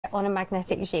on a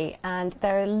magnetic sheet, and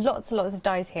there are lots and lots of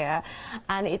dies here,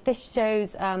 and this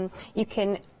shows you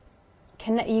can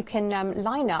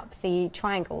line up the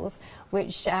triangles,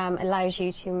 which allows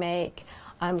you to make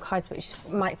cards which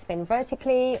might spin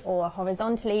vertically or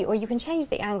horizontally, or you can change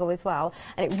the angle as well,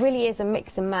 and it really is a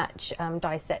mix and match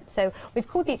die set. So we've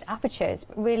called these apertures,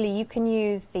 but really you can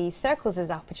use the circles as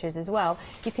apertures as well.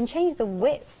 You can change the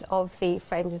width of the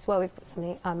frames as well. We've got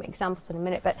some examples in a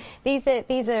minute, but these are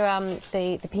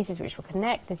the pieces which will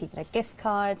connect. There's even a gift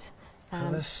card. So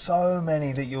there's so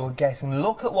many that you're getting.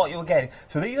 Look at what you're getting.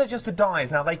 So these are just the dies.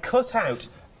 Now they cut out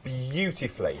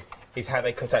beautifully, is how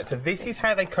they cut out. So this is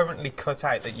how they currently cut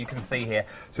out that you can see here.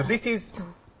 So this is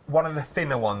one of the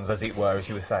thinner ones, as it were, as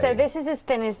you were saying. So this is as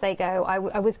thin as they go. I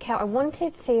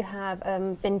wanted to have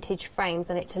vintage frames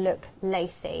and it to look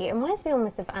lacy. It reminds me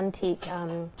almost of antique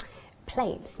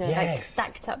plates, you know, like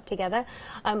stacked up together.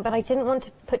 But I didn't want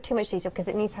to put too much detail because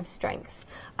it needs to have strength.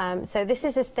 So this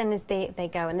is as thin as they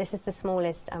go, and this is the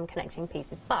smallest connecting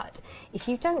pieces. But if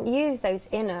you don't use those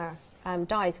inner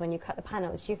dies when you cut the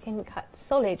panels, you can cut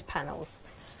solid panels.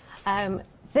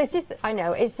 There's just, I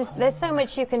know, it's just, there's so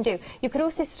much you can do. You could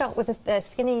also start with a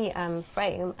skinny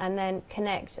frame and then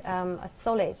connect a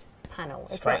solid panel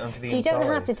straight onto the inside. So you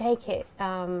don't have to take it,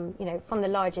 you know, from the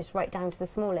largest right down to the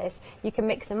smallest. You can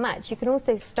mix and match. You can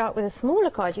also start with a smaller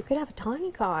card. You could have a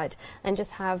tiny card and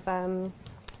just have one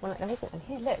like there isn't one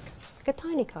here. Look, like a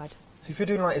tiny card. So if you're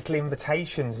doing like little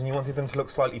invitations and you wanted them to look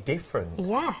slightly different,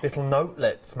 yes, little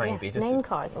notelets maybe, yes, just name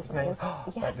cards or something.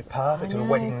 Yes, that'd be perfect, or a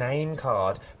wedding name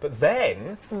card. But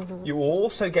then you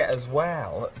also get as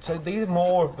well. So these are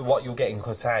more of what you're getting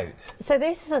cut out. So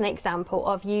this is an example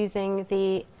of using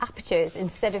the apertures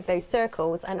instead of those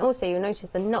circles, and also you'll notice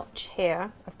the notch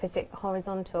here of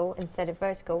horizontal instead of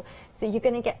vertical. So you're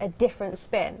going to get a different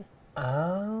spin.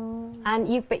 Oh.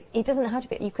 And but it doesn't have to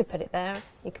be. You could put it there.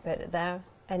 You could put it there.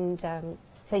 And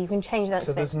so you can change that.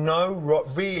 So there's no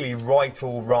really right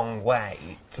or wrong way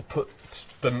to put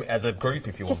them as a group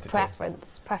if you want to.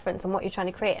 Just preference on what you're trying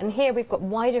to create. And here we've got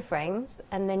wider frames,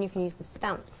 and then you can use the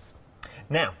stamps.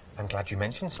 Now, I'm glad you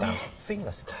mentioned stamps.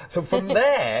 Seamless. So from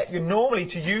there, you normally,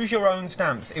 to use your own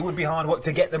stamps, it would be hard work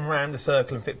to get them around the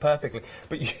circle and fit perfectly.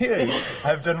 But you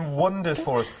have done wonders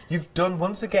for us. You've done,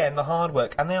 once again, the hard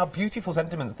work, and they are beautiful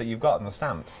sentiments that you've got in the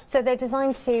stamps. So they're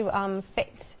designed to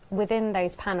fit within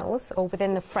those panels or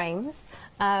within the frames,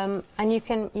 and you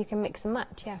can mix and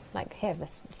match. Yeah, like here,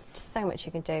 there's just so much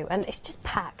you can do, and it's just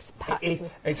packed.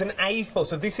 It's an A4.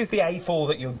 So this is the A4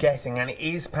 that you're getting, and it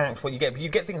is packed. What you get, but you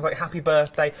get things like happy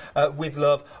birthday, with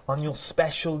love, on your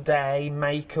special day,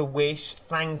 make a wish,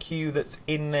 thank you, that's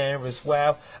in there as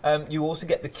well. You also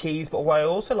get the keys, but what I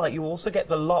also like, you also get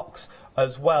the locks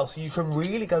as well, so you can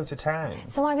really go to town.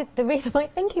 So the reason my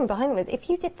thinking behind it was, if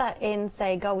you did that in,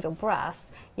 say, gold or brass,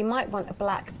 you might want a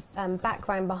black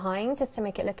background behind, just to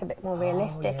make it look a bit more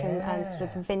realistic and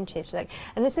sort of vintage look.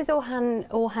 And this is all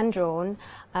hand drawn.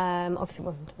 Obviously,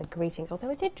 well, the greetings, although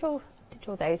I did draw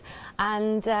those,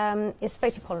 and it's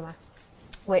photopolymer,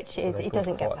 which is, it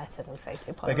doesn't get better than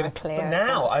photopolymer clear. But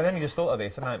now, I've only just thought of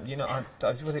this, and you know,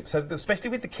 so especially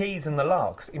with the keys and the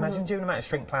locks, imagine doing them out of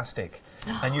shrink plastic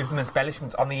and use them as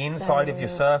embellishments on the inside of your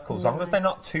circles. As long as they're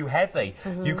not too heavy,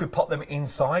 you could put them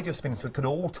inside your spin, so it could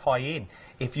all tie in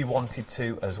if you wanted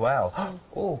to as well.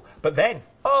 Oh, but then,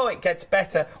 it gets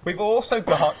better. We've also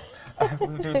got... we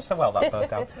were doing so well that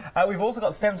first hour. We've also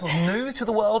got stencils new to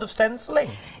the world of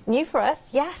stenciling. New for us,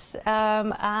 yes.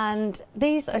 And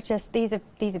these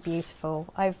are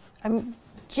beautiful. I'm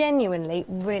genuinely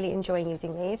really enjoying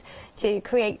using these to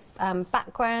create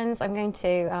backgrounds. I'm going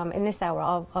to in this hour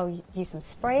I'll use some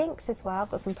spray inks as well.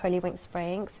 I've got some Pearly Wink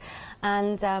spray inks,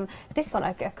 and this one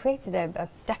I created a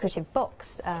decorative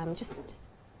box.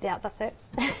 Yeah, that's it.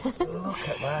 Look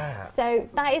at that. So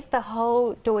that is the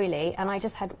whole doily, and I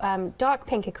just had dark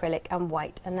pink acrylic and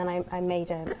white, and then I made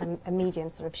a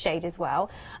medium sort of shade as well,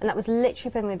 and that was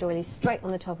literally putting the doily straight on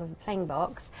the top of a plain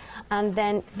box. And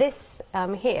then this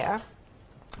here,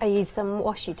 I used some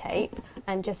washi tape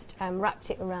and just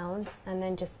wrapped it around, and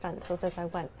then just stenciled as I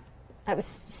went. That was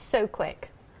so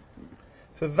quick.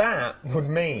 So that would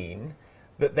mean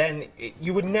that then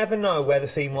you would never know where the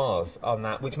seam was on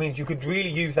that, which means you could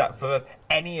really use that for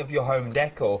any of your home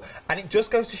decor. And it just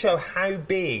goes to show how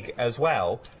big, as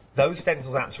well, those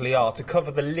stencils actually are to cover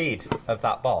the lid of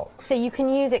that box. So you can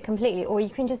use it completely, or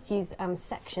you can just use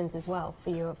sections as well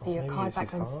for your card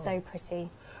background. So pretty.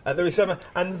 There is some,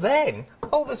 and then,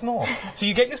 oh, there's more. So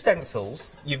you get your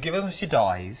stencils, you've given us your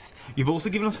dies, you've also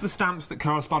given us the stamps that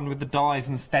correspond with the dies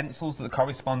and the stencils that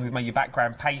correspond with your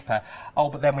background paper.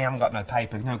 Oh, but then we haven't got no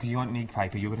paper. No, because you won't need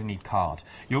paper, you're going to need card.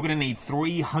 You're going to need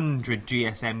 300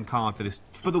 GSM card for this,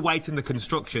 for the weight and the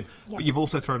construction, but you've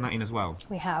also thrown that in as well.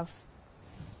 We have.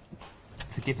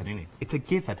 It's a given, isn't it? It's a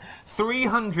given.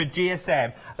 300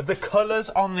 GSM. The colours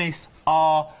on this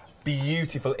are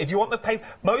beautiful. If you want the paper,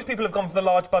 most people have gone for the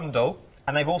large bundle,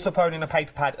 and they've also put in a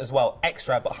paper pad as well,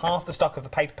 extra, but half the stock of the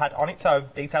paper pad on its own,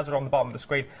 details are on the bottom of the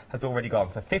screen, has already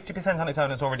gone. So 50% on its own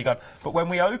has already gone. But when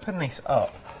we open this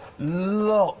up,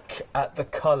 look at the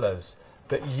colours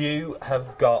that you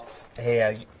have got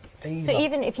here. So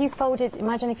even if you folded,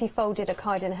 imagine if you folded a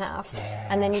card in half,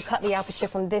 and then you cut the aperture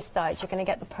from this side, you're going to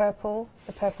get the purple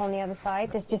on the other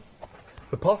side. There's just...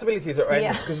 The possibilities are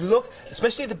endless, because look,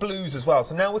 especially the blues as well.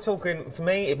 So now we're talking, for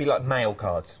me, it'd be like mail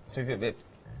cards. So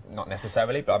not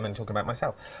necessarily, but I'm going to talk about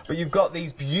myself. But you've got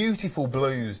these beautiful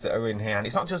blues that are in here, and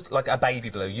it's not just like a baby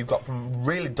blue. You've got from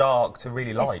really dark to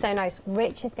really light. It's so nice.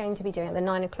 Rich is going to be doing at the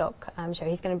 9 o'clock show.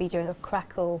 He's going to be doing a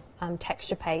crackle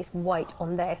texture paste white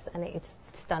on this, and it's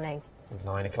stunning.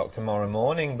 9 o'clock tomorrow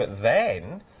morning, but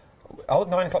then,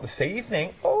 9 o'clock this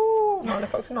evening. Oh, 9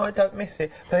 o'clock tonight, don't miss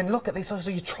it. But then look at these,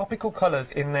 also your tropical colours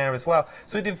in there as well.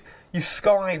 Sort of your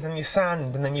skies and your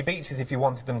sand, and then your beaches if you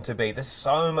wanted them to be. There's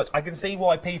so much. I can see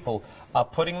why people are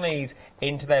putting these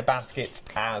into their baskets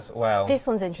as well. This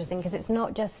one's interesting because it's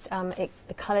not just the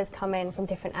colours come in from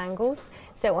different angles.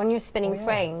 So on your spinning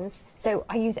frames, so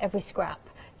I use every scrap.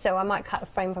 So I might cut a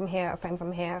frame from here,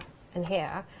 and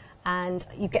here, and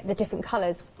you get the different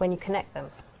colours when you connect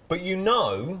them. But you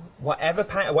know, whatever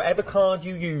card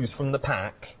you use from the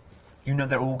pack, you know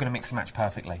they're all going to mix and match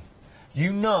perfectly.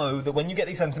 You know that when you get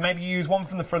these items, so maybe you use one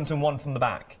from the front and one from the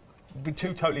back. Be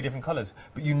two totally different colours,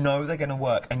 but you know they're going to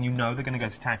work, and you know they're going to go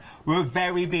to town. We're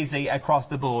very busy across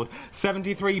the board.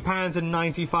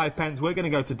 £73.95. We're going to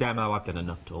go to demo. I've done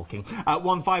enough talking.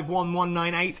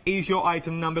 151198 is your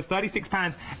item number.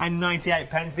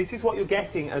 £36.98. This is what you're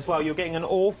getting as well. You're getting an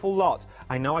awful lot.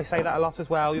 I know I say that a lot as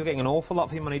well. You're getting an awful lot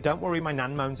for your money. Don't worry, my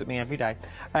nan moans at me every day.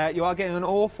 You are getting an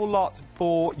awful lot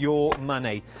for your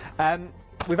money.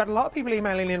 We've had a lot of people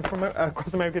emailing in from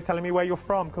across America telling me where you're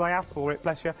from, because I asked for it,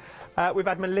 bless you. We've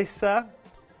had Melissa,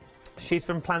 she's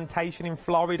from Plantation in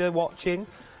Florida watching.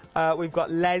 We've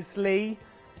got Leslie,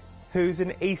 who's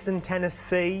in Eastern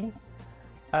Tennessee.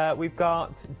 We've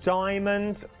got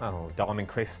Diamond, Diamond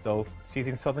Crystal, she's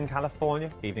in Southern California.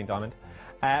 Evening, Diamond.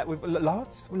 We've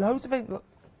loads of it.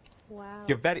 Wow.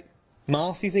 You're very...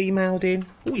 Marcy's emailed in.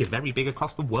 Oh, you're very big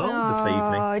across the world this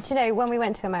evening. Oh, do you know, when we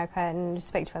went to America and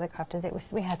spoke to other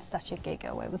crafters, we had such a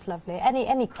giggle. It was lovely.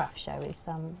 Any craft show is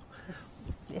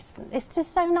it's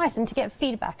just so nice, and to get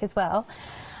feedback as well.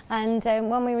 And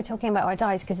when we were talking about our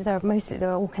dies, because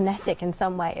they're all kinetic in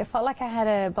some way, it felt like I had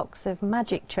a box of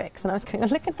magic tricks, and I was going, oh,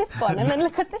 look at this one, and then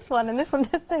look at this one, and this one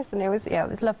does this, and it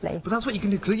was lovely. But that's what you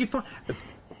can do, because you find...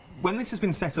 When this has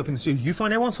been set up in the studio, you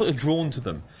find everyone's sort of drawn to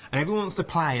them, and everyone wants to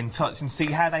play and touch and see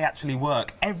how they actually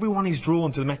work. Everyone is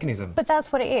drawn to the mechanism. But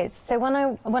that's what it is. So when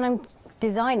I'm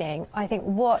designing, I think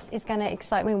what is going to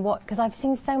excite me, because I've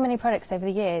seen so many products over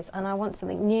the years, and I want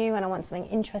something new and I want something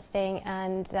interesting,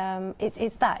 and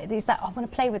it's that I want to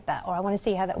play with that, or I want to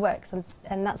see how that works, and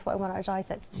that's what I want our die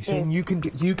sets to do. You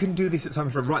can do this at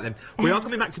times. Right then, we are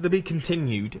coming back to the Be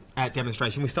Continued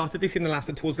demonstration. We started this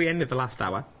towards the end of the last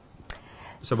hour.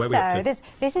 So where are we up to?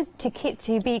 This is to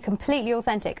be completely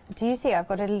authentic. Do you see? I've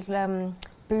got a little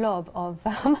blob of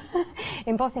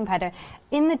embossing powder.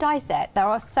 In the die set, there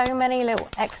are so many little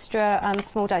extra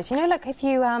small dies. You know, like if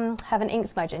you have an ink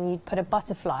smudge and you put a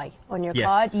butterfly on your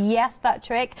card? Yes, that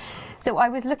trick. So I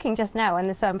was looking just now, and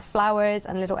there's flowers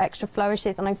and little extra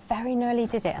flourishes, and I very nearly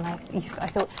did it, and I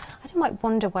thought, I might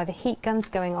wonder why the heat gun's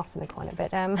going off in the corner,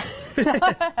 but so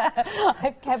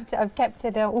I've kept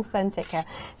it authentic here.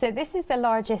 So this is the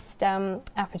largest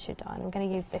aperture die, and I'm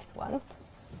going to use this one.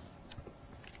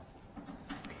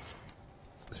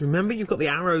 So remember, you've got the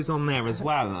arrows on there as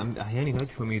well. I only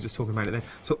noticed when we were just talking about it there.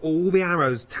 So all the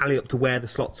arrows tally up to where the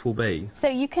slots will be. So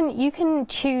you can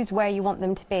choose where you want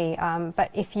them to be, but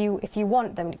if you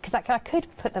want them, because I could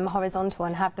put them horizontal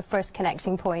and have the first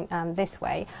connecting point this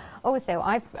way. Also,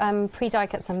 I've pre-die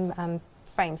cut some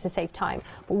frames to save time.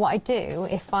 But what I do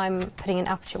if I'm putting an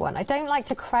aperture one, I don't like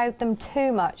to crowd them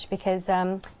too much, because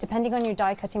depending on your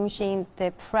die cutting machine,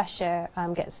 the pressure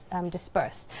gets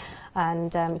dispersed.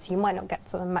 And so you might not get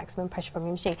sort of maximum pressure from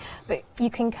your machine, but you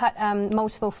can cut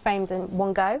multiple frames in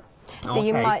one go. So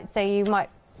you might,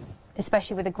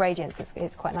 especially with the gradients,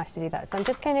 it's quite nice to do that. So I'm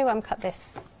just going to cut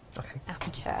this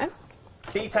aperture.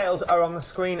 Details are on the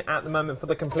screen at the moment for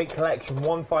the complete collection.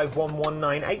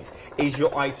 151198 is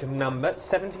your item number.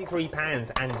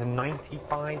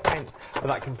 £73.95 for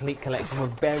that complete collection. We're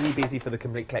very busy for the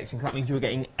complete collection. That means you're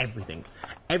getting everything.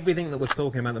 Everything that we're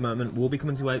talking about at the moment will be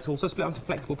coming to you. It's also split onto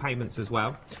flexible payments as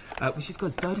well, which is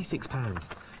good. £36.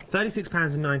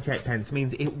 £36.98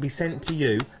 means it will be sent to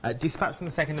you, dispatched from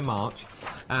the 2nd of March.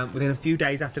 Within a few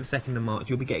days after the 2nd of March,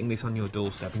 you'll be getting this on your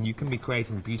doorstep, and you can be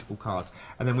creating beautiful cards.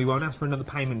 And then we won't ask for another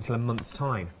payment until a month's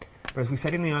time. But as we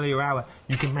said in the earlier hour,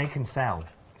 you can make and sell.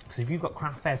 So if you've got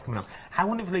craft fairs coming up, how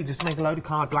wonderful is it just to make a load of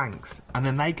card blanks, and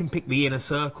then they can pick the inner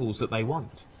circles that they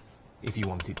want, if you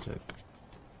wanted to.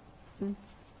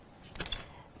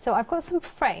 So I've got some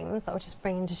frames that I'll just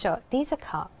bring into shot. These are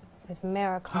cut with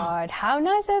mirror card. How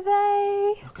nice are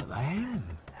they? Look at them.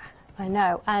 I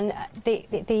know, and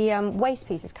the waist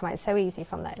pieces come out so easy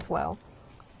from that as well.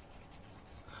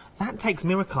 That takes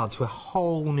mirror card to a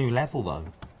whole new level, though.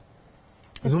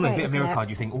 There's only a bit of mirror card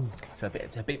you think, oh, it's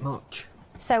a bit much.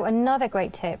 So another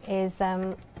great tip is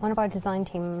one of our design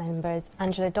team members,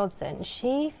 Angela Dodson.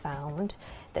 She found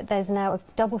that there's now a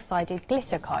double-sided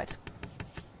glitter card.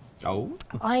 Oh.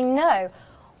 I know.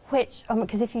 Which,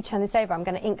 because if you turn this over, I'm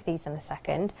going to ink these in a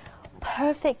second,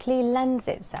 perfectly lends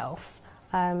itself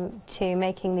to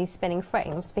making these spinning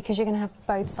frames because you're going to have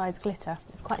both sides glitter.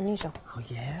 It's quite unusual. Oh,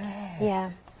 yeah.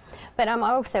 Yeah. But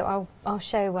I'll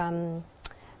show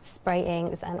spray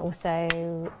inks and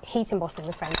also heat embossing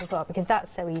the frames as well, because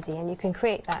that's so easy and you can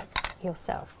create that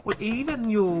yourself. Well, even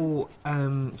your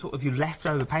sort of your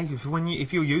leftover papers,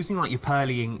 if you're using like your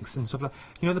pearly inks and stuff like,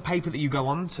 you know, the paper that you go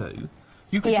onto.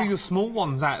 You could do your small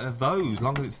ones out of those, as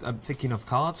long as it's thick enough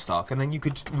cardstock, and then you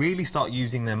could really start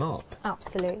using them up.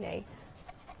 Absolutely.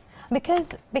 Because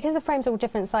the frames are all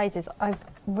different sizes,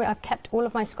 I've kept all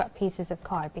of my scrap pieces of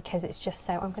card because it's just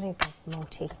so. I'm going to go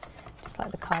multi, just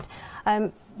like the card.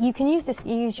 You can use this.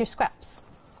 You use your scraps.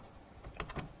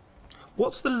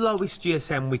 What's the lowest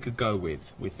GSM we could go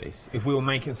with this? If we were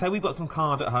making, say we've got some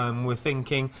card at home, we're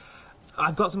thinking,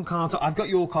 I've got some cardstock, I've got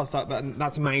your cardstock, but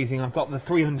that's amazing. I've got the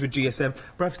 300 GSM,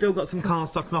 but I've still got some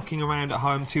cardstock knocking around at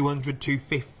home, 200,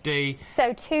 250.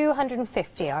 So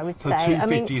 250, I would say. So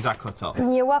 250 is our cut-off.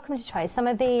 You're welcome to try. Some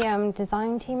of the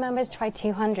design team members try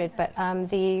 200, but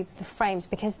the frames,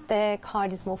 because the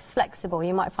card is more flexible,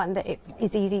 you might find that it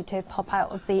is easy to pop out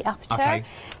of the aperture. Okay.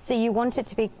 So you want it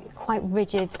to be quite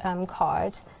rigid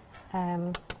card,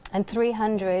 and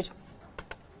 300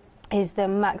 is the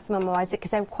maximum,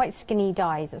 because they're quite skinny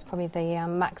dies. It's probably the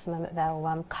maximum that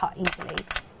they'll cut easily.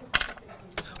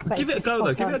 Well, give it a go,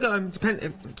 though. Give it a go. Of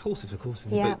course,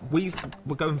 yeah. But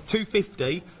we're going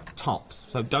 250 tops,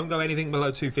 so don't go anything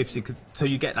below 250 so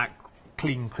you get that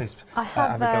clean, crisp. I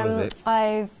have.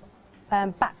 I've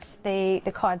backed the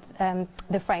cards,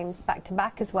 the frames back to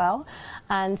back as well,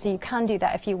 and so you can do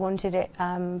that if you wanted it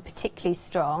particularly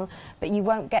strong, but you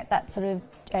won't get that sort of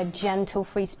gentle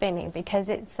free spinning because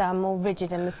it's more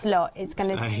rigid in the slot. It's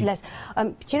going to less.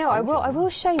 Do you know? I will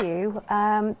show you.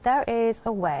 There is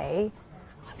a way.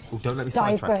 Oh, don't let me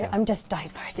sidetrack you. I'm just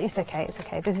diverting. It's okay. It's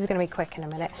okay. This is going to be quick in a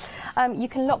minute. You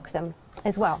can lock them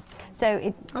as well.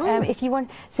 So if you want,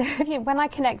 when I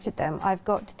connected them, I've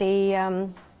got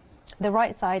the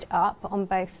right side up on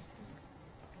both.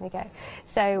 There we go.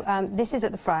 So this is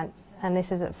at the front and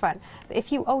this is at the front. But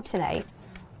if you alternate,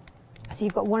 so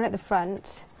you've got one at the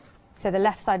front, so the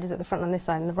left side is at the front on this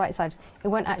side and the right side, it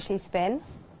won't actually spin.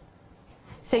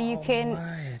 So you can,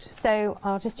 so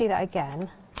I'll just do that again.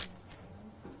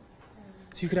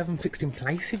 So you could have them fixed in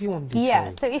place if you wanted to.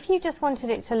 Yeah, so if you just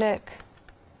wanted it to look,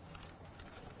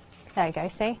 there you go,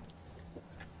 see?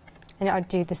 And I'd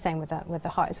do the same with the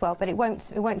heart as well, but it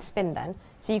won't spin then.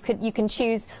 So you can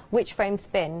choose which frame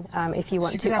spin if you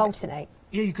want to alternate.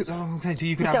 Yeah, you could. Oh, okay, so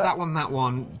you could have that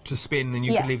one to spin, and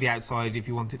you could leave the outside if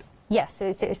you wanted. Yes, so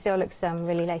it still looks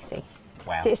really lacy.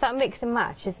 Wow. So it's that mix and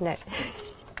match, isn't it?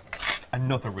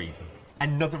 Another reason.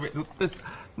 There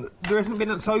hasn't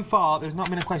been so far. There's not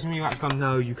been a question where you actually gone,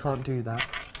 no, you can't do that.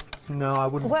 No, I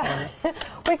wouldn't. Well,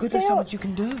 there's so much you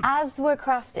can do. As we're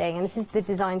crafting, and this is the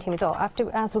design team as well.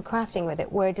 As we're crafting with it,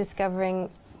 we're discovering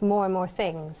more and more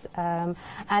things, and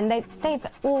they've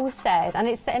all said, and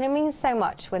it means so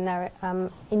much when they're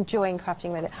enjoying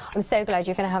crafting with it. I'm so glad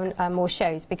you're going to have more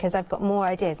shows because I've got more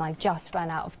ideas and I've just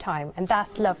run out of time, and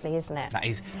that's lovely, isn't it? That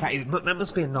is. That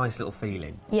must be a nice little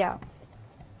feeling. Yeah.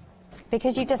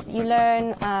 Because you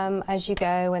learn as you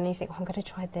go, and you think, oh, I'm going to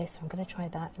try this, or I'm going to try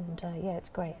that, and yeah, it's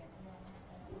great.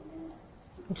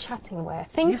 I'm chatting away. I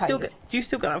think do you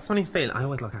still get that funny feeling? I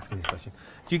always like asking this question.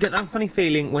 Do you get that funny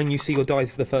feeling when you see your dies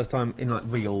for the first time in like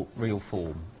real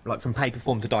form, like from paper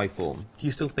form to die form? Do you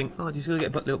still think, oh, do you still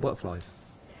get little butterflies?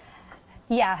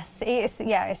 Yes, it's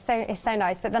so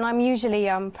nice. But then I'm usually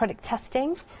product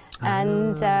testing,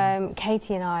 and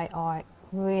Katie and I are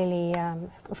really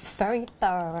very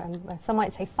thorough, and some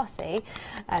might say fussy,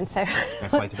 and so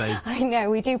best way to be. I know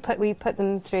we put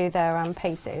them through their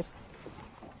paces.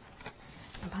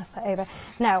 I'll pass that over.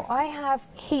 Now I have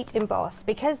heat embossed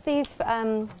because these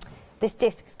this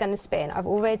disc is going to spin. I've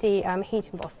already heat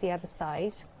embossed the other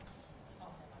side.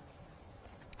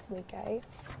 There we go.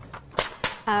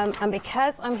 And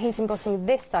because I'm heat embossing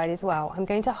this side as well, I'm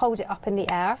going to hold it up in the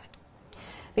air,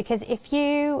 because if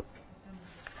you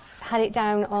had it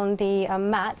down on the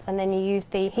mat and then you use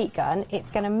the heat gun, it's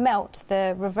going to melt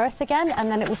the reverse again, and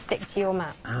then it will stick to your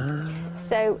mat.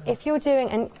 So if you're doing,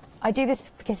 and I do this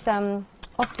because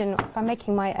often if I'm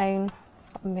making my own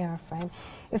mirror frame,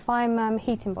 if I'm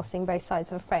heat embossing both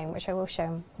sides of a frame, which I will show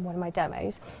in one of my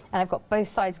demos, and I've got both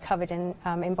sides covered in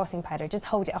embossing powder, just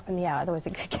hold it up in the air, otherwise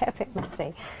it could get a bit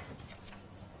messy.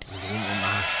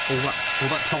 All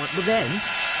that time, but then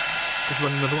just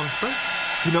run another one through.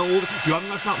 You know, you haven't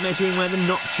got to start measuring where the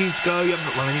notches go. You haven't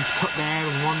got, well, I need to cut there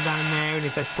and one down there, and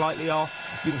if they're slightly off,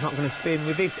 it's not going to spin.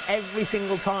 With this, every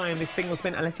single time this thing will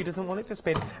spin, unless you doesn't want it to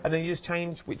spin, and then you just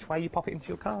change which way you pop it into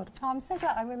your card. Oh, I'm so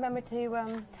glad I remembered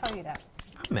to tell you that.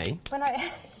 Me? When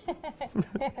I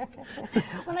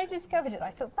when I discovered it,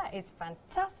 I thought that is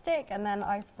fantastic, and then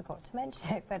I forgot to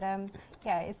mention it. But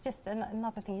yeah, it's just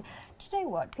another thing. Do you know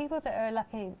what? People that are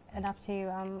lucky enough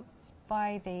to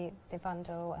buy the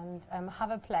bundle and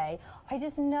have a play, I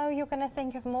just know you're going to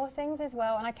think of more things as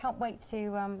well, and I can't wait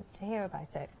to hear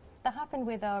about it. That happened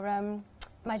with our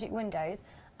magic windows,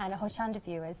 and a Hochanda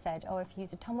viewer said, oh, if you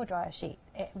use a tumble dryer sheet,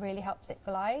 it really helps it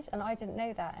glide, and I didn't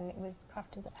know that, and it was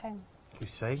crafters at home. You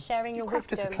see? Sharing your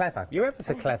wisdom. Crafters are clever. You're ever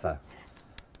so clever.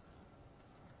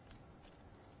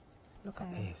 Look So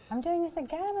at this. I'm doing this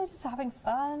again, I'm just having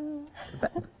fun.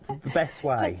 The best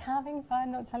way. Just having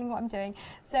fun, not telling what I'm doing.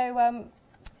 So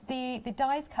the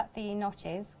dies cut the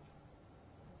notches.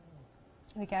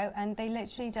 Here we go, and they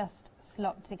literally just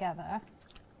slot together.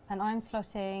 And I'm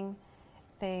slotting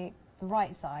the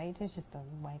right side, it's just the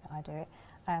way that I do it,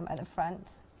 at the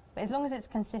front. But as long as it's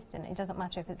consistent, it doesn't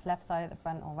matter if it's left side at the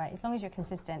front or right. As long as you're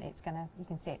consistent, it's gonna, you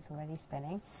can see it's already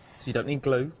spinning. So you don't need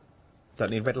glue,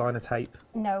 don't need red liner tape.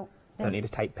 No. Don't need a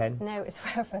tape pen. No, it's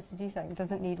rare for us to do something that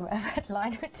doesn't need a red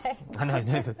liner tape. I know,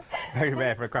 no, very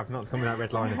rare for a craft not to come without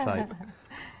red liner tape.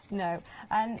 No,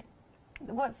 and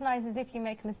what's nice is if you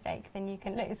make a mistake, then you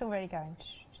can, look, it's already going.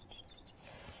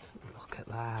 Look at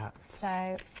that.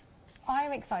 So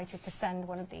I'm excited to send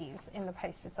one of these in the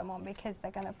post to someone, because they're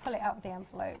going to pull it out of the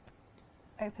envelope,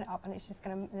 open it up, and it's just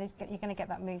going to, you're going to get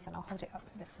that move, and I'll hold it up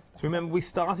for this. So remember, we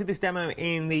started this demo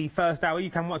in the first hour. You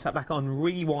can watch that back on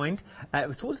Rewind. It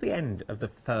was towards the end of the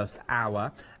first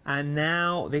hour, and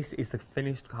now this is the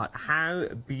finished card. How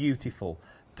beautiful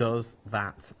does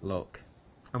that look?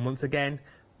 And once again,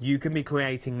 you can be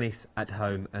creating this at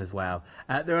home as well.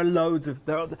 There are loads of...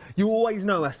 you always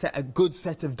know a good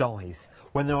set of dies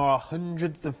when there are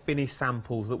hundreds of finished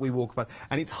samples that we walk about,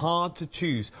 and it's hard to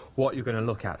choose what you're going to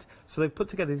look at. So they've put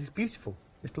together this beautiful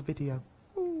little video.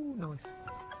 Ooh, nice.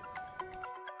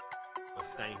 I'll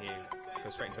stay here, go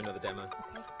straight into another demo.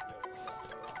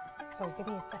 Oh, give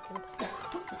me a second.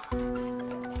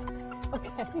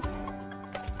 Okay.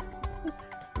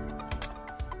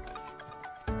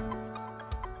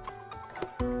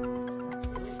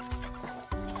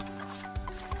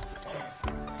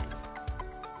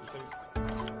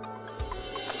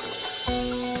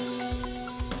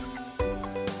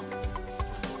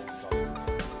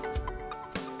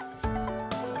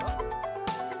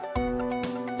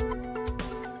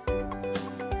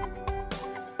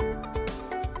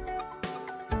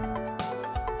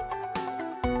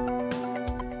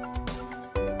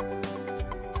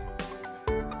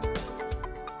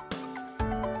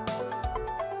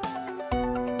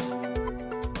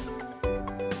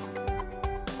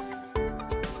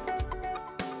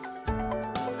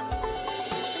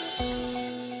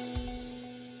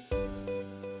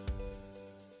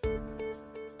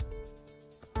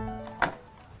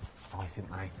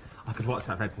 I could watch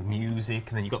that with the music,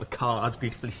 and then you've got the cards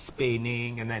beautifully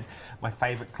spinning, and then my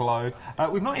favourite globe.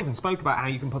 We've not even spoke about how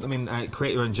you can put them in,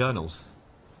 create your own journals.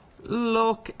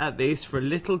 Look at this for a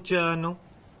little journal.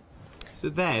 So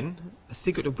then,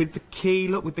 secret with the key.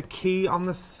 Look, with the key on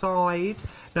the side.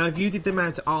 Now, if you did them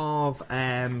out of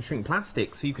shrink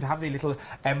plastic, so you could have the little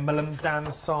emblems down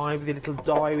the side with the little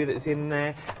diary that's in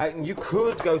there. You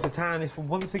could go to town this one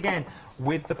once again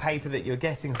with the paper that you're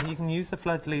getting, so you can use the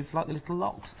fleur-de-lis like the little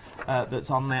locks that's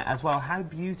on there as well. How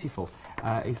beautiful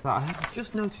is that? I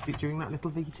just noticed it during that little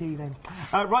VT then.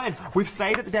 Right then, we've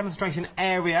stayed at the demonstration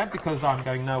area because I'm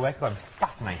going nowhere because I'm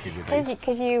fascinated with these.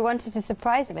 Because you wanted to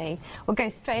surprise me. We'll go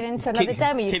straight into another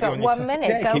demo. You've got 1 minute.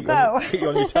 Yeah, go. Keep you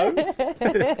on your toes.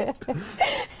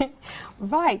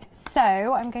 Right, so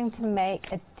I'm going to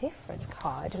make a different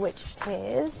card, which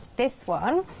is this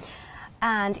one.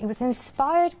 And it was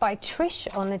inspired by Trish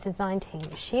on the design team.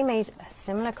 She made a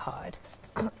similar card.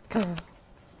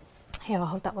 Here, I'll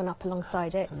hold that one up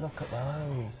alongside it. So look at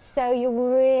those. So you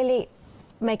really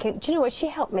make it. Do you know what? She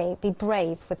helped me be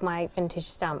brave with my vintage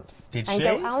stamps. Did and she?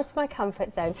 go out of my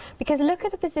comfort zone. Because look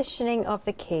at the positioning of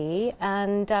the key,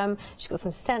 and she's got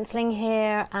some stenciling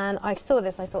here. And I saw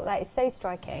this, I thought that is so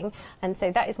striking. And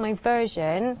so that is my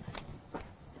version.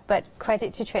 But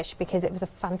credit to Trish because it was a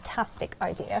fantastic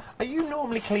idea. Are you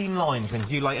normally clean lines and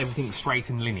do you like everything straight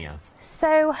and linear?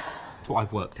 So that's what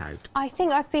I've worked out. I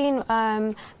think I've been,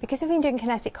 because we've been doing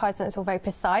kinetic cards and it's all very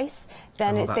precise,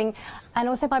 then it's been, and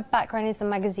also my background is the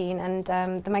magazine, and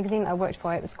the magazine I worked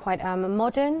for, it was quite a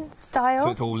modern style.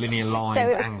 So it's all linear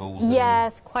lines, so angles.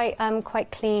 Yes, quite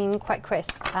clean, quite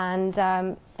crisp, and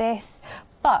this,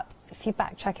 but if you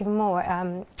backtrack even more,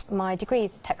 my degree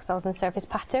is textiles and surface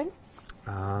pattern.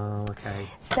 Oh, okay.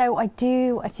 So I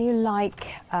do like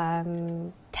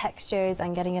textures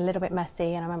and getting a little bit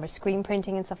messy, and I remember screen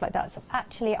printing and stuff like that. So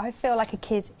actually, I feel like a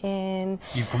kid in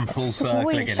You've come full a circle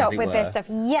sweet again, shop as it with were. this stuff.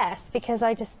 Yes, because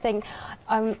I just think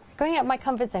I'm going out of my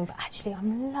comfort zone, but actually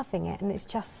I'm loving it, and it's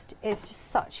just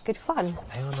such good fun.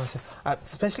 They are nice,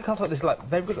 especially cards like this, like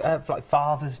very good for like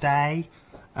Father's Day.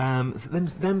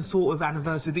 Them sort of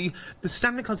anniversary, the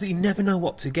stamping cards that you never know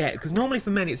what to get, because normally for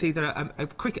men it's either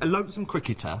a lonesome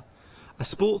cricketer, a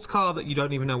sports car that you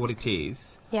don't even know what it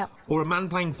is, yeah, or a man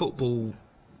playing football,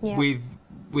 yeah,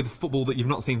 with football that you've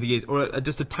not seen for years, or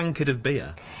just a tankard of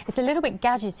beer. It's a little bit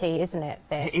gadgety, isn't it,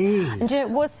 this? It is. And do you know,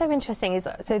 what's so interesting is,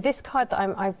 so this card that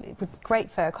it would be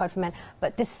great for a card for men,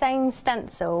 but the same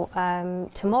stencil,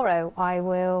 tomorrow I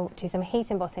will do some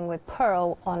heat embossing with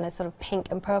pearl on a sort of pink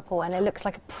and purple, and it looks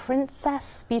like a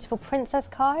princess, beautiful princess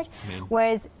card,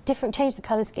 whereas change the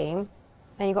colour scheme,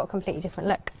 and you've got a completely different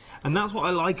look. And that's what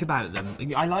I like about them.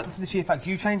 I like the sheer fact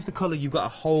you change the colour, you've got a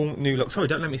whole new look. Sorry,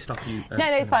 don't let me stop you. No,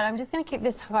 it's fine. I'm just going to keep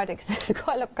this card because there's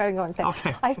quite a lot going on. So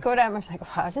okay. I've got I'm like, oh,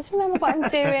 I'll just remember what I'm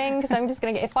doing, because I'm just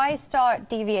going to if I start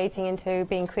deviating into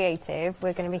being creative,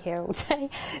 we're going to be here all day.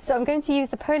 So I'm going to use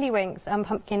the Pearly Winks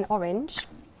pumpkin orange.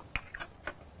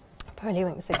 Pearly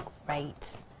Winks are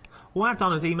great. Well,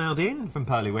 Donna's emailed in from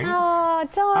Pearly Winks. Oh,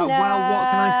 Donna! Well, what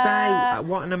can I say?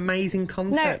 What an amazing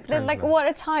concept. No, like, what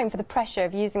a time for the pressure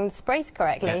of using the sprays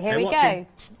correctly. Yeah, here we go.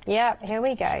 Yep, here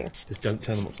we go. Just don't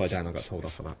turn them upside down, I got told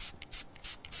off for that.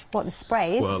 What, the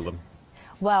sprays? Swirl them.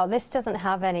 Well, this doesn't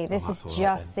have any. This is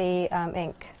just the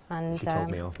ink. And she told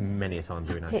me off many a time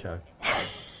during our show.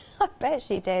 I bet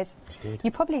she did. She did.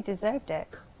 You probably deserved it.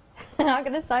 I'm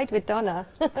going to side with Donna.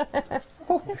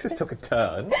 Oh, this just took a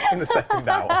turn in the second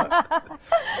hour.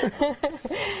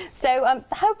 So,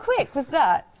 how quick was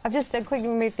that? I've just quickly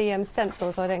removed the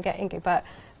stencil so I don't get inky, but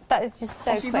that is just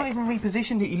so quick. You've not even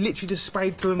repositioned it, you literally just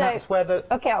sprayed through, and that's where the...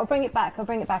 OK, I'll bring it back. I'll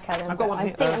bring it back out. I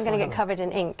think I'm going to get covered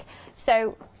in ink.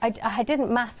 So, I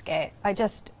didn't mask it. I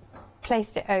just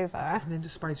placed it over. And then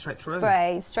just sprayed straight through.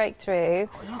 Spray straight through.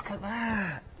 Oh, look at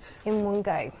that. In one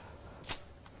go.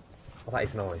 Well, that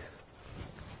is nice.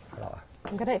 I like that.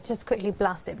 I'm going to just quickly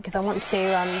blast it because I want to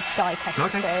die cut it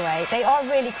straight away. They are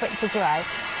really quick to dry.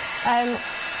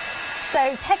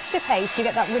 So texture paste, you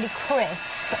get that really crisp.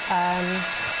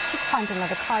 Should find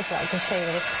another card where I can show you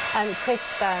this.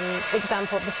 Crisp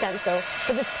example of the stencil.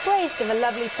 So the sprays give a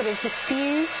lovely sort of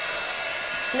diffused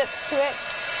look to it.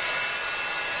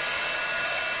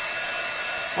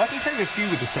 Well, I can show you a few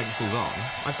with the stencils on.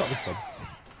 I've got this one.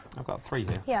 I've got 3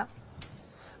 here. Yeah.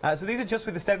 So these are just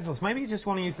with the stencils. Maybe you just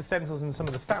want to use the stencils and some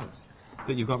of the stamps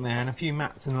that you've got there, and a few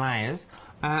mats and layers.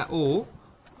 Or,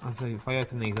 I'll tell you, if I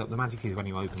open these up, the magic is when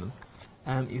you open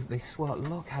them. They swirl.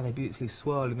 Look how they beautifully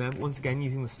swirl in there. Once again,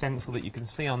 using the stencil that you can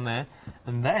see on there.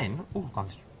 And then, oh,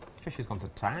 Trisha's gone to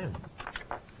town.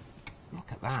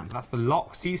 Look at that. That's the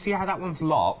lock. So you see how that one's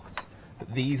locked,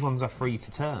 but these ones are free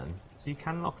to turn. So you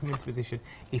can lock them into position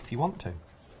if you want to.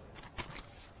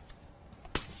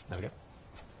 There we go.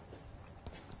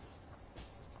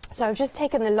 So I've just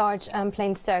taken the large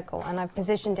plain circle and I've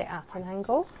positioned it at an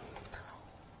angle.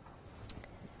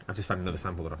 I've just found another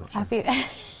sample that I've not shown. Have you?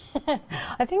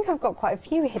 I think I've got quite a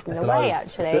few hidden away,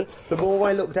 actually. The more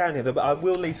I look down here, I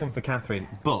will leave some for Catherine,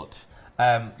 but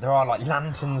there are like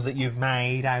lanterns that you've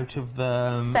made out of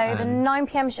them. So the 9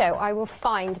 PM show, I will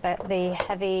find the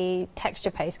heavy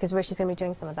texture paste, because Rich is going to be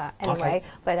doing some of that anyway. Okay.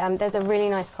 But there's a really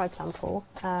nice card sample.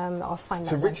 I'll find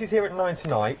that. So Rich is here at 9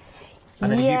 tonight, and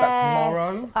then are you back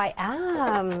tomorrow? I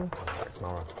am. Back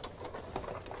tomorrow.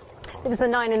 It was the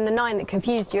 9 and the 9 that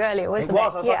confused you earlier, wasn't it? I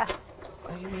was yeah.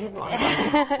 Like,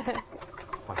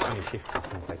 my funny shift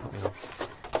happens, they cut me off.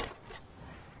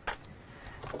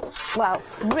 Well,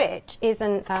 Rich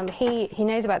isn't, he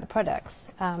knows about the products,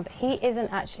 but he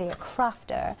isn't actually a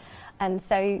crafter, and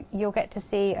so you'll get to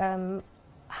see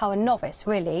how a novice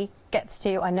really gets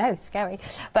to, I know, scary,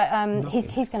 but he's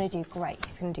going to do great,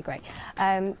 he's going to do great.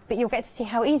 But you'll get to see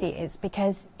how easy it is,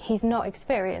 because he's not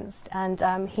experienced, and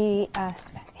he's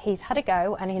had a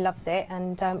go, and he loves it,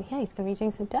 and yeah, he's going to be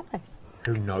doing some demos.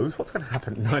 Who knows what's going to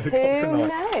happen at 9 o'clock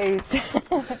tonight? Who knows?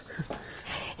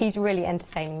 He's really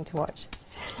entertaining to watch.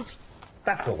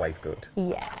 That's always good.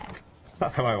 Yeah.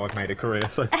 That's how I've made a career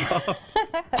so far.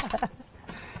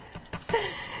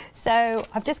 So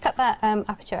I've just cut that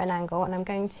aperture at an angle, and I'm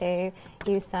going to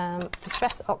use some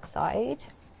Distress Oxide.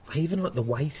 I even like the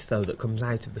waste, though, that comes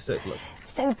out of the circle.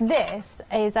 So this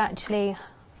is actually...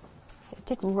 It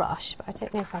did rush, but I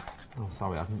don't know if I... Oh,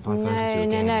 sorry, I haven't diverted you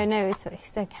again. No, it's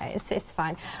okay, it's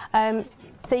fine.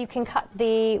 So you can cut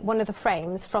one of the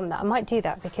frames from that. I might do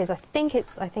that because I think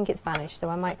it's vanished, so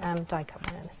I might die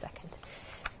cut one in a second.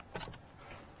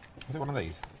 Is it one of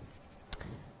these?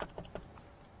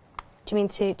 Do you mean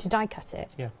to die cut it?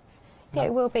 Yeah. Yeah,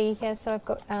 it will be. Yeah, so I've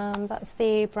got that's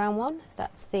the brown one.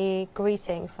 That's the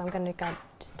greeting. So I'm going to go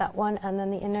just that one, and then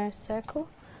the inner circle.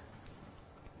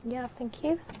 Yeah, thank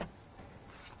you.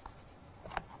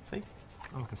 See,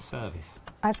 I'm like a service.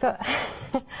 I've got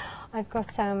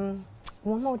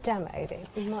one more demo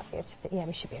that we might be able to fit. Yeah,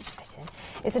 we should be able to fit in.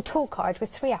 It's a tool card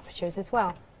with 3 apertures as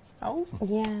well. Oh.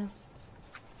 Yeah.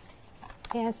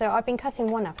 Yeah, so I've been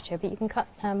cutting one aperture, but you can cut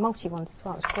multi ones as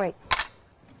well. It's great.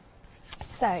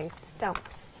 So,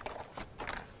 stumps.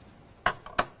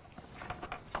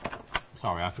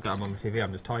 Sorry, I forgot I'm on the TV.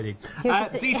 I'm just tidying.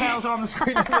 Details are on the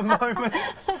screen at the moment.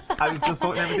 I was just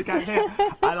sorting everything out here,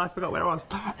 and I forgot where I was.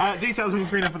 Details on the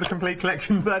screen for the complete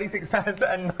collection,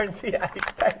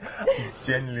 £36.98.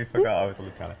 Genuinely forgot I was on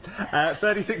the telly.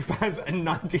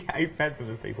 £36.98, and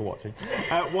there's people watching.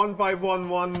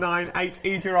 151198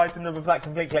 is your item number for that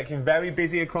complete collection. Very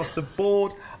busy across the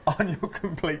board on your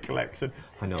complete collection.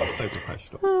 I know, I'm so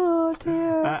professional. Oh,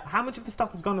 dear. How much of the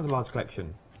stock has gone to the large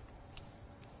collection?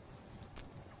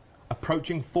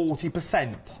 Approaching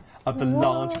 40% of the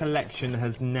large collection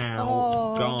has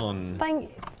now gone.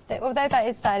 Although that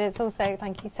is sad, it's also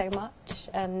thank you so much,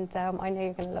 and I know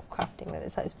you're going to love crafting with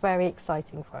it, so it's very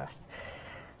exciting for us.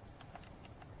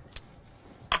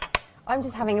 I'm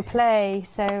just having a play,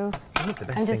 so I'm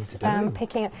just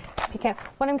picking up.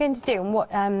 What I'm going to do, and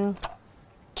what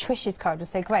Trish's card was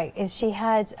so great, is she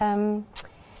had a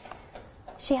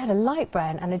light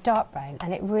brown and a dark brown,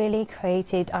 and it really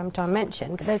created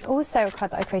dimension. But there's also a card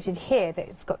that I created here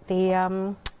that's got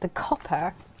the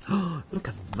copper. Look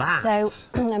at that! So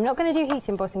I'm not going to do heat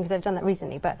embossing because I've done that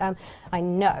recently, but I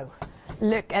know.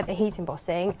 Look at the heat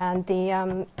embossing and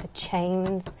the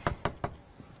chains.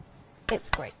 It's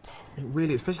great. It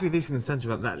really, especially this in the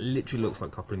centre, that literally looks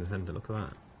like copper in the centre. Look at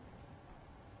that.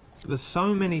 There's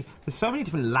so many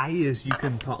different layers you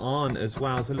can put on as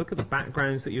well. So look at the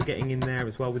backgrounds that you're getting in there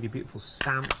as well with your beautiful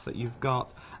stamps that you've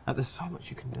got. There's so much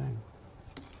you can do.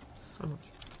 So much.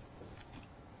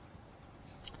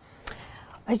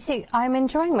 I see. I'm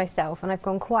enjoying myself, and I've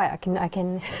gone quiet. I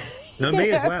can. No,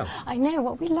 me as well. I know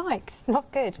what we like. It's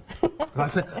not good.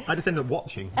 I just end up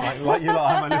watching, like you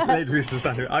lot. I'm literally just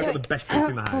standing. I've got the best seat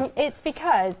in the house. It's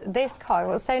because this card,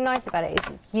 what's so nice about it is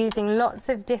it's using lots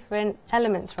of different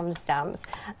elements from the stamps,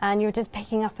 and you're just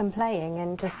picking up and playing,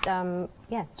 and just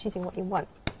yeah, choosing what you want.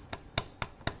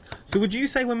 So, would you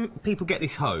say when people get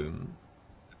this home,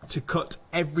 to cut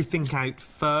everything out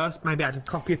first, maybe out of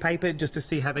copy of paper, just to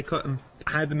see how they cut and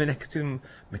how the mechanism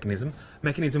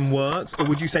works, or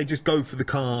would you say just go for the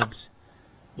cards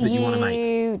that you want to make?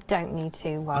 You don't need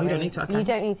to worry. Oh, you don't need to? Okay. You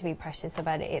don't need to be precious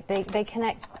about it. They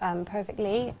connect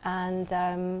perfectly, and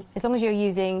as long as you're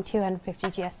using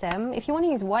 250 GSM, if you want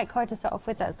to use white card to start off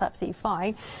with, that's absolutely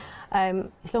fine.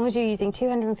 As long as you're using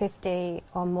 250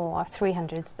 or more,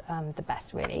 300's the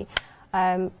best, really.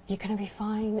 You're going to be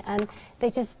fine, and they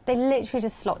literally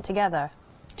just slot together,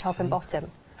 top and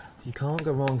bottom. You can't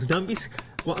go wrong. So don't be.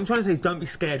 What I'm trying to say is don't be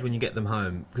scared when you get them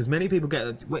home, because many people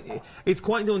get. It's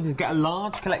quite daunting to get a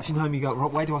large collection home. You go,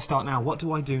 where do I start now? What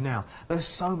do I do now? There's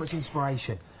so much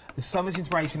inspiration. There's so much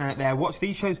inspiration out there. Watch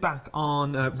these shows back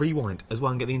on Rewind as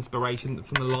well and get the inspiration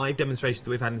from the live demonstrations that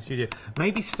we've had in the studio.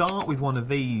 Maybe start with one of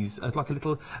these as like a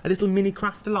little mini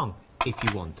craft along if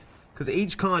you want, because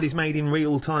each card is made in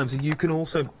real time, so you can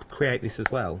also create this as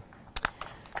well.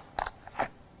 I'm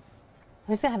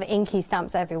just going to have inky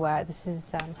stamps everywhere. This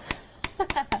is...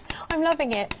 I'm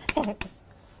loving it.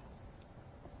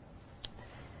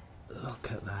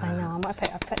 Look at that. I know, I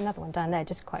put another one down there,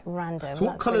 just quite random. So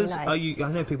what colours really nice. are you...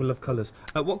 I know people love colours.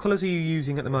 What colours are you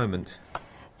using at the moment?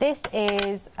 This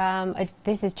is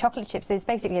chocolate chips. So it's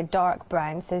basically a dark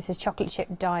brown. So this is chocolate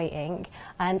chip dye ink.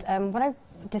 And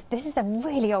this is a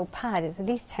really old pad. It's at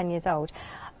least 10 years old.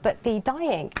 But the dye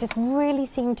ink just really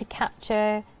seemed to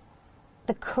capture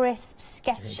the crisp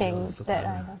sketching that...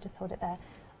 I'll just hold it there.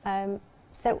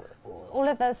 So all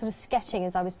of that sort of sketching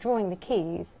as I was drawing the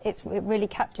keys, it really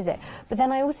captures it. But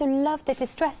then I also love the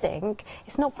distress ink.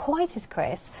 It's not quite as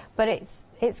crisp, but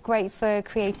it's great for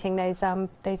creating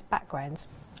those backgrounds.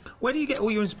 Where do you get all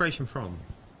your inspiration from?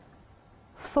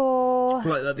 For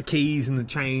like the keys and the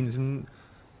chains and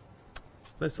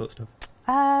those sorts of stuff.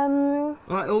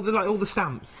 Like all the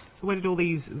stamps. So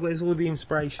where's all the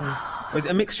inspiration? Was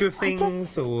it a mixture of things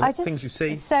things you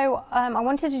see? So I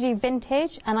wanted to do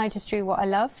vintage, and I just drew what I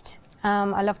loved.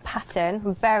 I love pattern.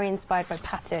 I'm very inspired by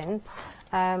patterns.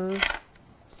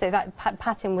 So that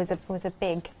pattern was a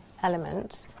big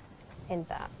element in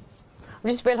that. I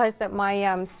just realised that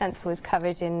my stencil is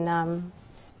covered in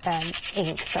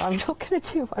ink, so I'm not going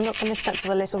to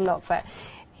stencil a little lot, but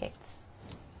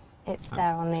it's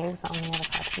there on the other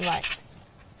pad. Right.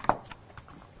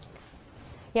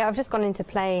 Yeah, I've just gone into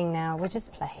playing now. We're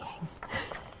just playing.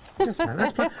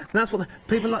 That's what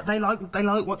people like. They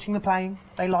like watching the playing.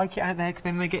 They like it out there, 'cause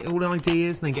then they get all the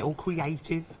ideas and they get all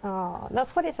creative. Oh,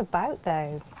 that's what it's about,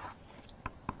 though.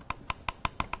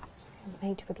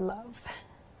 Made with love.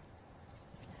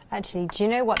 Actually, do you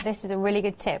know what? This is a really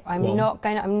good tip. I'm not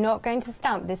going to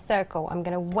stamp this circle. I'm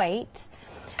going to wait,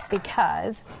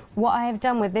 because what I have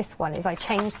done with this one is I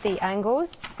changed the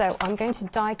angles. So I'm going to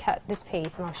die cut this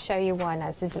piece, and I'll show you why now.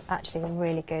 This is actually a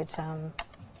really good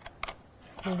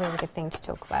thing to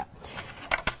talk about.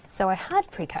 So I had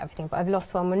pre-cut everything, but I've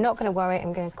lost one. We're not going to worry.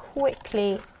 I'm going to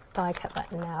quickly die cut that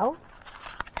now.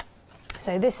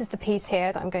 So this is the piece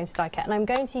here that I'm going to die cut, and I'm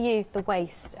going to use the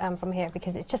waist from here,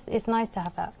 because it's nice to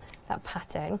have that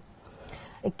pattern.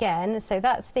 Again, so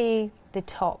that's the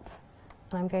top,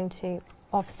 and I'm going to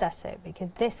offset it because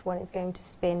this one is going to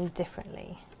spin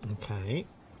differently. Okay.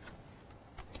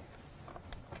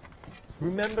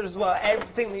 Remember as well,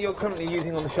 everything that you're currently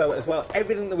using on the show as well,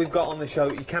 everything that we've got on the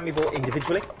show, you can be bought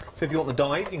individually. So if you want the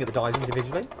dies, you can get the dies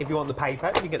individually. If you want the paper,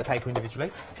 you can get the paper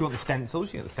individually. If you want the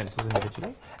stencils, you can get the stencils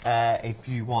individually. If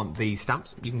you want the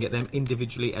stamps, you can get them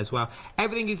individually as well.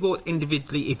 Everything is bought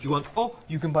individually if you want, or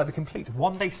you can buy the complete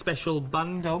one-day special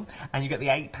bundle, and you get the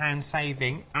 £8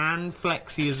 saving and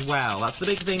flexi as well. That's the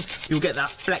big thing. You'll get that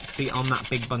flexi on that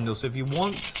big bundle. So if you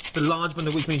want the large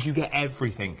bundle, which means you get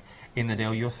everything in the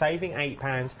deal, you're saving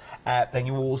 £8, then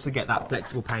you also get that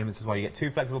flexible payments as well. You get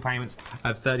 2 flexible payments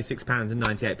of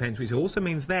 £36.98, which also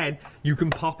means then you can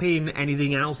pop in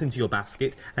anything else into your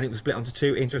basket, and it will split onto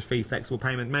 2 interest-free flexible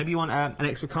payments. Maybe you want an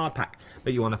extra card pack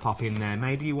that you want to pop in there.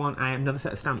 Maybe you want another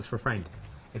set of stamps for a friend.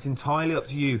 It's entirely up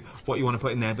to you what you want to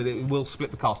put in there, but it will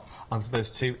split the cost onto those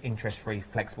 2 interest-free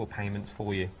flexible payments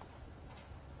for you.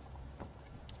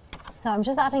 So I'm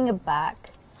just adding a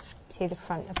back to the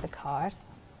front of the card.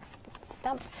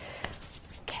 Stamp.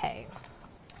 Okay.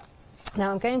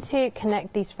 Now I'm going to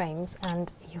connect these frames,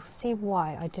 and you'll see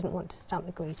why I didn't want to stamp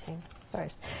the greeting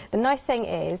first. The nice thing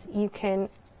is you can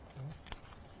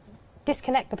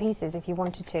disconnect the pieces if you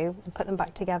wanted to and put them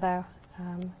back together.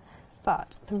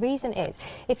 But the reason is,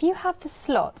 if you have the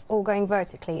slots all going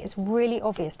vertically, it's really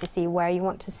obvious to see where you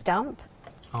want to stamp.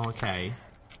 Okay.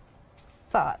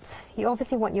 But you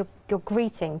obviously want your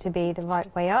greeting to be the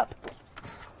right way up.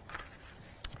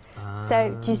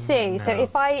 So do you see? No. So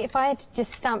if I had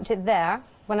just stamped it there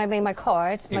when I made my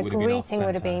card, my greeting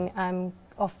would have been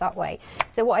off that way.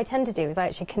 So what I tend to do is I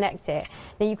actually connect it.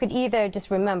 Now you could either just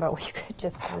remember, or you could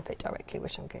just stamp it directly,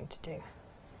 which I'm going to do.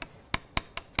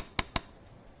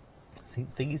 See,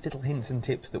 these little hints and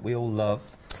tips that we all love.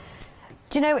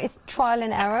 Do you know, it's trial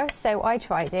and error. So I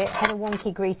tried it, had a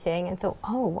wonky greeting, and thought,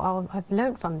 oh, well, I've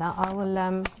learned from that.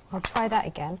 I'll try that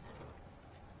again.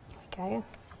 There we go.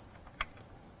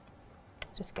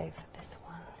 Just go for this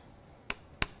one.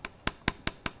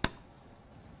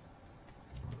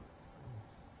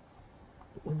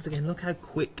 Once again, look how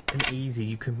quick and easy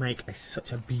you can make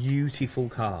such a beautiful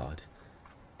card.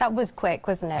 That was quick,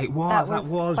 wasn't it? It was. That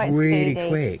was really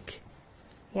quick.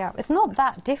 Yeah, it's not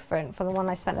that different from the one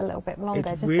I spent a little bit longer.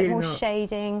 It's just really a bit more not.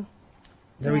 Shading.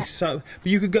 There is so,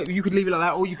 but you could leave it like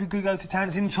that, or you could go to town.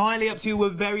 It's entirely up to you. We're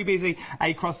very busy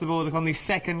across the board on the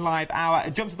second live hour.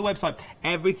 Jump to the website.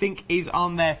 Everything is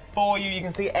on there for you. You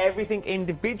can see everything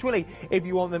individually if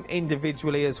you want them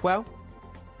individually as well,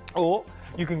 or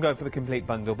you can go for the complete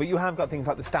bundle. But you have got things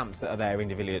like the stamps that are there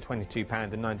individually at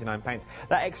 £22.99.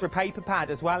 That extra paper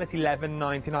pad as well at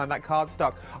 £11.99. That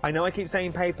cardstock. I know I keep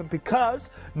saying paper because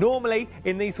normally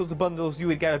in these sorts of bundles you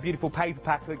would get a beautiful paper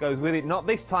pack that goes with it. Not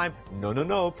this time. No, no,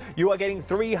 no. You are getting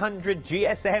 300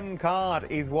 GSM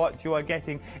card is what you are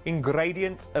getting in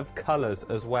gradients of colours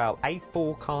as well.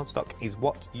 A4 cardstock is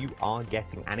what you are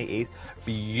getting, and it is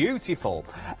beautiful.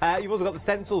 You've also got the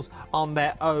stencils on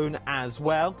their own as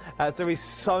well. There is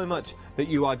so much that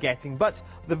you are getting, but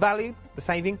the value, the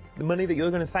saving, the money that you're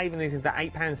going to save in this is the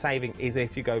 £8 saving is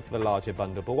if you go for the larger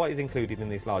bundle. But what is included in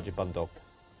this larger bundle?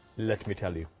 Let me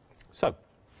tell you. So,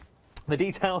 the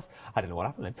details, I don't know what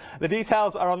happened then. The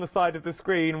details are on the side of the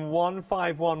screen.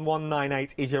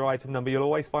 151198 is your item number. You'll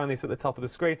always find this at the top of the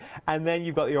screen, and then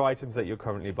you've got your items that you're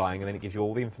currently buying, and then it gives you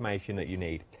all the information that you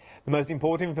need. The most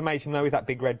important information, though, is that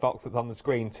big red box that's on the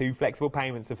screen. 2 flexible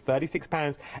payments of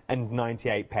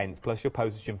 £36.98, plus your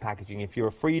postage and packaging. If you're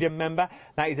a Freedom member,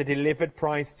 that is a delivered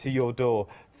price to your door.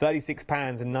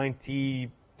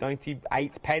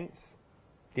 £36.98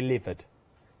 delivered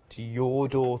to your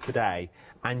door today.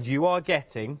 And you are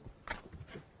getting,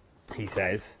 he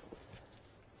says,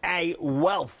 a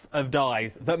wealth of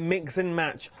dies that mix and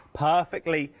match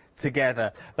perfectly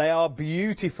together. They are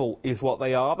beautiful is what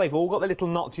they are. They've all got the little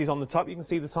notches on the top. You can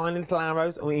see the tiny little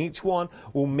arrows, and each one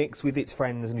will mix with its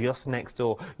friends just next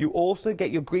door. You also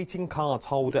get your greeting cards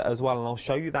holder as well, and I'll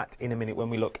show you that in a minute when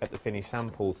we look at the finished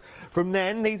samples. From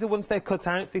then, these are once they're cut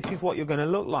out, this is what you're going to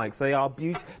look like. So they are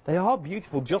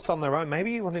beautiful just on their own.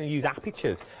 Maybe you want to use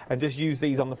apertures and just use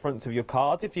these on the fronts of your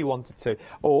cards if you wanted to,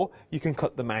 or you can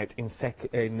cut them out in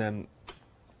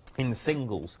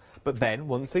singles. But then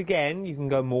once again you can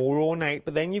go more ornate,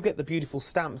 but then you get the beautiful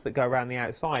stamps that go around the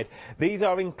outside. These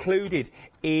are included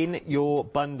in your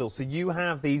bundle, so you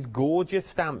have these gorgeous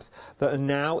stamps that are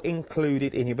now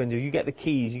included in your bundle. You get the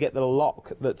keys, you get the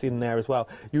lock that's in there as well.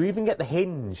 You even get the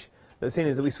hinge that's in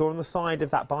it that we saw on the side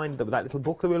of that binder, that little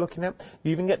book that we were looking at.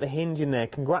 You even get the hinge in there.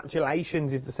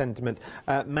 Congratulations is the sentiment.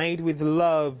 Made with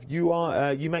love.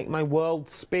 You make my world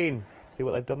spin. See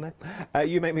what they've done there?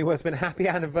 You make me worse, but happy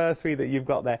anniversary that you've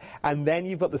got there. And then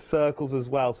you've got the circles as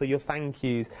well, so your thank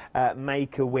yous,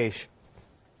 make a wish.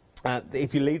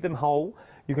 If you leave them whole,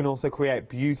 you can also create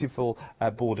beautiful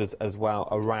borders as well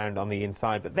around on the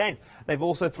inside. But then they've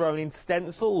also thrown in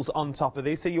stencils on top of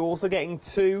this, so you're also getting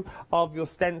 2 of your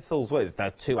stencils. Well, it's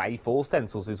 2 A4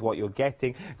 stencils is what you're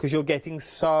getting, because you're getting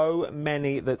so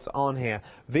many that's on here.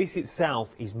 This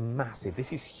itself is massive.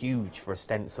 This is huge for a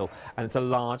stencil, and it's a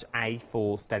large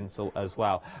A4 stencil as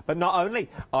well. But not only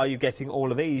are you getting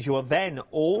all of these, you are then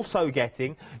also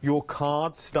getting your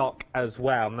cardstock as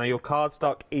well. Now, your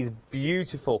cardstock is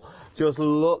beautiful. Just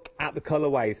look at the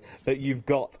colourways that you've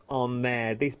got on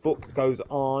there. This book goes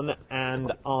on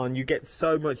and on. You get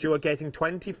so much. You are getting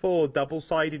 24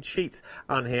 double-sided sheets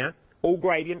on here. All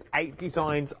gradient, 8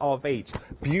 designs of each.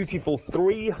 Beautiful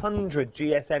 300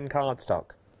 GSM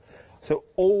cardstock. So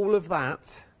all of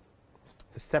that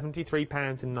for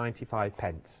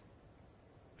 £73.95.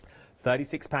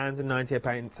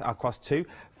 £36.98 across 2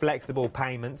 flexible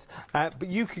payments. But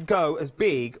you could go as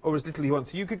big or as little you want.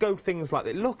 So you could go things like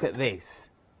that. Look at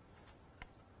this.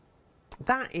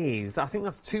 That is, I think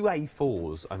that's 2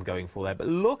 A4s I'm going for there. But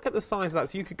look at the size of that.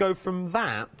 So you could go from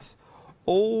that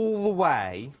all the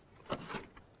way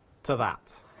to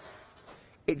that.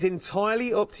 It's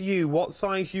entirely up to you what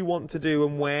size you want to do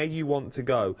and where you want to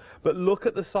go. But look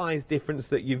at the size difference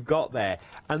that you've got there.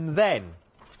 And then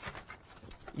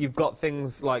you've got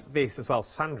things like this as well.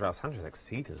 Sandra's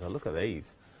exceeders. Oh, look at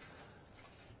these.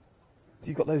 So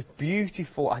you've got those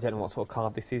beautiful, I don't know what sort of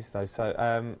card this is though.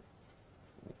 So,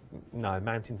 no,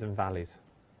 Mountains and Valleys.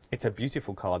 It's a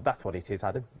beautiful card. That's what it is,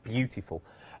 Adam. Beautiful.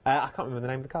 I can't remember the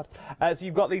name of the card. So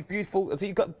you've got these beautiful,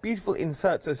 beautiful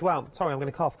inserts as well. Sorry, I'm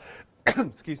going to cough.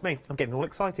 Excuse me. I'm getting all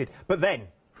excited. But then,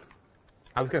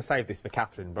 I was going to save this for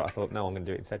Catherine, but I thought, no, I'm going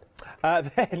to do it instead.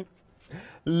 Then,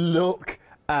 look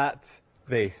at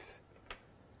this.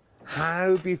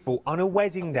 How beautiful. On a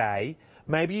wedding day,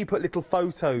 maybe you put little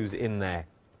photos in there.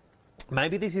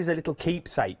 Maybe this is a little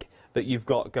keepsake that you've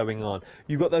got going on.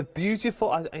 You've got the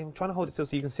beautiful, I'm trying to hold it still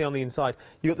so you can see on the inside,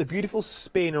 you've got the beautiful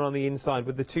spinner on the inside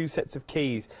with the 2 sets of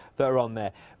keys that are on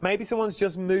there. Maybe someone's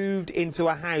just moved into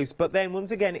a house, but then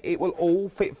once again, it will all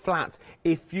fit flat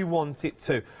if you want it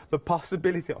to. The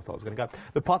possibility, I thought I was going to go,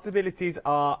 the possibilities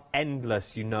are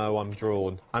endless. You know I'm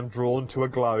drawn to a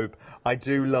globe. I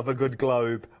do love a good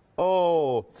globe.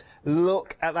 Oh,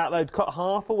 look at that load. Cut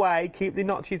half away, keep the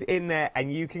notches in there,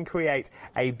 and you can create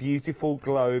a beautiful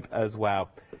globe as well.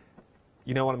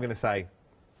 You know what I'm going to say?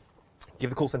 Give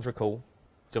the call centre a call,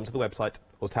 jump to the website,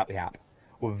 or tap the app.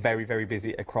 We're very, very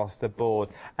busy across the board.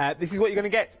 This is what you're going to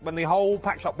get when the whole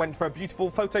pack shop went for a beautiful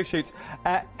photo shoot.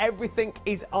 Everything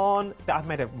is on... I've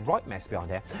made a right mess behind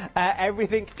here.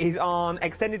 Everything is on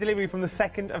extended delivery from the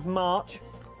 2nd of March.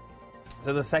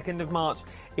 So the 2nd of March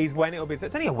is when it'll be. So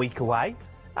it's only a week away.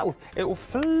 It will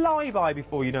fly by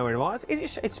before you know where it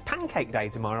is. It's Pancake Day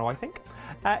tomorrow, I think.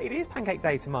 It is Pancake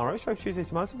Day tomorrow. Shrove Tuesday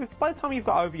tomorrow. So by the time you've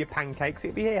got over your pancakes,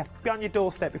 it'll be here, be on your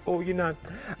doorstep before you know.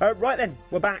 Right then,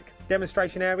 we're back.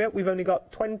 Demonstration area. We've only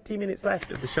got 20 minutes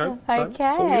left of the show.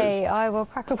 Okay, I will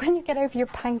crack up when you get over your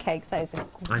pancakes. Those are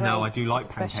great. I know, I do like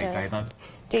Pancake Day though.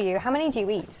 Do you? How many do you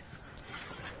eat?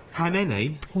 How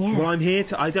many? Yes. Well, I'm here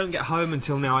I don't get home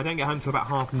until now. I don't get home until about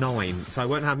 9:30, so I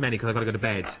won't have many because I've got to go to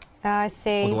bed. I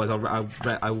see. Otherwise,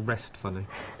 I'll rest funny.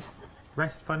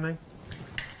 Rest funny?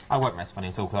 I won't rest funny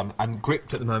at all because I'm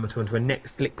gripped at the moment onto a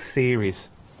Netflix series.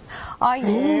 Are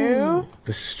you?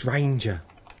 The Stranger.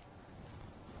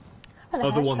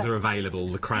 Other ones are available.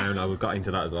 The Crown, I got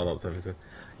into that as well.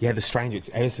 Yeah, The Stranger, it's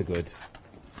ever so good.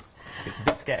 It's a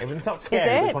bit scary. It's not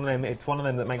scary, but it's one of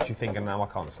them that makes you think, no, I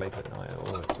can't sleep at night.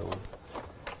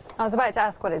 I was about to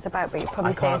ask what it's about, but you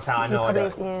probably I can't tell, I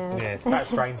know. Yeah, it's about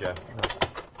Stranger.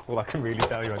 That's all I can really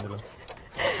tell you, Angela.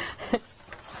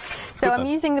 So I'm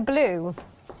using the blue.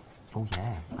 Oh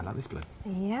yeah, I like this blue.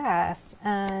 Yes,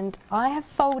 and I have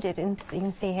folded, you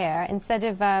can see here, instead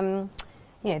of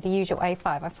you know, the usual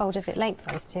A5, I folded it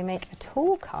lengthwise to make a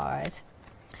tall card.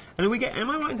 And am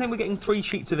I right in saying we're getting 3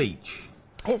 sheets of each?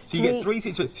 So you get 3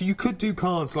 sheets. So you could do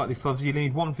cards like this. Obviously, you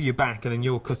need one for your back, and then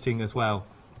you're cutting as well.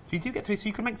 So you do get 3. So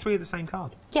you could make 3 of the same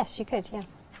card. Yes, you could. Yeah.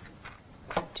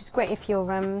 Which is great if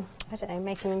you're, I don't know,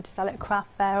 making them to sell at a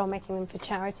craft fair or making them for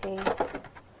charity.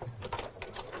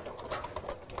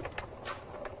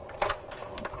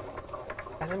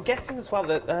 And I'm guessing as well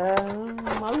that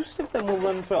most of them will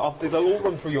run through. Obviously, they'll all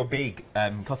run through your big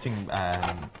cutting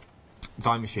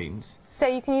die machines. So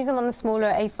you can use them on the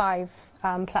smaller A5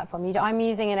 platform. I'm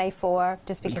using an A4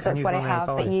 just because that's what I have.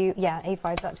 But yeah,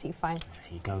 A5 is absolutely fine.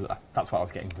 There you go. That's what I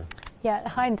was getting to.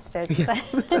 Yeah, I understood. Yeah.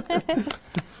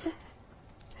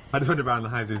 I just went around the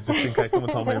houses just in case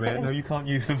someone told me, no, you can't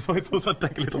use them. So I thought I'd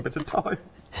take a little bit of time.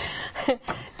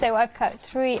 So I've cut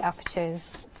 3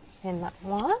 apertures in that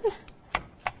one.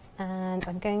 And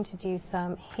I'm going to do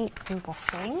some heats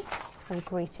embossing, some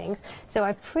greetings. So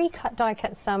I've pre-cut,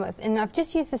 die-cut some, and I've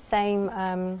just used the same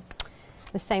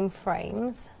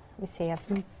frames. Let me see, I've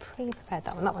pre-prepared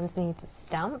that one. That one needs a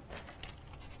stamp.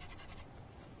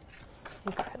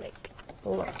 Acrylic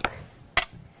block.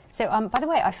 So, by the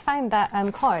way, I found that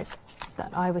card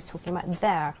that I was talking about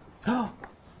there.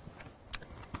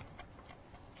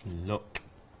 Look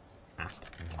at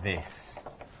this.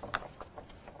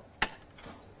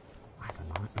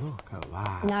 Look at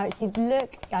that. Now, see,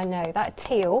 look, I know, that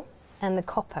teal and the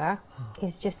copper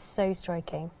is just so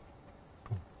striking.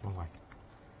 Oh, wrong way.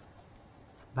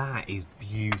 That is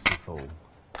beautiful.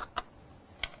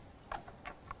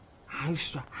 How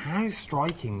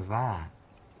striking is that?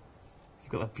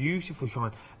 You've got a beautiful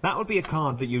shine. That would be a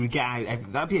card that you would get out.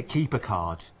 That would be a keeper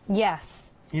card.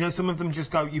 Yes. You know, some of them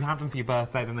just go, you have them for your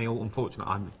birthday, then they all,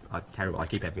 unfortunately, I'm terrible, I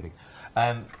keep everything.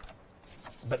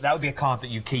 But that would be a card that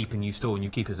you keep and you store and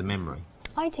you keep as a memory.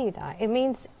 I do that. It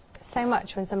means so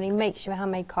much when somebody makes you a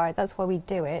handmade card. That's why we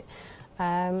do it.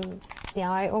 Yeah,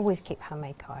 I always keep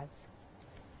handmade cards.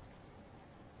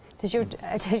 Does your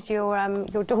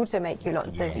daughter make you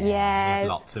lots of? Yes.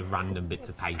 Lots of random bits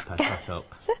of paper cut up.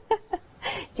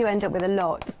 Do you end up with a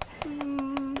lot?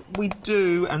 We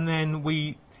do, and then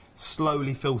we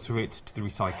slowly filter it to the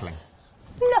recycling.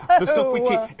 No. The stuff we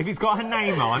keep, if it's got her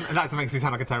name on, and that makes me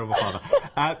sound like a terrible father.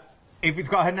 If it's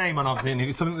got her name on, obviously, and if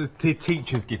it's something that the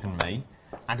teacher's given me,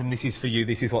 Adam, this is for you,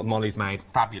 this is what Molly's made,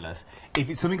 fabulous. If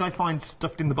it's something I find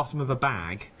stuffed in the bottom of a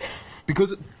bag,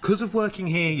 because of working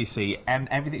here, you see,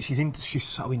 everything she's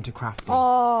so into crafting.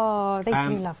 Oh, they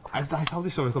do love crafting. I told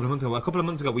this story a couple of months ago. A couple of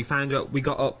months ago, we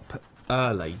got up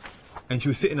early, and she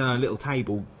was sitting at her little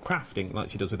table crafting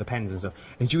like she does with the pens and stuff,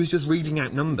 and she was just reading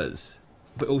out numbers.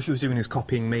 But all she was doing is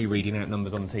copying me reading out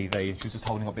numbers on the TV, and she was just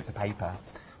holding up bits of paper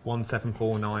 1, 7,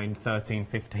 4, 9, 13,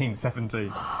 15,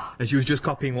 17. And she was just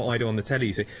copying what I do on the telly,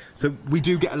 you see. So we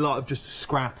do get a lot of just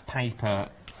scrap paper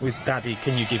with Daddy,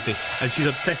 can you give this? And she's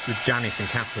obsessed with Janice and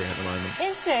Catherine at the moment.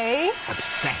 Is she?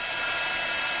 Obsessed.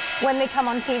 When they come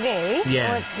on TV?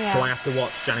 Yeah. Or, yeah. So I have to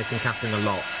watch Janice and Catherine a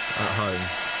lot at home.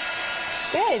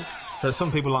 Good. So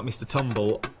some people like Mr.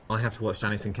 Tumble, I have to watch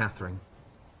Janice and Catherine.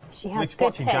 She has Which good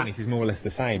watching taste. Janice is more or less the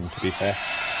same, to be fair.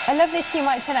 I love that she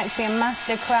might turn out to be a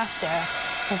master crafter.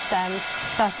 Because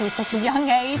she's starting at such a young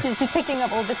age and she's picking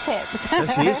up all the tips. So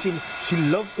she is. She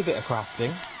loves a bit of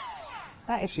crafting.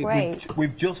 That is great.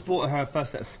 We've just bought her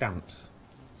first set of stamps.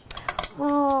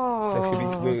 Oh.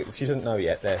 So she doesn't know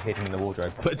yet, they're hidden in the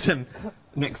wardrobe. But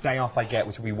next day off I get,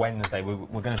 which will be Wednesday, we're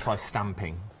going to try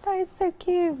stamping. That is so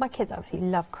cute. My kids absolutely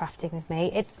love crafting with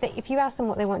me. If you ask them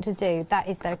what they want to do, that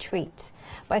is their treat.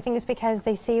 But I think it's because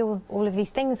they see all of these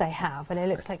things I have and it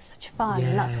looks like such fun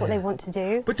and that's what they want to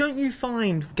do. But don't you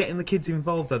find getting the kids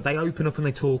involved, though, they open up and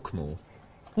they talk more?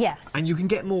 Yes. And you can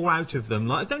get more out of them.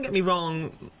 Like, don't get me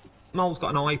wrong, Mol's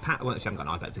got an iPad. Well, she hasn't got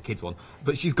an iPad, it's a kid's one.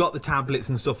 But she's got the tablets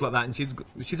and stuff like that, and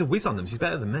she's a whiz on them. She's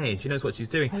better than me. She knows what she's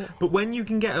doing. But when you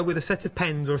can get her with a set of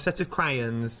pens or a set of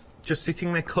crayons, just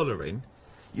sitting there colouring,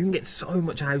 you can get so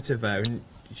much out of her, and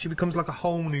she becomes like a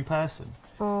whole new person.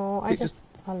 Oh, I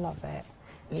love it.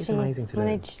 It's amazing to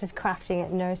do. She's just crafting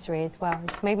at nursery as well.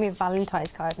 She made me a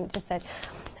Valentine's card and it just said,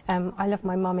 I love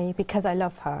my mummy because I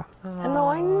love her. Oh. And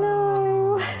I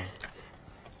know.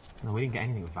 No, we didn't get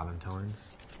anything with Valentine's.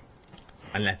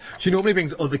 Unless she normally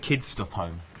brings other kids' stuff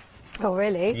home. Oh,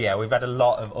 really? Yeah, we've had a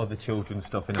lot of other children's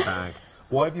stuff in a bag.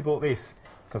 Why have you bought this?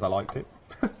 Because I liked it.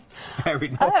 Fair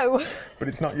enough. Oh. But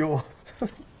it's not yours.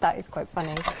 That is quite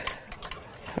funny.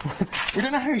 We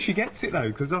don't know how she gets it, though,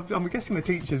 because I'm guessing the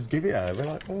teachers give it her. We're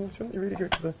like, oh, shouldn't you really go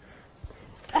to the...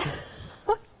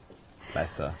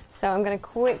 Bless her. So I'm going to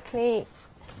quickly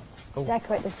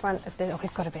decorate the front of the... Oh,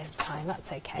 we've got a bit of time.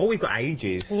 That's OK. Oh, we've got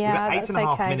ages. Yeah, we've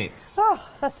got 8.5 minutes. Oh,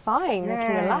 that's fine. We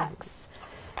can relax.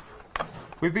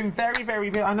 We've been very,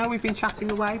 very... I know we've been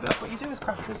chatting away, but that's what you do as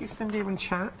crafters. You stand here and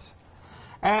chat.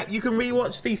 You can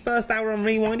rewatch the first hour on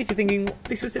Rewind if you're thinking,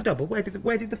 this was a double, where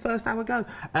did the first hour go?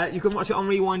 You can watch it on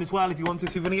Rewind as well if you want to,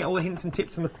 so you're going to get all the hints and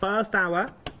tips from the first hour.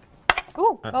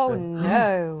 Ooh, oh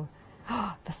no.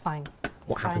 That's fine.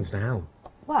 What happens now?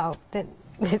 Well,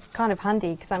 it's kind of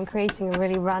handy because I'm creating a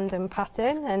really random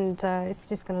pattern and it's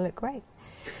just going to look great.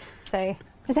 So,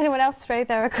 does anyone else throw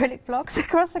their acrylic blocks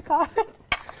across the card?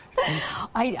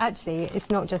 It's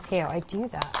not just here, I do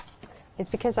that.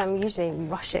 It's because I'm usually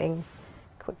rushing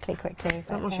quickly.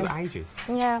 That must you ages.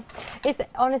 Yeah. It's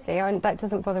honestly, that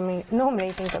doesn't bother me.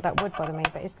 Normally things like that would bother me,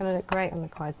 but it's going to look great on the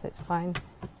card, so it's fine.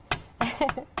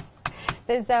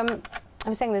 There's I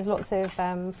was saying there's lots of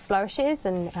flourishes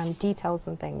and details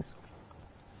and things.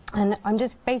 And I'm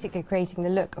just basically creating the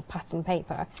look of pattern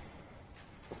paper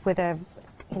with an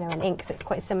ink that's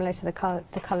quite similar to the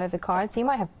colour of the card. So you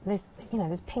might have there's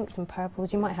pinks and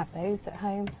purples. You might have those at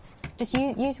home. Just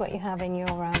use what you have in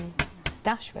your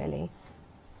stash, really.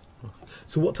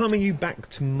 So what time are you back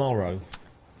tomorrow?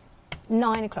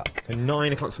 9 o'clock. So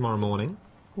 9 o'clock tomorrow morning.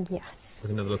 Yes. We're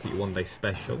going to have a look at your one-day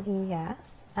special.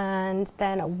 Yes. And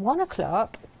then at 1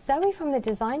 o'clock, Zoe from the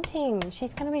design team,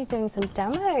 she's going to be doing some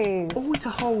demos. Oh,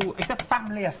 it's a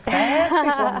family affair,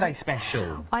 this one-day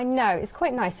special. I know, it's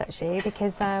quite nice actually,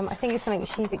 because I think it's something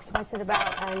she's excited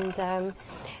about, and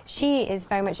she is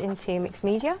very much into mixed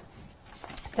media.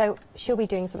 So she'll be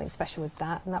doing something special with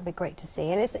that, and that'll be great to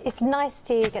see. And it's nice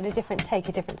to get a different take,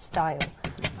 a different style.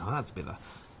 No, that's a bit there.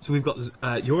 So we've got,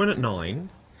 you're on at 9.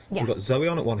 Yes. We've got Zoe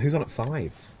on at 1. Who's on at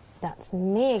 5? That's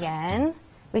me again,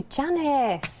 with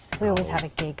Janice. We always have a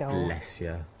giggle. Bless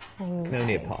you. I can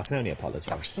only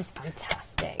apologise. Oh, she's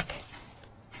fantastic.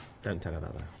 Don't tell her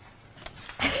that,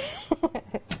 though.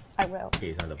 I will.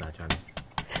 Please, I love our Janice.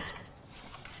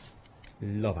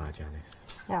 Love our Janice.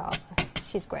 Oh,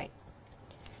 she's great.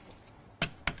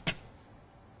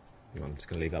 I'm just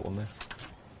going to leave that one there.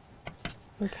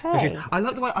 Okay. I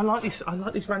like the way I like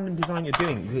this random design you're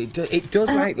doing. It does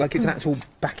look like it's an actual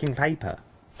backing paper.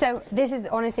 So this is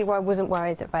honestly why I wasn't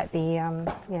worried about the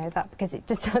that, because it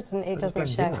just doesn't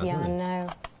show. Yeah, I know.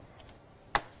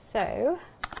 So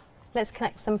let's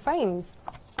connect some frames.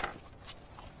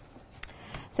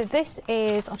 So this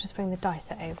is, I'll just bring the die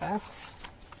set over.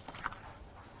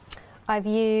 I've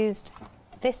used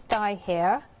this die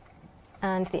here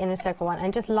and the inner circle one,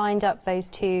 and just lined up those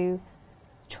two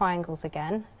triangles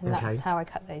again, and that's how I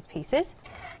cut those pieces.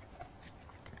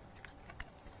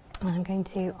 And I'm going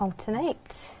to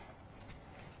alternate.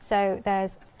 So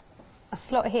there's a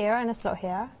slot here and a slot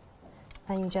here,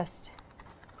 and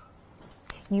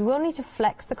You will need to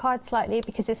flex the card slightly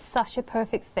because it's such a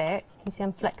perfect fit. You see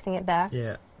I'm flexing it there.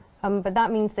 Yeah. But that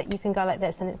means that you can go like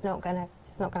this and it's not gonna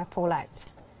fall out.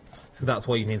 So that's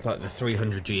why you need like the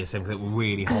 300 GSM that will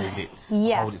really hold its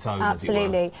hold its own. Absolutely.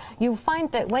 As it were. You'll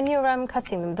find that when you're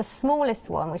cutting them, the smallest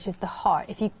one, which is the heart,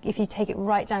 if you take it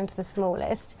right down to the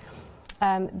smallest,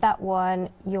 that one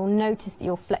you'll notice that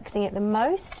you're flexing it the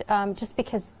most, just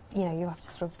because you have to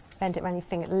sort of bend it around your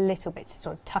finger a little bit to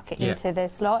sort of tuck it into the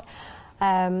slot.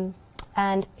 And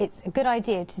it's a good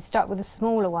idea to start with the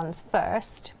smaller ones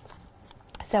first.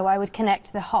 So I would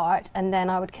connect the heart, and then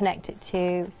I would connect it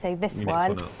to, say, this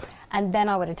one. And then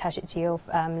I would attach it to your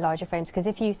larger frames, because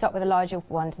if you start with the larger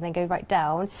ones and then go right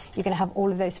down, you're going to have all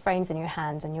of those frames in your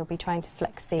hands, and you'll be trying to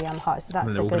flex the heart. So that's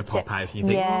a good tip. Pop out and you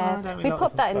think, yeah, we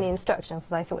put that in the instructions,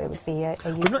 because I thought it would be a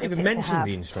useful tip. We've not even mentioned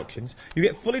the instructions. You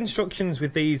get full instructions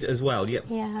with these as well. You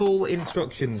get full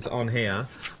instructions on here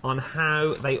on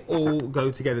how they all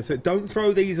go together. So don't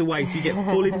throw these away. So you get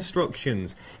full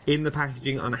instructions in the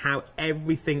packaging on how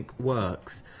everything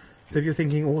works. So if you're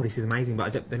thinking, oh, this is amazing,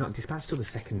 but they're not dispatched till the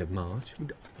 2nd of March,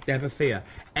 never fear.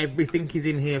 Everything is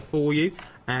in here for you.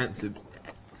 So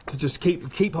to just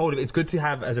keep hold of it. It's good to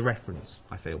have as a reference,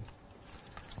 I feel.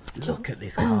 Look at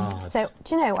this card. So,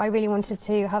 do you know, I really wanted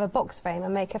to have a box frame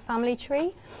and make a family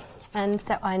tree. And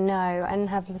so I know, and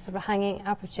have the sort of hanging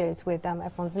apertures with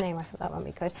everyone's name. I thought that would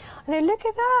be good. I know, look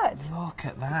at that. Look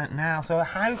at that now. So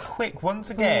how quick, once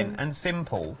again, and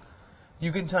simple,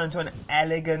 you can turn to an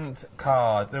elegant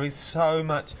card. There is so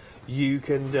much you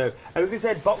can do. And as we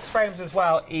said, box frames as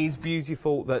well is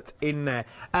beautiful that's in there.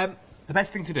 The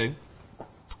best thing to do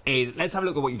is, let's have a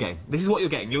look at what you're getting. This is what you're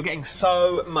getting. You're getting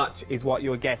so much is what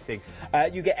you're getting.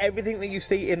 You get everything that you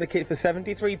see in the kit for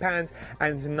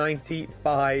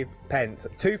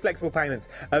 £73.95. 2 flexible payments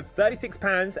of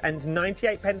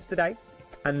 £36.98 today.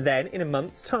 And then, in a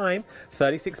month's time,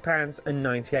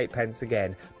 £36.98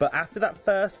 again. But after that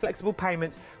first flexible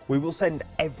payment, we will send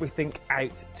everything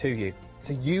out to you.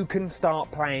 So you can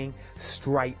start playing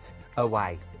straight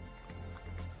away.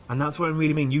 And that's what I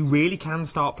really mean. You really can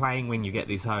start playing when you get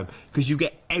this home, because you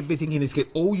get everything in this kit.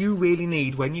 All you really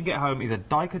need when you get home is a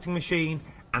die cutting machine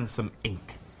and some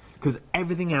ink, because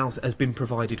everything else has been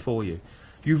provided for you.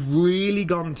 You've really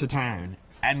gone to town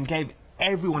and gave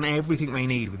everyone everything they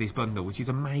need with this bundle, which is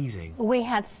amazing. We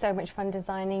had so much fun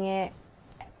designing it.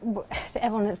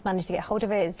 Everyone that's managed to get hold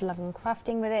of it is loving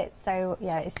crafting with it. So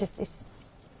yeah, it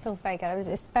feels very good.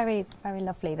 It's very, very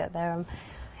lovely that they're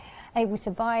able to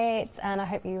buy it, and I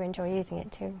hope you enjoy using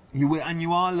it too. And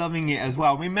you are loving it as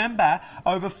well. Remember,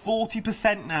 over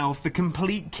 40% now of the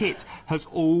complete kit has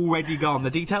already gone.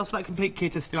 The details for that complete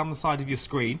kit are still on the side of your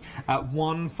screen at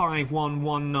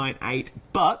 151198.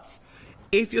 But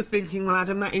if you're thinking, well,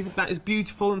 Adam, that is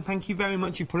beautiful, and thank you very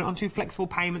much, you've put it on 2 flexible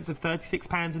payments of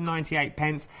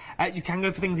 £36.98, you can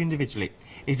go for things individually.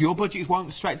 If your budget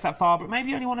won't stretch that far, but maybe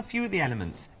you only want a few of the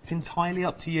elements, it's entirely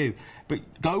up to you.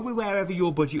 But go with wherever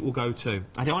your budget will go to.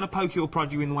 I don't want to poke you or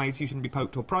prod you in ways you shouldn't be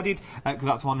poked or prodded, because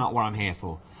that's not what I'm here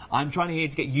for. I'm trying here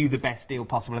to get you the best deal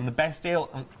possible, and the best deal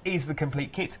is the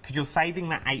complete kit, because you're saving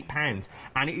that £8,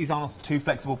 and it is on 2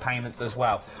 flexible payments as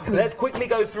well. Let's quickly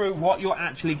go through what you're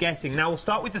actually getting. Now, we'll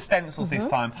start with the stencils this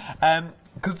time,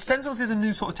 because stencils is a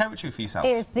new sort of territory for yourself.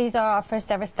 These are our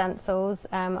first ever stencils.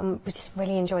 We're just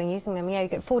really enjoying using them. Yeah, you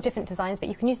get 4 different designs, but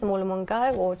you can use them all in one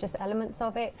go, or just elements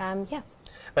of it. Yeah.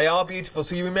 They are beautiful.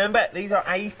 So you remember, these are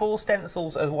A4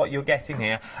 stencils as what you're getting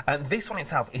here, and this one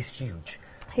itself is huge.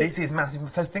 This is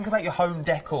massive. So think about your home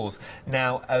decors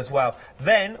now as well.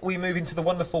 Then we move into the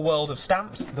wonderful world of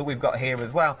stamps that we've got here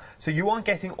as well. So you are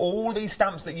getting all these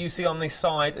stamps that you see on this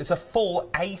side. It's a full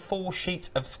A4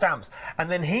 sheet of stamps.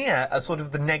 And then here are sort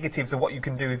of the negatives of what you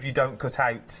can do if you don't cut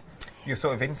out your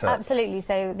sort of inserts. Absolutely.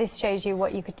 So this shows you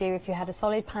what you could do if you had a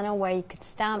solid panel where you could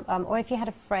stamp, or if you had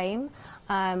a frame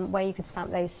where you could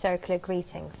stamp those circular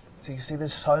greetings. So you see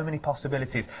there's so many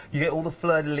possibilities. You get all the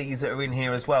fleur-de-lis that are in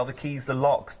here as well, the keys, the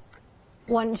locks.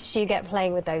 Once you get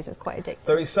playing with those, it's quite addictive.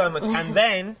 There is so much. And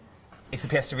then it's the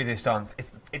pièce de résistance.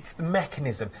 It's the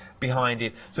mechanism behind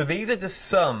it. So these are just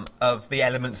some of the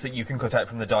elements that you can cut out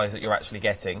from the dies that you're actually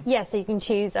getting. Yeah, so you can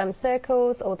choose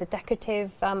circles or the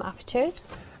decorative apertures.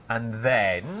 And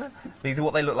then these are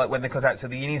what they look like when they're cut out. So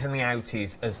the innies and the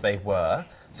outies as they were.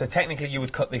 So technically you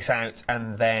would cut this out,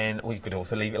 and then, well, you could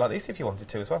also leave it like this if you wanted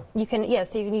to as well. You can, yeah,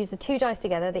 so you can use the 2 dies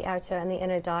together, the outer and the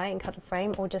inner die, and cut a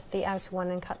frame, or just the outer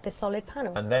one and cut this solid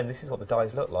panel. And then this is what the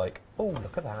dies look like. Oh,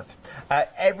 look at that.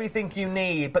 Everything you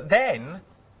need, but then,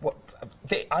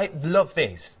 I love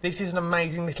this. This is an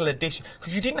amazing little addition,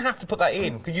 because you didn't have to put that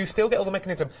in, because you still get all the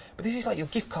mechanism, but this is like your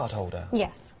gift card holder.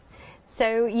 Yes.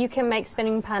 So you can make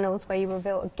spinning panels where you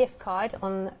reveal a gift card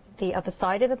on the other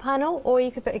side of the panel, or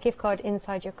you could put a gift card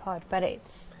inside your card, but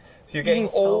it's So you're getting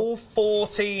useful. all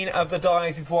 14 of the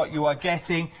dies is what you are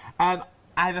getting.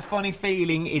 I have a funny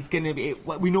feeling it's going to be...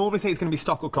 We normally say it's going to be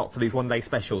stock o'clock for these one-day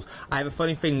specials. I have a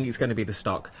funny feeling it's going to be the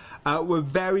stock. We're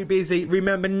very busy.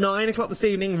 Remember, 9 o'clock this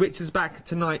evening, Rich is back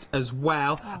tonight as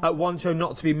well. One show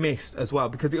not to be missed as well,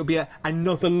 because it'll be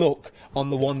another look on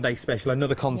the one-day special,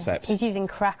 another concept. He's using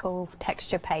crackle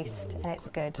texture paste, and it's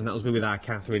good. And that was me with our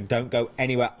Catherine. Don't go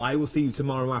anywhere. I will see you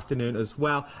tomorrow afternoon as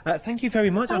well. Thank you very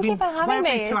much. Thank you for having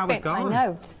me. 2 hours gone? I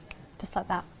know, just like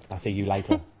that. I'll see you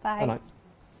later. Bye. Bye night.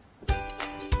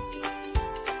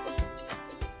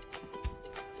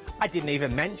 I didn't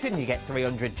even mention you get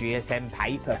 300 GSM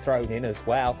paper thrown in as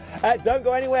well. Don't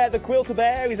go anywhere. The Quilter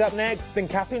Bear is up next. And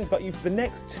Catherine's got you for the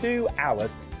next 2 hours.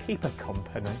 Keep her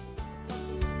company.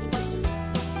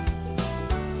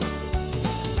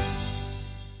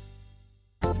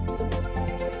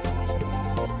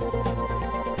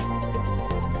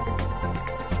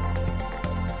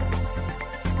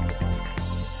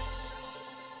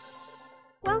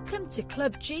 Welcome to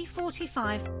Club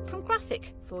G45 from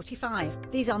Graphic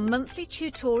 45. These are monthly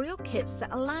tutorial kits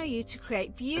that allow you to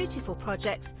create beautiful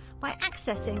projects by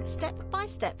accessing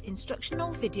step-by-step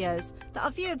instructional videos that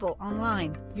are viewable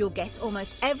online. You'll get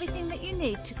almost everything that you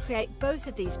need to create both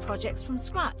of these projects from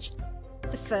scratch.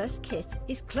 The first kit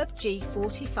is Club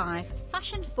G45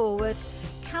 Fashion Forward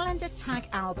Calendar Tag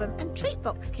Album and Treat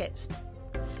Box Kit.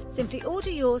 Simply order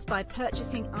yours by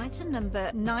purchasing item number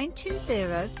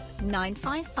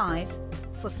 920955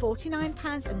 for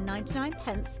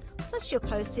 £49.99 plus your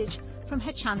postage from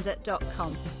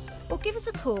hochanda.com, or give us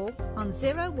a call on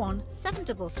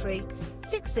 01733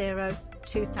 60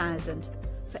 2000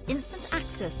 for instant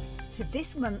access to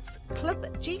this month's Club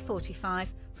G45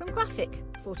 from Graphic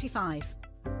 45.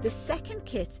 The second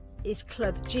kit is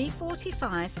Club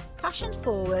G45 Fashion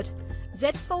Forward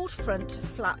Z-Fold Front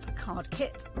Flap Card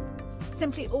Kit.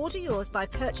 Simply order yours by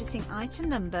purchasing item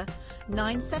number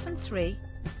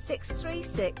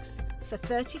 973636 for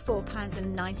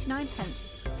 £34.99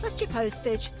 plus your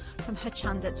postage from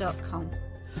hochanda.com,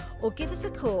 or give us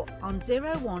a call on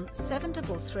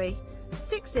 01733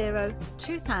 60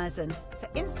 2000 for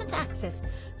instant access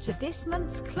to this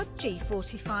month's Club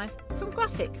G45 from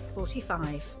Graphic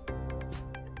 45.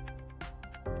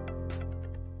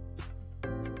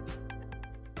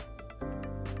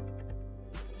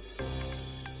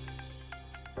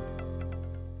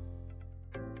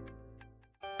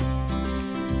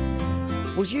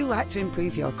 Would you like to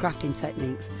improve your crafting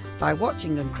techniques by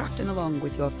watching and crafting along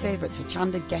with your favourite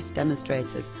Hochanda guest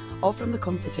demonstrators, or from the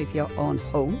comfort of your own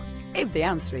home? If the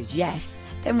answer is yes,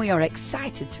 then we are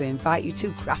excited to invite you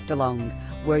to Craft Along,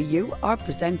 where you, our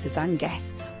presenters and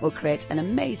guests, will create an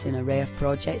amazing array of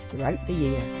projects throughout the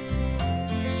year.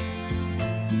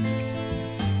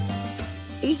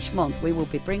 Each month we will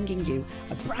be bringing you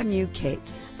a brand new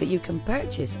kit that you can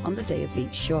purchase on the day of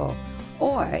each show.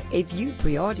 Or if you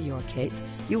pre-order your kit,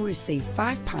 you will receive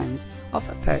 £5 off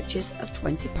a purchase of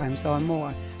 £20 or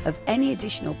more of any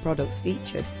additional products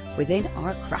featured within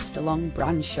our Craft Along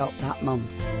brand shop that month.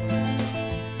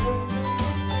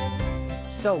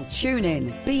 So tune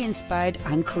in, be inspired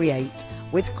and create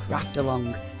with Craft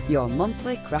Along, your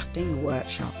monthly crafting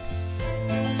workshop.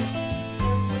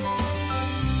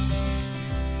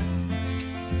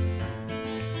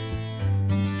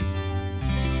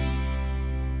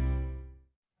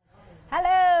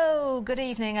 Good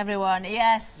evening, everyone.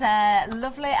 Yes,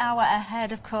 lovely hour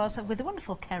ahead, of course, with the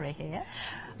wonderful Kerry here.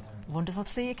 Wonderful to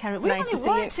see you, Kerry. We've only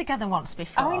worked together once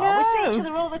before. I know. We see each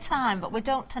other all the time, but we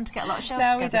don't tend to get a lot of shows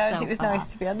together. No, we don't. So it was far. nice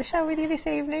to be on the show with you this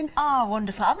evening. Oh,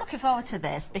 wonderful. I'm looking forward to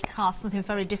this because something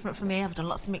very different for me. I've done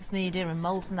lots of mixed media and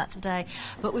moulds and that today,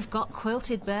 but we've got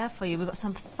Quilted Bear for you. We've got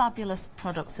some fabulous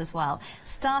products as well,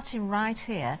 starting right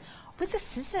here with the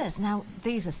scissors. Now,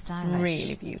 these are stylish.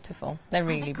 Really beautiful. They're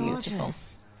really beautiful.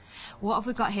 What have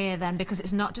we got here then? Because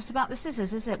it's not just about the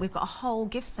scissors, is it? We've got a whole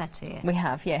gift set here. We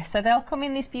have, yes. So they'll come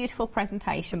in this beautiful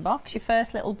presentation box. Your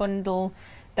first little bundle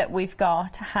that we've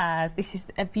got has, this is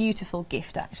a beautiful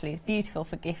gift actually, it's beautiful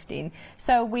for gifting.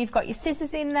 So we've got your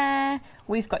scissors in there,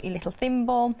 we've got your little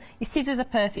thimble. Your scissors are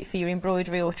perfect for your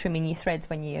embroidery or trimming your threads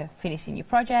when you're finishing your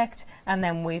project, and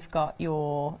then we've got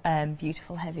your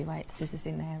beautiful heavyweight scissors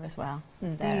in there as well.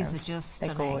 These are just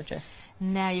they're gorgeous.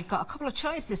 Now you've got a couple of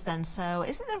choices then. So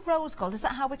is it the rose gold? Is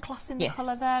that how we're classing the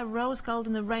colour there? Rose gold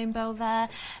and the rainbow there.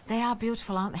 They are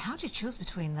beautiful, aren't they? How do you choose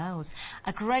between those?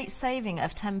 A great saving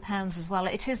of £10 as well.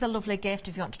 It is a lovely gift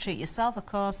if you want to treat yourself, of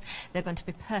course. They're going to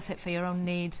be perfect for your own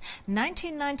needs.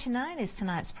 £19.99 is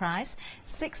tonight's price.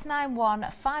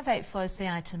 691584 is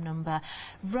the item number.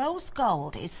 Rose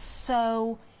gold is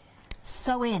so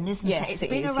in, isn't it? It's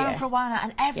been around for a while now,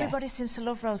 and everybody seems to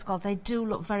love rose gold. They do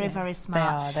look very, very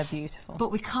smart. They're beautiful.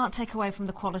 But we can't take away from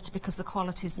the quality, because the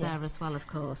quality is there as well, of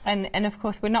course. And of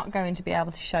course, we're not going to be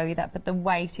able to show you that, but the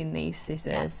weight in these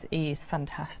scissors is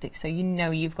fantastic. So you know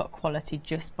you've got quality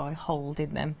just by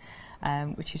holding them.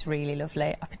 Which is really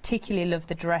lovely. I particularly love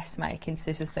the dressmaking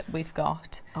scissors that we've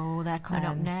got. Oh, they're coming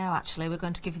up now, actually. We're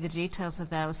going to give you the details of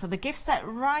those. So the gift set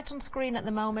right on screen at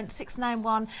the moment,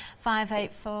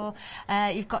 691584.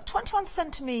 You've got 21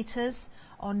 centimetres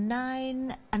or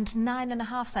 9 and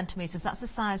 9.5 centimetres. That's the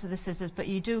size of the scissors, but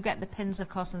you do get the pins, of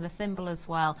course, and the thimble as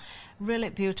well. Really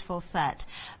beautiful set.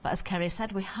 But as Kerry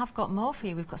said, we have got more for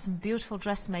you. We've got some beautiful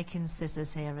dressmaking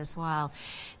scissors here as well.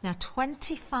 Now,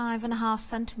 25.5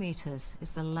 centimetres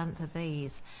is the length of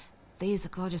these. These are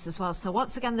gorgeous as well. So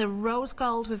once again, the rose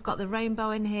gold, we've got the rainbow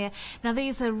in here. Now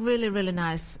these are really, really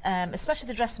nice, especially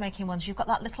the dressmaking ones. You've got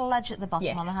that little ledge at the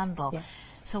bottom on the handle.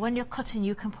 So when you're cutting,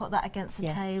 you can put that against the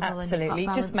table. Absolutely,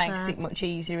 and it just makes it much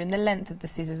easier. And the length of the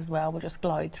scissors as well will just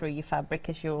glide through your fabric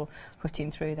as you're cutting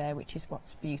through there, which is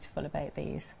what's beautiful about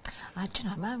these. Do you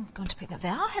know, I'm going to pick that. They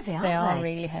are heavy, aren't they? They are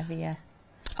really heavy, yeah.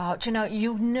 Oh, do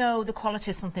you know the quality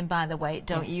is something by the weight,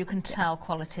 don't you? You can tell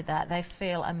quality there. They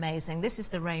feel amazing. This is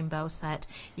the rainbow set.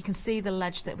 You can see the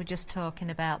ledge that we're just talking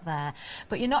about there.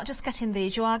 But you're not just getting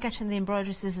these, you are getting the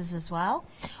embroidery scissors as well,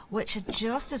 which are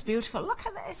just as beautiful. Look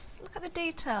at this. Look at the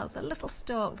detail, the little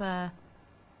stalk there.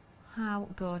 How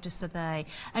gorgeous are they?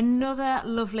 Another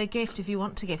lovely gift if you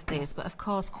want to gift these, but of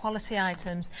course quality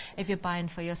items if you're buying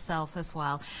for yourself as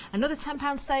well. Another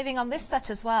 £10 saving on this set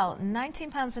as well,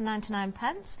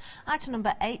 £19.99, item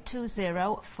number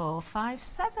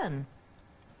 820457.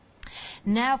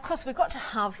 Now, of course, we've got to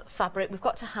have fabric, we've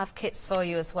got to have kits for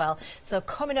you as well. So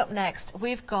coming up next,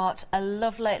 we've got a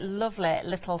lovely, lovely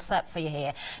little set for you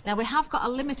here. Now, we have got a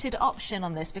limited option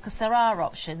on this because there are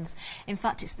options. In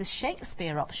fact, it's the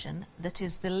Shakespeare option that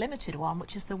is the limited one,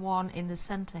 which is the one in the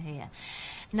centre here.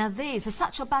 Now, these, the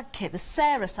satchel bag kit, the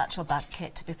Sarah satchel bag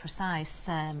kit to be precise,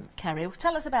 Kerry,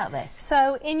 tell us about this.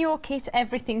 So in your kit,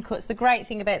 everything cuts. The great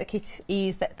thing about the kit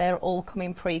is that they're all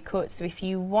coming pre-cut. So if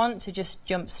you want to just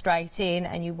jump straight in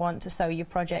and you want to sew your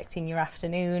project in your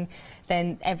afternoon,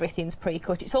 then everything's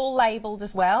pre-cut. It's all labelled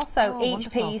as well, so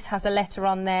each piece has a letter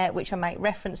on there which I make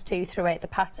reference to throughout the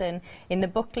pattern in the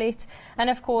booklet. And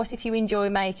of course, if you enjoy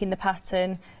making the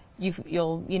pattern,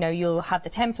 you'll have the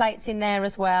templates in there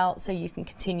as well, so you can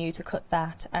continue to cut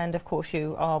that. And of course,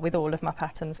 you are, with all of my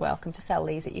patterns, welcome to sell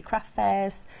these at your craft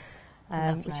fairs.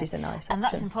 Which is a nice option. And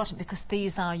that's important because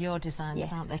these are your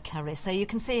designs, aren't they, Kerry? So you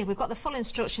can see we've got the full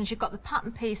instructions, you've got the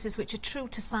pattern pieces which are true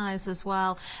to size as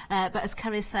well. But as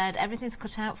Kerry said, everything's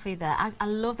cut out for you there. I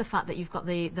love the fact that you've got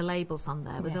the labels on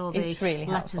there with all the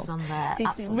letters on there.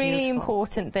 It's really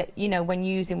important that, you know, when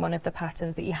using one of the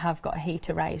patterns, that you have got a heat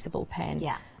erasable pen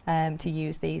to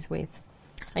use these with.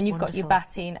 And you've got your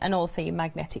batting and also your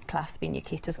magnetic clasp in your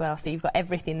kit as well. So you've got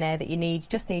everything there that you need. You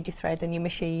just need your thread and your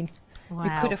machine. Wow.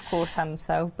 You could, of course, hand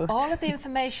sew, but... all of the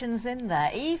information's in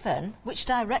there, even which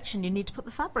direction you need to put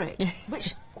the fabric,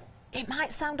 which... it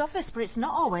might sound obvious, but it's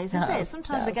not always, is it?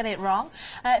 Sometimes we get it wrong.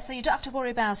 So you don't have to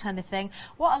worry about anything.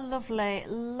 What a lovely,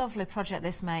 lovely project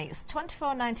this makes.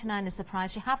 £24.99 is the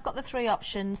price. You have got the three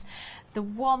options. The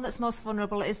one that's most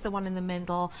vulnerable is the one in the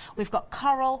middle. We've got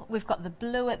coral, we've got the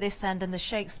blue at this end, and the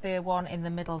Shakespeare one in the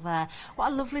middle there.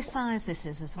 What a lovely size this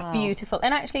is as well. Beautiful.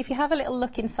 And actually, if you have a little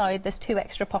look inside, there's 2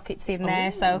 extra pockets in there.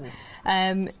 So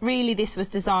really, this was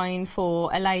designed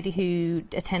for a lady who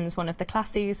attends one of the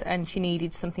classes, and she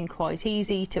needed something quite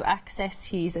easy to access.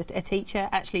 She's a teacher.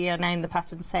 Actually, I named the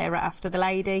pattern Sarah after the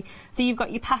lady. So you've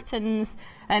got your patterns,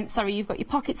 you've got your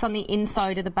pockets on the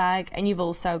inside of the bag, and you've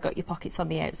also got your pockets on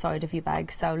the outside of your bag.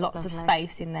 So lots of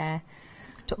space in there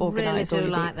to organise all your bits. Really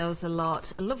do like those a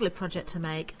lot. A lovely project to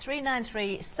make.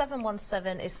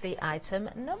 393717 is the item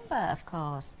number, of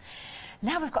course.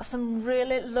 Now we've got some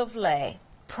really lovely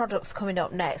products coming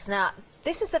up next. Now,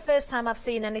 this is the first time I've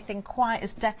seen anything quite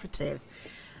as decorative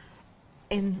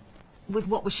with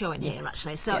what we're showing here,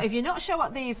 actually. So if you're not sure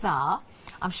what these are,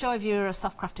 I'm sure if you're a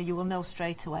soft crafter you will know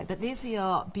straight away, but these are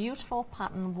your beautiful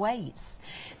pattern weights.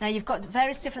 Now you've got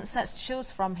various different sets to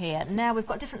choose from here. Now we've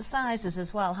got different sizes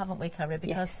as well, haven't we, Kerry?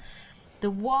 Because The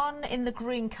one in the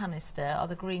green canister, or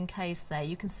the green case there,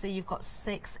 you can see you've got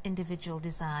 6 individual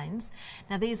designs.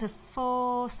 Now these are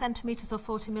 4 centimetres or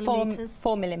 40 millimetres?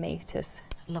 4 millimetres.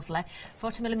 Lovely.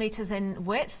 40 millimetres in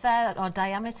width there, or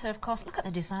diameter, of course. Look at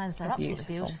the designs, they're absolutely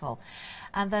beautiful.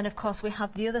 And then, of course, we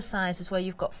have the other sizes where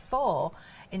you've got 4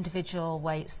 individual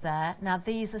weights there. Now,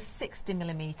 these are 60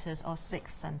 millimetres or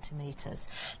 6 centimetres.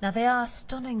 Now, they are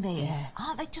stunning, these.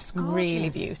 Aren't they just gorgeous? Really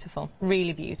beautiful,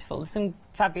 really beautiful. There's some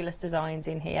fabulous designs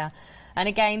in here. And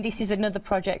again, this is another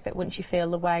project that once you feel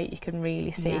the weight, you can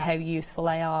really see how useful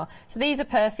they are. So these are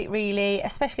perfect, really,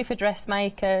 especially for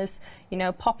dressmakers. You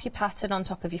know, pop your pattern on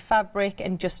top of your fabric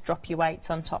and just drop your weights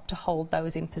on top to hold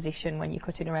those in position when you're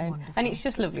cutting around. Wonderful. And it's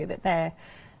just lovely that they're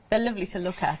lovely to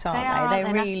look at, aren't they?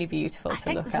 They're really beautiful to look at.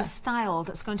 I think there's a style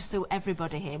that's going to suit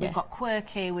everybody here. We've got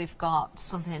quirky, we've got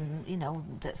something, you know,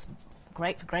 that's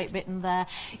great for Great Britain there.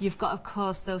 You've got, of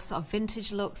course, those sort of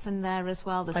vintage looks in there as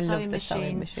well. The sewing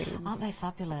machines. Aren't they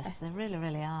fabulous? They really,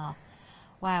 really are.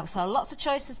 Wow, so lots of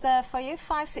choices there for you.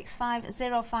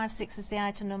 565056 is the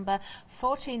item number.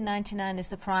 $14.99 is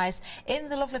the price. In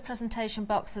the lovely presentation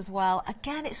box as well.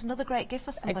 Again, it's another great gift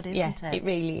for somebody, isn't it? It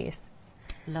really is.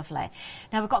 Lovely.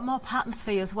 Now, we've got more patterns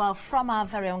for you as well from our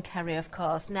very own Kerry, of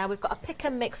course. Now, we've got a pick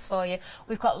and mix for you.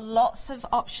 We've got lots of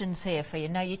options here for you.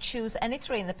 Now, you choose any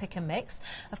 3 in the pick and mix.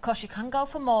 Of course, you can go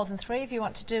for more than 3 if you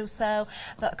want to do so,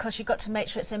 but of course, you've got to make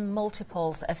sure it's in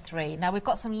multiples of 3. Now, we've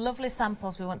got some lovely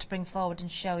samples we want to bring forward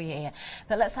and show you here,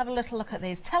 but let's have a little look at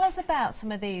these. Tell us about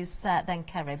some of these then,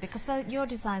 Kerry, because they're your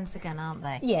designs again, aren't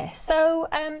they? Yeah, so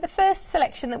the first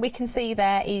selection that we can see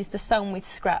there is the sewn with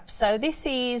scraps. So this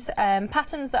is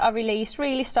patterns that are released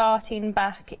really starting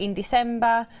back in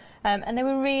December, and they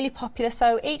were really popular.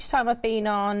 So each time I've been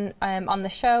on the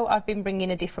show, I've been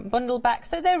bringing a different bundle back.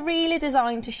 So they're really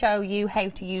designed to show you how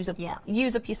to use up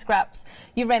your scraps,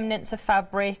 your remnants of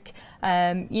fabric,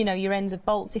 you know, your ends of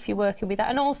bolts if you're working with that,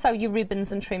 and also your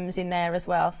ribbons and trims in there as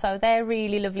well. So they're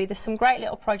really lovely. There's some great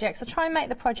little projects. I try and make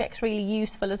the projects really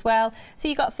useful as well. So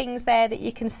you've got things there that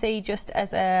you can see just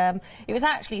as it was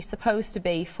actually supposed to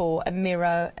be for a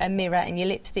mirror and your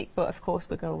lipstick, but of course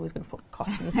we're always going to put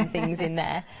cottons and things in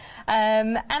there.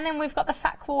 And then we've got the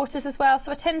fat quarters as well.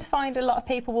 So I tend to find a lot of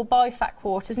people will buy fat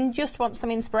quarters and just want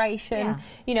some inspiration,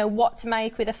 you know, what to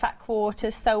make with a fat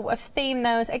quarters. So I've themed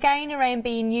those, again, around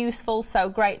being useful. So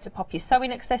great to pop your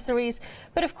sewing accessories.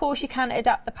 But of course, you can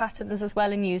adapt the patterns as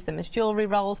well and use them as jewellery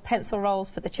rolls, pencil rolls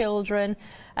for the children.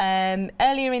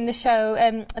 Earlier in the show,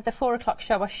 at the 4 o'clock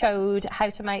show, I showed how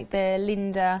to make the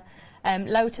Linda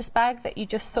Lotus bag that you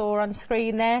just saw on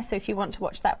screen there. So if you want to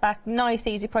watch that back, nice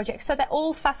easy project. So they're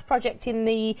all fast project in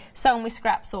the sewn with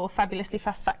scraps or fabulously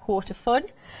fast fat quarter fun.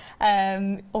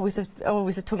 Always a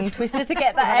tongue twister to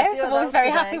get that out. I'm always very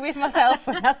happy with myself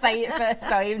when I say it first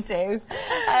time too.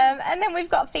 And then we've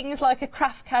got things like a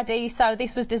craft caddy. So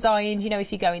this was designed, you know,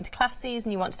 if you go into classes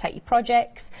and you want to take your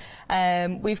projects.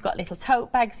 We've got little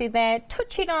tote bags in there,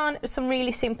 touching on some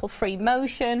really simple free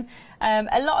motion.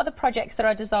 A lot of the projects that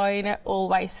I design are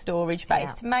always storage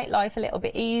based to make life a little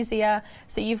bit easier.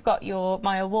 So you've got your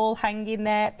Maya wall hanging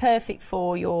there, perfect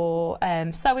for your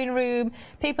sewing room.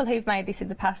 People who've made this in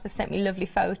the past have sent me lovely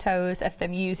photos of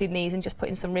them using these and just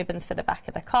putting some ribbons for the back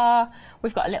of the car.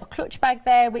 We've got a little clutch bag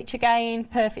there, which again,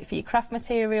 perfect for your craft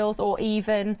materials, or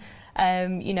even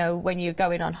you know, when you're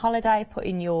going on holiday,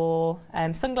 putting your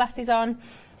sunglasses on.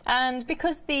 And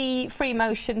because the free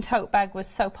motion tote bag was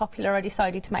so popular, I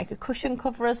decided to make a cushion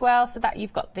cover as well, so that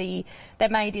you've got they're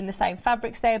made in the same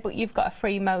fabrics there, but you've got a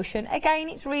free motion. Again,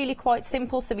 it's really quite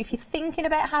simple, so if you're thinking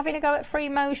about having a go at free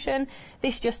motion,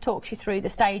 this just talks you through the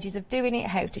stages of doing it,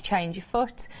 how to change your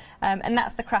foot. And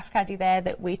that's the craft caddy there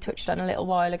that we touched on a little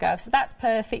while ago. So that's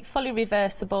perfect, fully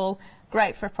reversible,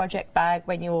 great for a project bag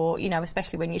when you're, you know,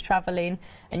 especially when you're travelling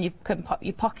and you can pop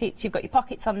your pockets. You've got your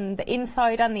pockets on the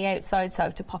inside and the outside,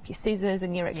 so to pop your scissors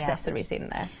and your accessories in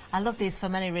there. I love these for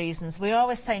many reasons. We're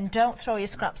always saying don't throw your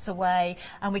scraps away,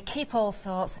 and we keep all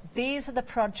sorts. These are the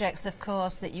projects, of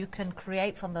course, that you can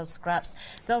create from those scraps,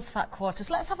 those fat quarters.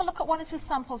 Let's have a look at 1 or 2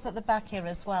 samples at the back here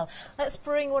as well. Let's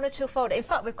bring 1 or 2 forward. In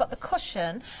fact, we've got the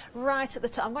cushion right at the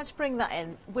top. I'm going to bring that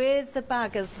in with the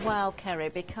bag as well, Kerry,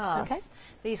 because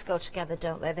these go together,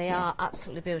 don't they? They are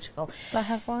absolutely beautiful. I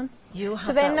have one. You have.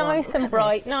 So they're nice and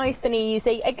bright, nice and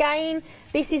easy. Again,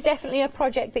 this is definitely a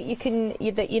project that you can,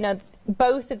 you know,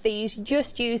 both of these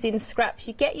just using scraps.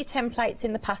 You get your templates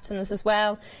in the patterns as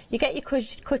well. You get your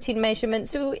cutting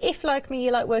measurements. So if, like me,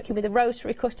 you like working with a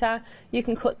rotary cutter, you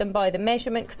can cut them by the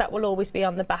measurement, because that will always be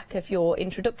on the back of your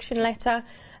introduction letter.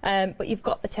 But you've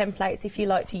got the templates if you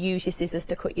like to use your scissors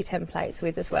to cut your templates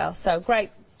with as well. So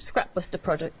great scrapbuster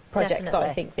projects,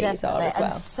 I think these are as well.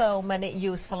 And so many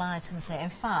useful items here. In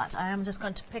fact, I am just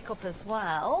going to pick up as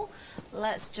well.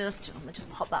 Let me just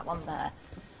pop that one there.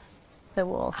 The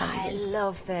wall. I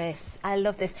love this. I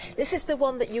love this. This is the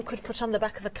one that you could put on the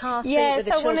back of a car seat. Yeah, with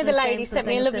the so one of the ladies sent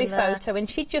me a lovely there. photo, and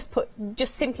she just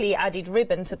simply added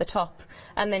ribbon to the top,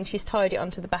 and then she's tied it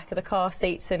onto the back of the car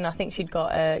seats. And I think she'd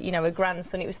got a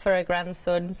grandson. It was for her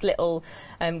grandson's little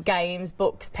games,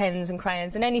 books, pens, and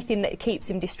crayons, and anything that keeps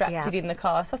him distracted in the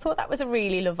car. So I thought that was a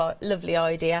really lovely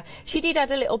idea. She did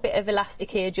add a little bit of elastic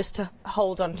here just to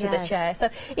hold onto the chair. So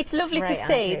it's lovely to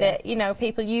see that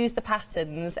people use the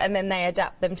patterns and then they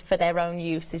adapt them for their own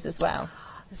uses as well.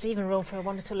 There's even room for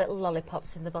one or two little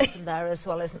lollipops in the bottom there as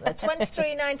well, isn't there?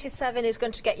 $23.97 is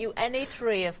going to get you any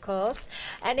three, of course.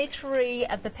 Any three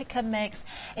of the pick and mix.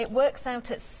 It works out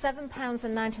at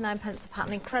 £7.99 a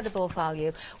pattern. Incredible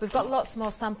value. We've got lots more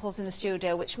samples in the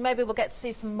studio, which maybe we'll get to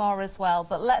see some more as well.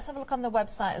 But let's have a look on the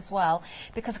website as well,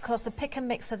 because, of course, the pick and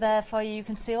mix are there for you. You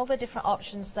can see all the different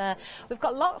options there. We've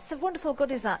got lots of wonderful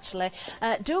goodies, actually.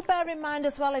 Do bear in mind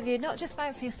as well, if you're not just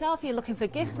buying for yourself, you're looking for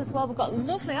gifts as well. We've got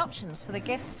lovely options for the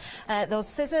gifts. Those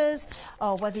scissors,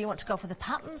 or whether you want to go for the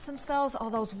patterns themselves,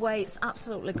 or those weights,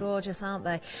 absolutely gorgeous, aren't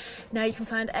they? Now you can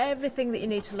find everything that you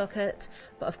need to look at,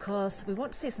 but of course we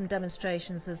want to see some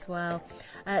demonstrations as well.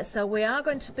 So we are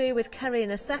going to be with Kerry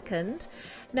in a second.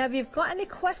 Now if you've got any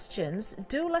questions,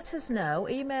 do let us know.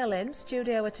 Email in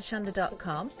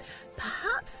studio@hochanda.com.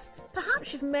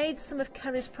 Perhaps you've made some of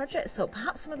Kerry's projects up,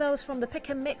 perhaps some of those from the pick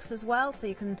and mix as well, so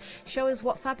you can show us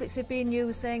what fabrics you've been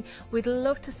using. We'd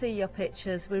love to see your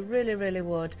pictures, we really, really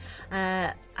would.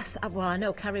 Well, I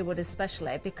know Kerry would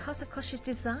especially, because of course she's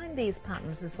designed these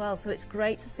patterns as well, so it's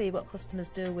great to see what customers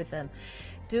do with them.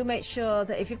 Do make sure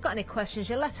that if you've got any questions,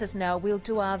 you let us know. We'll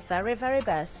do our very, very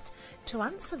best to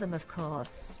answer them, of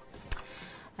course.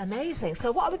 Amazing.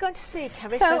 So what are we going to see,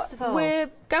 Kerry, first of all?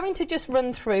 We're going to just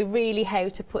run through really how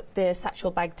to put the satchel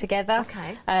bag together.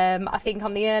 Okay. I think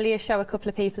on the earlier show a couple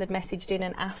of people had messaged in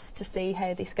and asked to see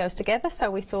how this goes together, so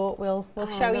we thought we'll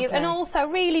show you. And also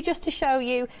really just to show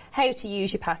you how to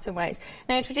use your pattern weights.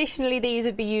 Now traditionally these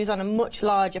would be used on a much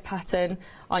larger pattern,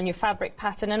 on your fabric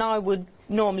pattern, and I would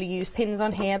normally use pins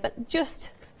on here, but just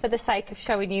for the sake of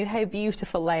showing you how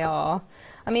beautiful they are.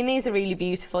 I mean, these are really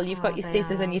beautiful. You've got your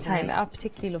scissors and your tape. I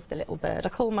particularly love the little bird. I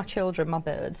call my children my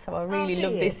birds, so I really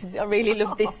love this. I really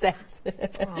love this set.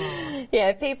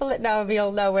 Yeah, people that know me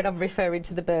all know when I'm referring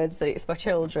to the birds that it's my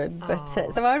children. But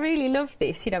so I really love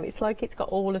this. You know, it's like it's got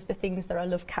all of the things that I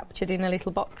love captured in a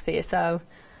little box here. So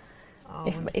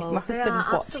if my husband's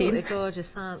watching, absolutely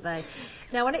gorgeous, aren't they?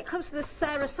 Now, when it comes to the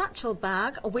Sarah satchel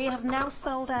bag, we have now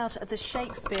sold out of the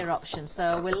Shakespeare option.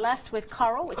 So we're left with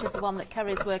coral, which is the one that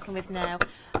Kerry's working with now,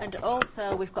 and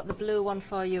also we've got the blue one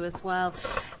for you as well.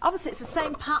 Obviously, it's the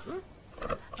same pattern,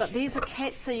 but these are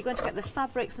kits, so you're going to get the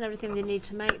fabrics and everything you need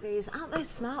to make these. Aren't they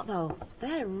smart, though?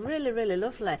 They're really, really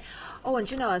lovely. Oh,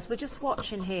 and you know, as we're just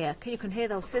watching here, you can hear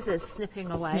those scissors snipping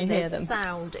away. They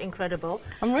sound incredible.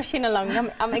 I'm rushing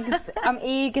along. I'm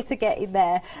eager to get in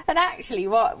there. And actually,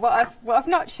 what I've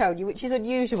not shown you, which is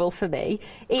unusual for me,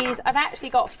 is I've actually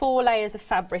got 4 layers of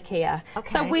fabric here. Okay.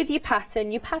 So with your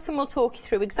pattern will talk you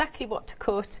through exactly what to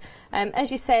cut. As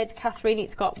you said, Catherine,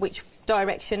 it's got which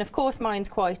direction. Of course, mine's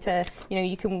quite a,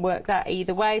 you can work that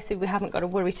either way, so we haven't got to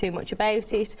worry too much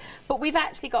about it. But we've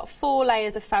actually got 4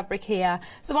 layers of fabric here.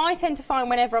 So I tend to find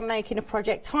whenever I'm making a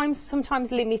project, time's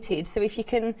sometimes limited. So if you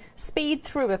can speed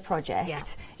through a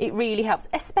project, it really helps,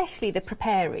 especially the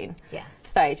preparing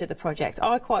stage of the project.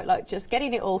 I quite like just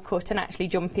getting it all cut and actually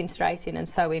jumping straight in and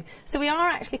sewing. So we are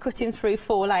actually cutting through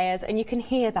 4 layers, and you can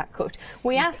hear that cut.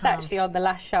 We asked actually on the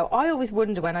last show, I always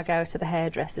wonder when I go to the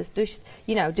hairdressers, do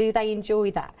they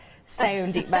enjoy that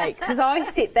sound it makes? Because I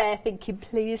sit there thinking,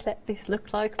 please let this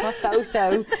look like my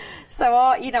photo. So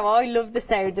I love the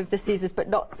sound of the scissors, but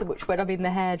not so much when I'm in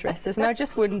the hairdressers, and I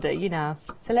just wonder,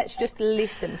 so let's just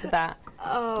listen to that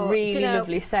really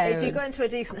lovely sound. If you go into a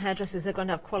decent hairdresser's, they're going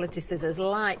to have quality scissors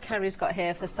like Kerry's got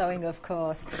here for sewing, of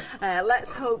course.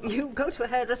 Let's hope you go to a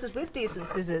hairdresser's with decent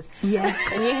scissors. Yes,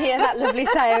 and you hear that lovely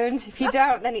sound. If you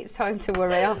don't, then it's time to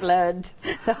worry. I've learned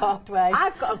the hard way.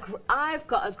 I've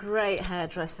got a great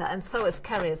hairdresser, and so has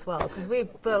Kerry as well, because we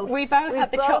both had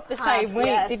the chop the same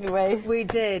week, didn't we? We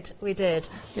did. We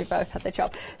both had the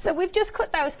chop. So we've just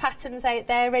cut those patterns out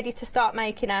there, ready to start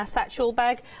making our satchel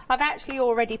bag. I've actually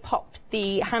already popped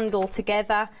the handle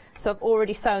together, So I've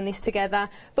already sewn this together.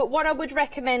 But what I would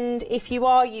recommend if you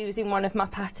are using one of my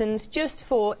patterns, just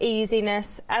for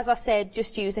easiness, as I said,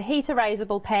 just use a heat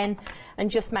erasable pen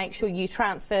and just make sure you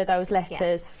transfer those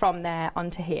letters from there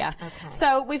onto here. Okay.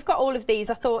 So we've got all of these.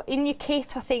 I thought in your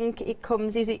kit, I think it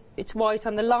comes, it's white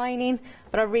on the lining,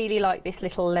 but I really like this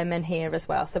little lemon here as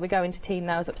well. So we're going to team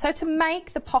those up. So to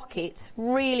make the pockets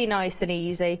really nice and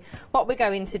easy, what we're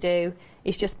going to do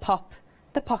is just pop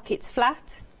the pockets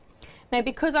flat. Now,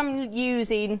 because I'm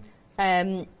using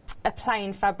a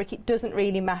plain fabric, it doesn't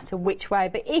really matter which way,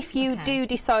 but if you do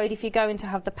decide, if you're going to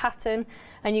have the pattern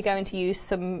and you're going to use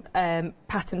some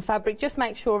pattern fabric, just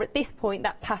make sure at this point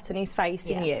that pattern is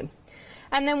facing you.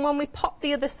 And then when we pop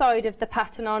the other side of the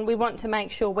pattern on, we want to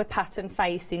make sure we're pattern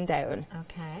facing down.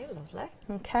 Okay, lovely.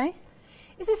 Okay.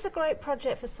 Is this a great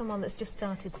project for someone that's just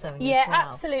started sewing Yeah, as well?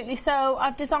 absolutely. So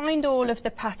I've designed all of the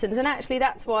patterns, and actually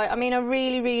that's why, I mean, I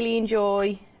really, really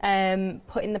enjoy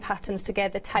putting the patterns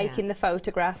together, taking the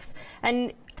photographs.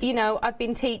 And, you know, I've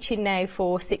been teaching now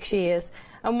for 6 years,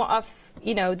 and what I've,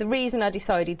 you know, the reason I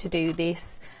decided to do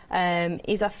this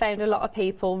is I found a lot of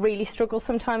people really struggle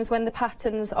sometimes when the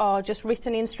patterns are just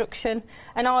written instruction,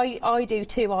 and I do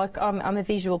too. I'm a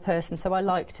visual person, so I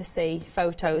like to see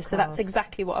photos. So that's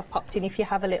exactly what I've popped in. If you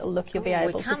have a little look, you'll be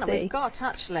able to see. We've got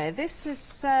actually this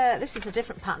is a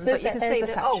different pattern, but you can see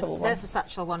that. There's a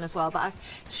satchel one as well. But I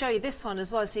show you this one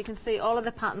as well, so you can see all of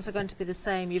the patterns are going to be the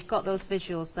same. You've got those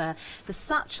visuals there. The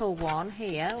satchel one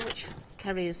here, which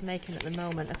Kerry is making at the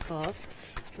moment, of course.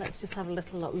 Let's just have a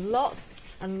little look. Lots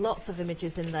and lots of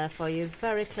images in there for you.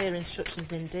 Very clear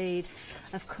instructions indeed.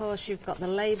 Of course, you've got the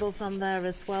labels on there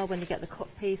as well when you get the cut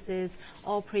pieces,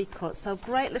 all pre-cut. So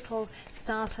great little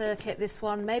starter kit, this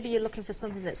one. Maybe you're looking for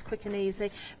something that's quick and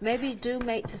easy. Maybe you do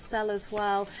make to sell as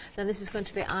well. Then this is going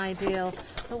to be ideal.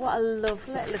 But what a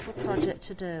lovely little project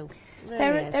to do.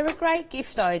 Really they're a great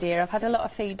gift idea. I've had a lot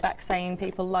of feedback saying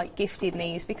people like gifting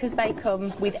these because they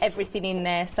come with everything in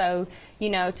there, so you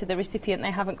know, to the recipient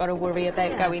they haven't got to worry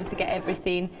about going to get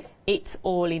everything. It's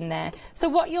all in there. So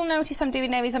what you'll notice I'm doing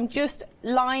now is I'm just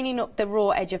lining up the raw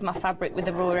edge of my fabric with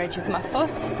the raw edge of my foot,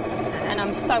 and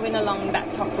I'm sewing along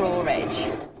that top raw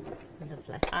edge.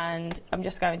 And I'm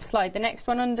just going to slide the next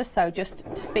one under, so just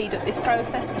to speed up this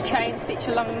process, to chain stitch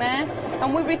along there.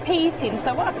 And we're repeating,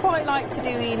 so what I quite like to do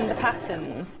in the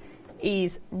patterns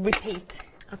is repeat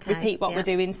what we're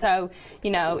doing. So,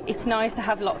 you know, it's nice to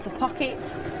have lots of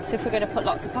pockets, so if we're going to put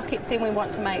lots of pockets in, we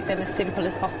want to make them as simple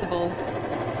as possible.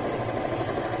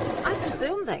 I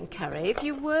presume then, Kerry, if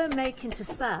you were making to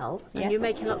sell and you're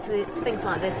making lots of things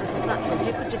like this, little satchels,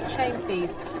 you could just chain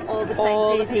piece all the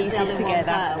same pieces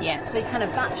together. Yeah. So you're kind of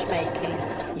batch making.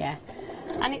 Yeah.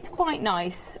 And it's quite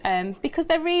nice because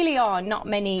there really are not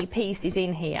many pieces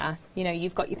in here. You know,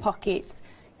 you've got your pockets,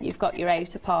 you've got your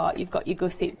outer part, you've got your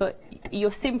gusset, but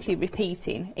you're simply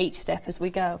repeating each step as we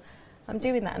go. I'm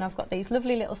doing that, and I've got these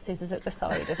lovely little scissors at the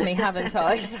side of me, haven't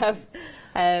I?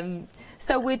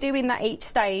 So we're doing that each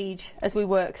stage as we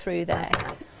work through there.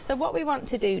 So what we want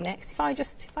to do next, if I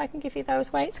can give you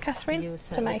those weights, Catherine,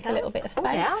 to make a little bit of space.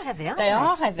 Oh, they are heavy, aren't they? They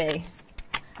are heavy.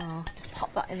 Oh, just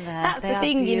pop that in there. That's the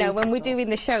thing, you know, when we're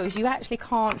doing the shows, you actually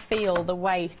can't feel the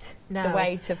weight, the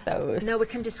weight of those. No, we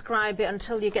can describe it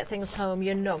until you get things home.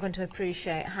 You're not going to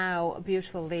appreciate how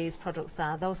beautiful these products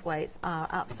are. Those weights are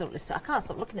absolutely... I can't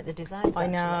stop looking at the designs, I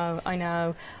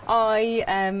know.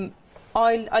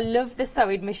 I love the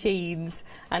sewing machines,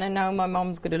 and I know my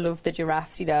mum's going to love the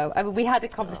giraffes, you know. I mean, we had a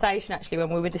conversation actually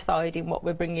when we were deciding what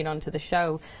we're bringing onto the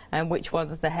show and which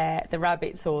one's the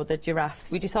rabbits or the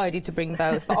giraffes. We decided to bring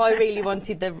both, but I really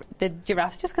wanted the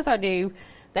giraffes just because I knew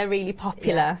they're really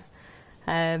popular.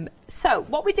 So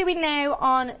what we're doing now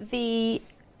on the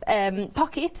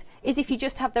pocket is, if you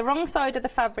just have the wrong side of the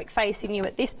fabric facing you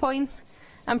at this point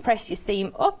and press your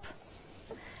seam up,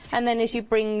 and then as you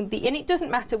bring and it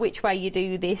doesn't matter which way you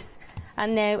do this,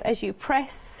 and now as you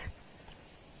press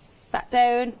that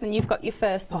down, then you've got your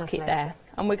first pocket there.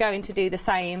 And we're going to do the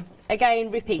same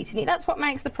again, repeating it. That's what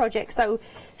makes the project so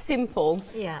simple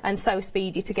and so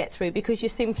speedy to get through, because you're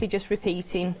simply just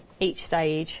repeating each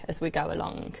stage as we go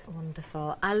along.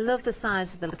 Wonderful. I love the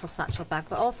size of the little satchel bag,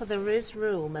 but also there is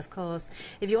room, of course,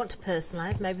 if you want to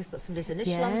personalise, maybe put somebody's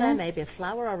initial on there, maybe a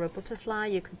flower or a butterfly,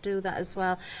 you could do that as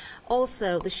well.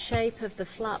 Also, the shape of the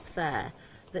flap there,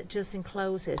 that just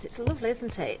encloses. It's lovely,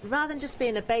 isn't it? Rather than just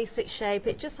being a basic shape,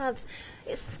 it just adds,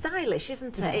 it's stylish,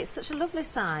 isn't it? It's such a lovely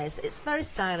size. It's very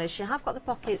stylish. You have got the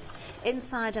pockets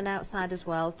inside and outside as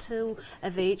well, 2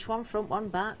 of each, 1 front, 1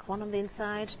 back, 1 on the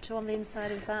inside, 2 on the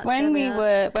inside, in fact.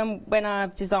 When I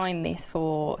designed this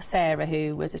for Sarah,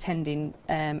 who was attending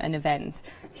an event,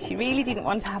 she really didn't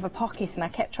want to have a pocket, and I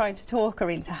kept trying to talk her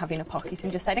into having a pocket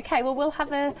and just said, okay, well, we'll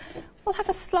have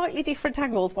a slightly different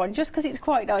angled one, just because it's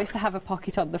quite nice to have a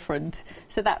pocket on the front.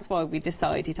 So that's why we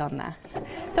decided on that.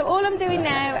 So all I'm doing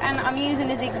now, and I'm using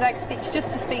a zigzag stitch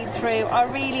just to speed through. I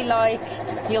really like,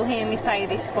 you'll hear me say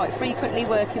this quite frequently,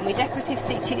 working with decorative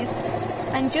stitches,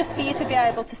 and just for you to be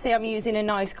able to see, I'm using a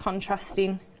nice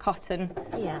contrasting cotton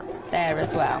there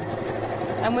as well.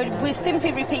 And we're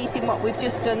simply repeating what we've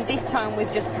just done. This time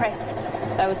we've just pressed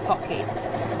those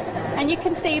pockets. And you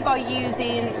can see by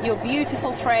using your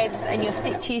beautiful threads and your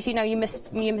stitches, you know, your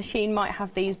machine might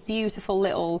have these beautiful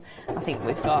little, I think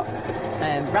we've got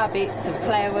rabbits and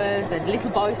flowers and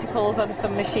little bicycles on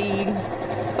some machines.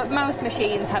 But most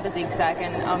machines have a zigzag,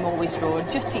 and I'm always drawn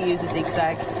just to use a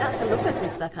zigzag. That's a lovely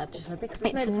zigzag, actually, because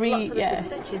it's made of lots of little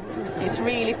stitches, isn't it? It's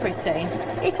really pretty.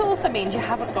 It also means you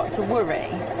haven't got to worry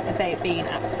about being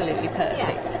absolutely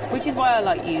perfect, which is why I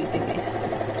like using this.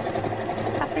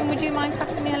 Catherine, would you mind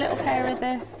passing me a little pair of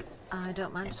the... I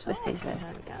don't mind at all. The scissors.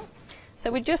 There we go.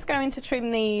 So we're just going to trim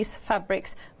these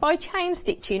fabrics. By chain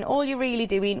stitching, all you're really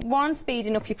doing, 1,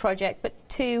 speeding up your project, but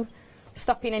 2,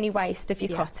 stopping any waste of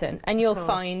your cotton. And you'll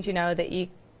find, you know, that you're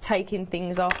taking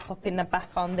things off, popping them back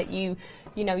on, that you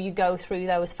know, you go through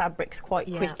those fabrics quite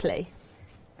quickly.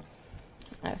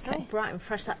 Okay. So bright and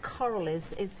fresh. That coral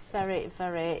is very,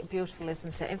 very beautiful,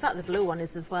 isn't it? In fact, the blue one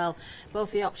is as well.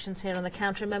 Both the options here on the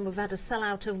counter. Remember, we've had a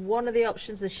sell-out of one of the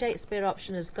options. The Shakespeare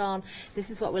option is gone. This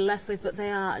is what we're left with, but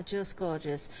they are just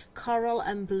gorgeous. Coral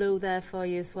and blue there for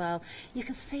you as well. You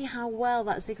can see how well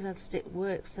that zigzag stitch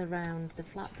works around the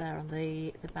flap there on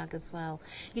the bag as well.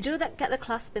 You do get the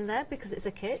clasp in there because it's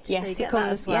a kit. Yes, so you it get comes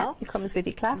that as well. Yeah, it comes with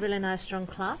your clasp. Really nice, strong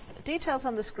clasp. Details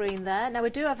on the screen there. Now,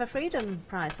 we do have a freedom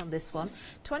price on this one.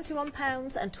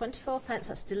 £21.24.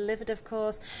 That's delivered, of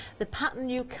course. The pattern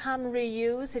you can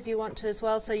reuse if you want to as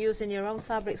well, so using your own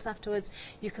fabrics afterwards,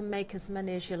 you can make as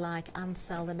many as you like and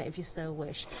sell them if you so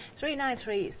wish.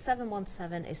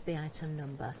 393717 is the item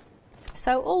number.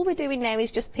 So all we're doing now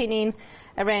is just pinning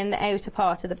around the outer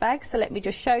part of the bag. So let me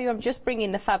just show you. I'm just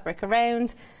bringing the fabric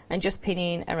around and just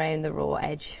pinning around the raw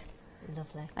edge.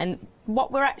 Lovely. And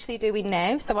what we're actually doing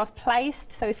now, so I've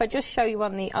placed, so if I just show you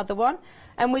on the other one,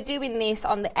 and we're doing this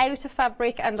on the outer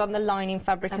fabric and on the lining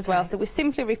fabric as well, so we're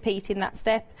simply repeating that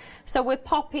step. So we're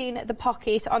popping the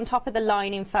pocket on top of the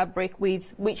lining fabric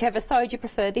with whichever side you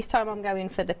prefer. This time I'm going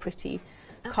for the pretty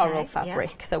coral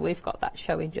fabric, so we've got that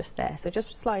showing just there. So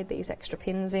just slide these extra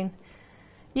pins in.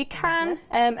 You can,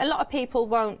 a lot of people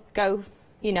won't go,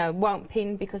 you know, won't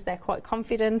pin because they're quite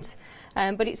confident,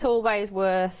 but it's always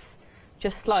worth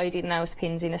just sliding those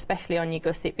pins in, especially on your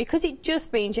gusset, because it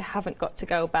just means you haven't got to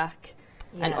go back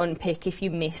and unpick if you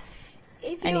miss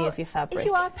any of your fabric. If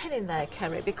you are pinning there,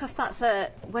 Kerry, because that's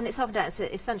when it's opened out,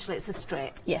 essentially it's a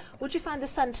strip. Yeah. Would you find the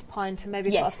centre point and maybe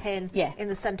put a pin in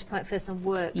the centre point first and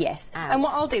work out? And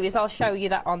what I'll do is I'll show you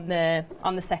that on the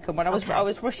second one. I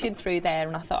was rushing through there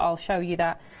and I thought I'll show you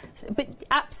that. But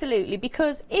absolutely,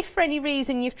 because if for any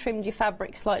reason you've trimmed your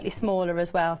fabric slightly smaller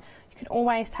as well, you can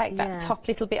always take that top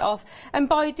little bit off. And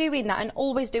by doing that, and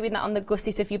always doing that on the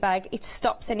gusset of your bag, it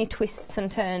stops any twists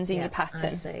and turns in your pattern. I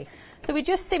see. So we're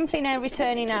just simply now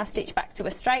returning our stitch back to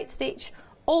a straight stitch.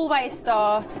 Always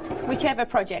start, whichever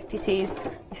project it is.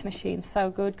 This machine's so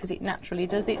good because it naturally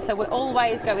does it. So we're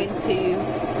always going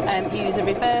to use a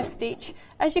reverse stitch.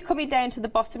 As you're coming down to the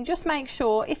bottom, just make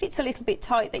sure, if it's a little bit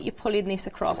tight, that you're pulling this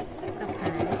across.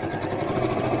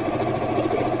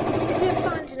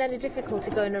 Any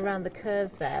difficulty going around the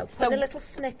curve there? So put a little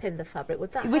snip in the fabric,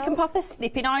 would that help? We can pop a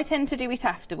snip in. I tend to do it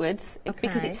afterwards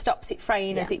because it stops it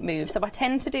fraying as it moves. So I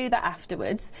tend to do that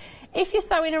afterwards. If you're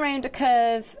sewing around a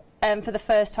curve for the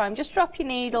first time, just drop your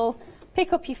needle,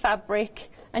 pick up your fabric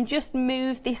and just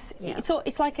move this.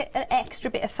 It's like an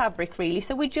extra bit of fabric really.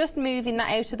 So we're just moving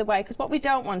that out of the way because what we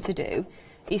don't want to do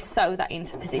is sew that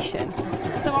into position.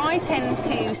 So I tend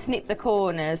to snip the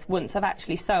corners once I've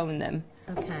actually sewn them.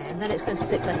 Okay, and then it's going to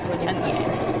sit better when you press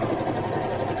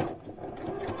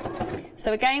it.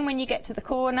 So again, when you get to the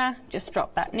corner, just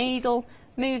drop that needle,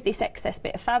 move this excess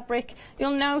bit of fabric.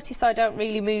 You'll notice I don't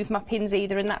really move my pins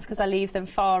either, and that's because I leave them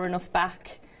far enough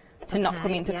back to not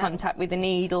come into contact with the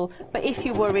needle. But if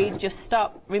you're worried, just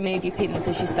stop, remove your pins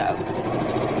as you sew.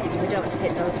 We don't want to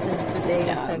hit those pins with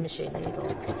the sewing machine needle.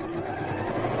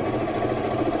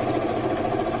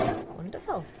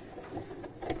 well.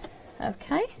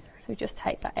 Okay, so we just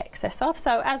take that excess off.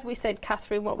 So as we said,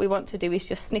 Catherine, what we want to do is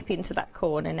just snip into that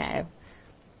corner now.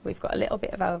 We've got a little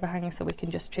bit of overhang, so we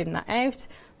can just trim that out.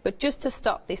 But just to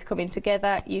stop this coming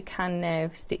together, you can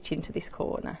now stitch into this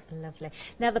corner. Lovely.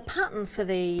 Now the pattern for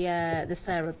the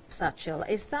Sarah satchel,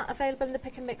 is that available in the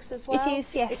pick and mix as well? It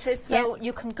is, yes. It is. So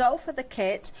you can go for the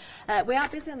kit. We are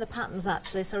busy on the patterns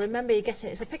actually. So remember, you're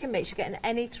getting, it's a pick and mix. You're getting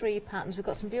any 3 patterns. We've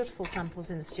got some beautiful samples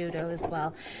in the studio as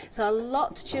well. So a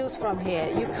lot to choose from here.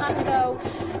 You can go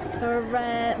for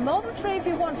more than 3 if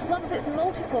you want, as long as it's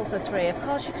multiples of 3. Of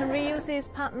course, you can reuse these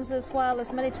patterns as well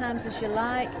as many times as you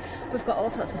like. We've got all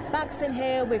sorts of bags in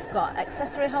here, we've got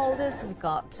accessory holders, we've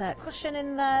got cushion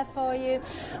in there for you,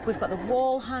 we've got the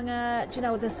wall hanger. Do you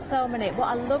know, there's so many. What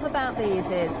I love about these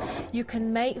is you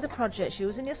can make the projects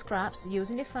using your scraps,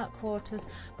 using your fat quarters,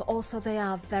 but also they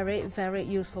are very, very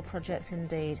useful projects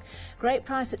indeed. Great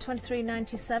price at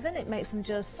 $23.97. It makes them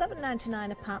just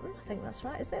 $7.99 a pattern. I think that's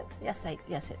right, is it? Yes, it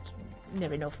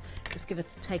near enough. Just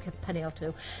take a penny or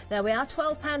two. There we are.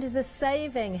 £12 is a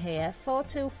saving here.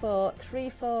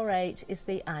 424348 is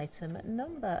the item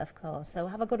number, of course. So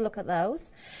have a good look at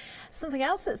those. Something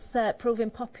else that's proving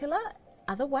popular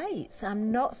are the weights.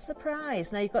 I'm not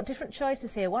surprised. Now you've got different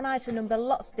choices here. One item number,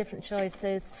 lots of different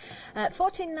choices.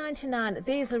 $14.99.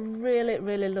 These are really,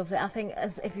 really lovely. I think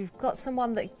as if you've got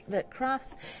someone that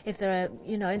crafts, if they're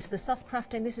into the soft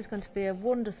crafting, this is going to be a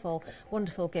wonderful,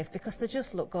 wonderful gift because they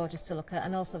just look gorgeous to look at,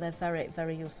 and also they're very,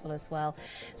 very useful as well.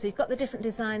 So you've got the different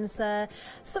designs there.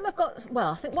 Some have got,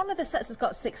 well, I think one of the sets has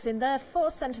got 6 in there, 4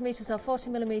 centimetres or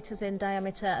 40 millimetres in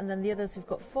diameter, and then the others have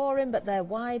got 4 in, but they're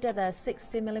wider. They're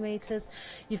 60 millimetres.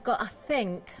 You've got, I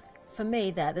think, for me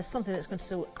there's something that's going to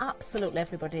suit absolutely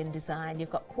everybody in design.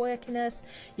 You've got quirkiness,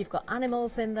 you've got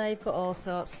animals in there, you've got all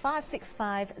sorts.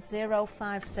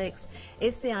 565056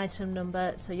 is the item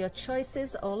number, so your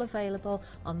choices all available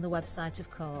on the website,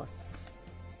 of course.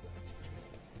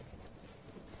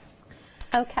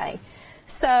 Okay,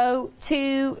 so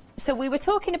we were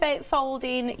talking about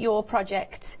folding your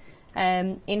project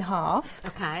in half.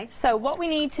 Okay. So what we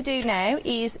need to do now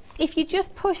is, if you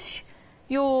just push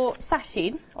your sash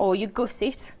in, or you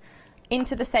gusset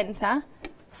into the centre,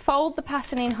 fold the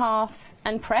pattern in half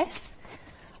and press.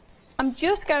 I'm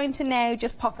just going to now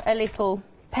just pop a little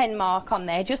pen mark on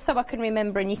there, just so I can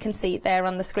remember, and you can see it there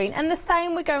on the screen. And the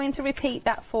same, we're going to repeat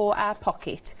that for our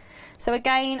pocket. So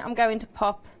again, I'm going to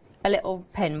pop a little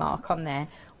pen mark on there.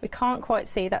 We can't quite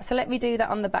see that, so let me do that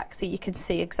on the back so you can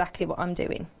see exactly what I'm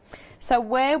doing. So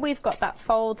where we've got that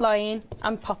fold line,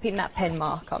 I'm popping that pen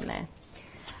mark on there.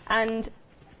 And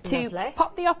to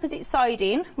pop the opposite side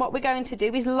in, what we're going to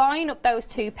do is line up those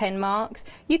 2 pen marks.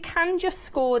 You can just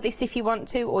score this if you want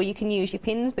to, or you can use your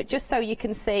pins, but just so you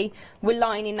can see, we're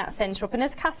lining that centre up. And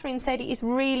as Catherine said, it is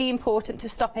really important to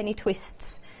stop any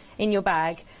twists in your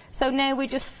bag. So now we're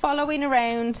just following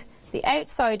around the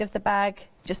outside of the bag,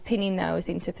 just pinning those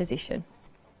into position.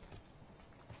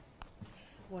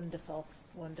 Wonderful,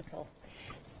 wonderful.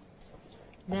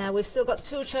 Now we've still got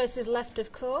 2 choices left,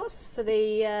 of course, for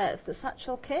the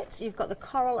satchel kit. You've got the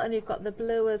coral and you've got the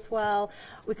blue as well.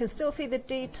 We can still see the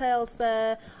details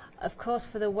there, of course,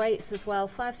 for the weights as well.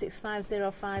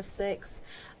 565056.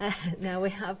 Now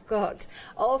we have got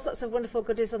all sorts of wonderful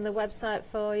goodies on the website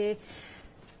for you.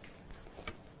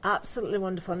 Absolutely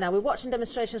wonderful. Now we're watching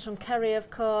demonstrations from Kerry,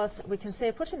 of course. We can see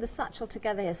her putting the satchel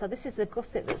together here. So this is the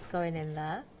gusset that's going in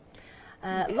there.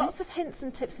 Lots of hints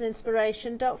and tips and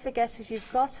inspiration. Don't forget, if you've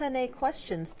got any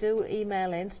questions, do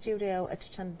email in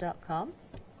studio@hochanda.com.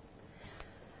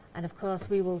 And of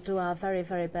course, we will do our very,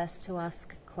 very best to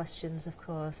ask questions, of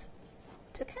course,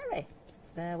 to Kerry.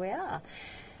 There we are.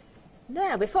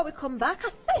 Now, before we come back,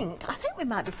 I think we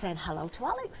might be saying hello to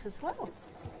Alex as well.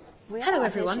 Hello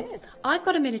everyone. I've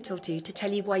got a minute or two to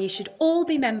tell you why you should all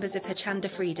be members of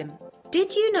Hochanda Freedom.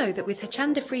 Did you know that with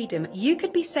Hochanda Freedom you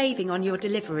could be saving on your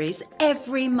deliveries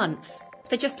every month?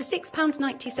 For just a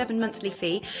 £6.97 monthly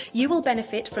fee, you will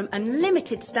benefit from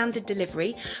unlimited standard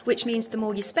delivery, which means the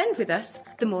more you spend with us,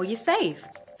 the more you save.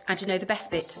 And you know the best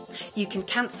bit? You can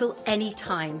cancel any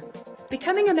time.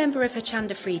 Becoming a member of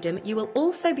Hochanda Freedom, you will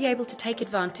also be able to take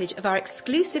advantage of our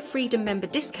exclusive Freedom member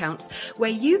discounts, where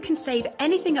you can save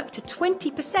anything up to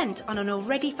 20% on an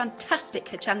already fantastic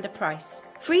Hochanda price.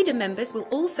 Freedom members will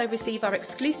also receive our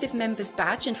exclusive members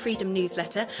badge and Freedom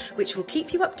newsletter, which will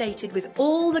keep you updated with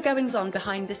all the goings on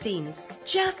behind the scenes.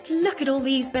 Just look at all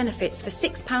these benefits for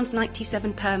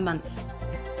 £6.97 per month.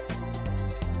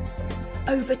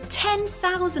 Over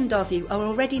 10,000 of you are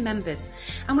already members,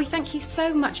 and we thank you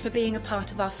so much for being a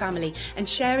part of our family and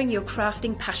sharing your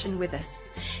crafting passion with us.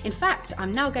 In fact,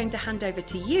 I'm now going to hand over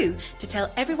to you to tell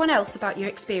everyone else about your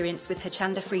experience with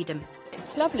Hochanda Freedom.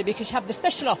 It's lovely because you have the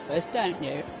special offers, don't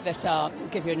you,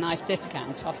 that give you a nice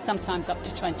discount off, sometimes up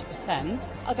to 20%.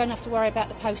 I don't have to worry about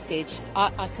the postage.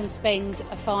 I can spend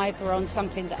a £5 on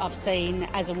something that I've seen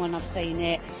as and when I've seen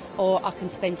it, or I can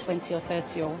spend 20 or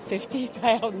 30 or 50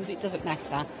 pounds, it doesn't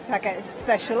matter. I get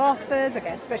special offers, I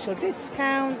get special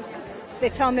discounts, they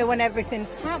tell me when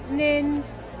everything's happening,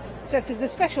 so if there's a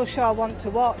special show I want to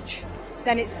watch,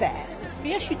 then it's there.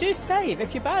 Yes, you do save.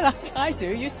 If you buy like I do,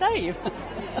 you save.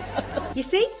 You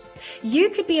see?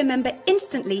 You could be a member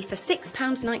instantly for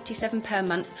 £6.97 per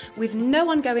month with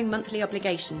no ongoing monthly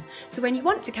obligation. So when you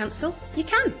want to cancel, you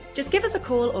can. Just give us a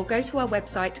call or go to our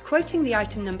website quoting the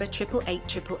item number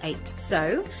 88888.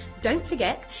 So don't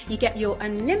forget, you get your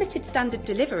unlimited standard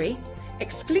delivery,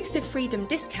 exclusive freedom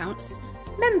discounts,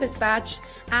 members badge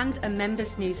and a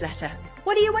members newsletter.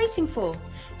 What are you waiting for?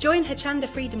 Join Hochanda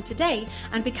Freedom today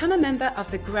and become a member of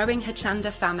the growing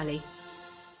Hochanda family.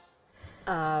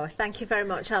 Oh, thank you very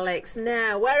much, Alex.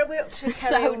 Now, where are we up to,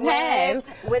 Kerry, So now,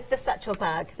 with the satchel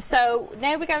bag? So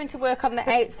now we're going to work on the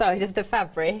outside of the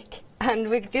fabric, and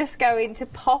we're just going to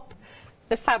pop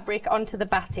the fabric onto the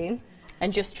batting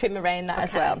and just trim around that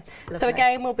as well. Lovely. So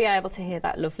again, we'll be able to hear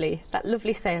that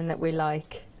lovely sound that we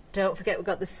like. Don't forget, we've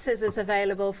got the scissors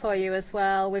available for you as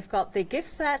well. We've got the gift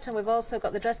set, and we've also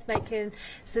got the dressmaking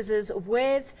scissors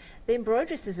with the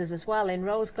embroidery scissors as well in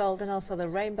rose gold and also the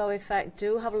rainbow effect.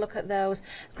 Do have a look at those.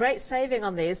 Great saving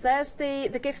on these. There's the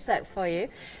gift set for you.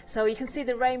 So you can see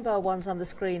the rainbow ones on the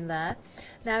screen there.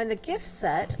 Now in the gift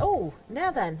set, oh,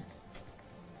 now then,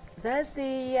 there's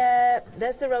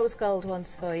the rose gold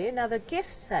ones for you. Now the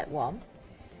gift set one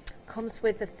comes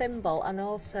with the thimble and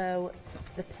also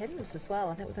the pins as well.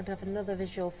 I think we're going to have another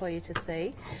visual for you to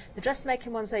see. The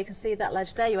dressmaking ones there, you can see that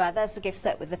ledge. There you are. There's the gift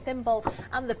set with the thimble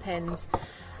and the pins.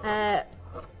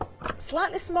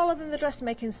 Slightly smaller than the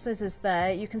dressmaking scissors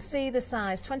there. You can see the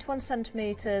size, 21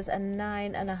 centimetres and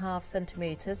 9.5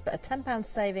 centimetres, but a £10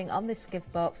 saving on this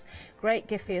gift box. Great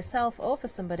gift for yourself or for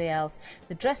somebody else.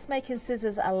 The dressmaking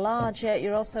scissors are larger.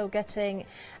 You're also getting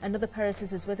another pair of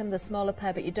scissors with them, the smaller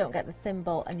pair, but you don't get the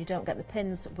thimble and you don't get the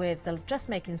pins with the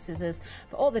dressmaking scissors.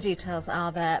 But all the details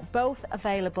are there, both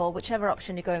available, whichever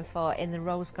option you're going for, in the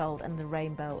rose gold and the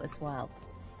rainbow as well.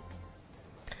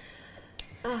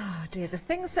 Oh dear, the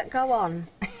things that go on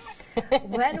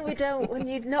when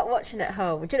you're not watching at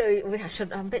home. Do you know,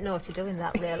 I'm a bit naughty doing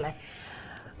that, really.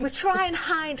 We try and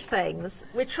hide things.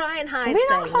 We try and hide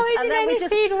things, and then we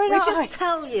just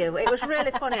tell you. It was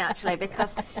really funny actually,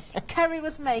 because Kerry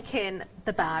was making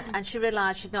the bag and she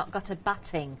realised she'd not got a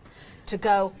batting to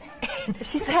go in.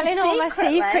 She's telling all my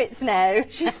secrets now.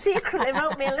 She secretly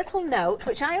wrote me a little note,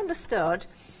 which I understood,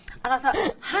 and I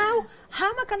thought, how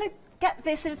am I going to get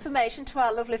this information to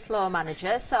our lovely floor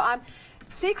manager? So I'm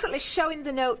secretly showing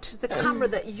the note to the camera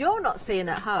that you're not seeing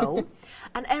at home,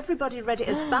 and everybody read it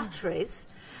as batteries.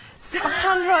 So my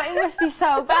handwriting must be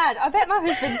so bad. I bet my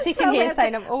husband's sitting here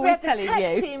saying, I'm always telling you. We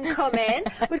had the tech team come in.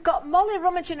 We've got Molly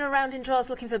rummaging around in drawers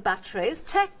looking for batteries.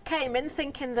 Tech came in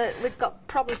thinking that we've got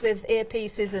problems with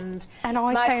earpieces and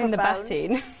I found the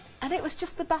batting. And it was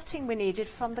just the batting we needed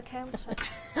from the counter.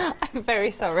 I'm very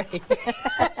sorry.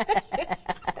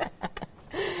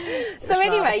 So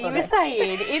anyway, you were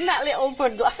saying, in that little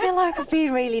bundle, I feel like I've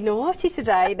been really naughty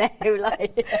today now.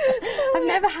 Like, I've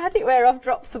never had it where I've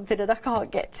dropped something and I can't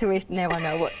get to it. Now I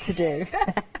know what to do.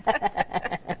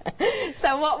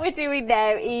 So what we're doing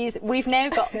now is we've now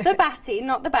got the batting,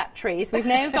 not the batteries. We've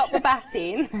now got the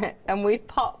batting and we've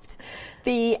popped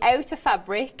the outer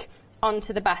fabric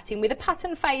onto the batting with a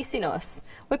pattern facing us.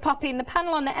 We're popping the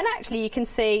panel on there, and actually you can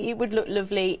see it would look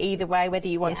lovely either way, whether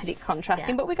you wanted it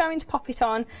contrasting, but we're going to pop it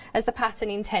on as the pattern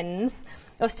intends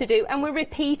us to do, and we're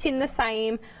repeating the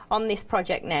same on this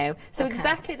project now. So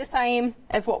exactly the same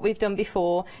of what we've done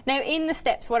before. Now in the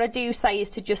steps, what I do say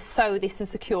is to just sew this and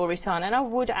secure it on, and I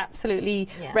would absolutely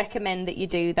recommend that you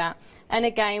do that. And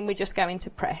again, we're just going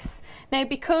to press. Now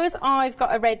because I've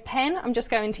got a red pen, I'm just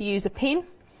going to use a pin,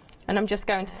 and I'm just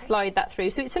going to slide that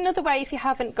through. So it's another way if you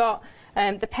haven't got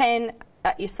the pen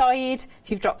at your side,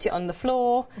 if you've dropped it on the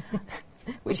floor,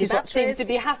 which is what seems to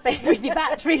be happening with your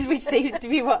batteries, which seems to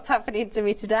be what's happening to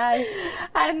me today.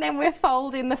 And then we're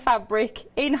folding the fabric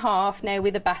in half now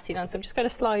with a batting on. So I'm just going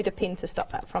to slide a pin to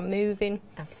stop that from moving.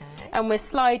 Okay. And we're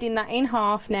sliding that in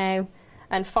half now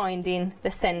and finding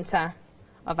the centre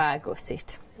of our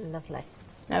gusset. Lovely.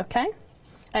 Okay.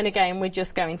 And again, we're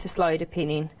just going to slide a pin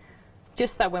in,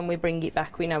 just so when we bring it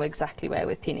back we know exactly where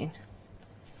we're pinning.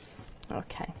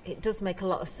 Okay. It does make a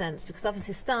lot of sense because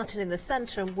obviously starting in the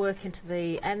centre and working to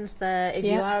the ends there, if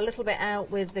you are a little bit out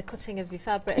with the cutting of your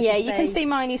fabric, as you can see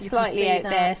mine is slightly out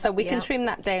there, so we can trim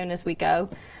that down as we go.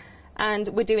 And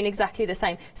we're doing exactly the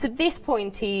same. So this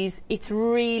point is, it's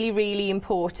really, really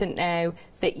important now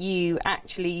that you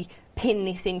actually pin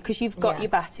this in because you've got your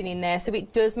batting in there, so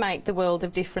it does make the world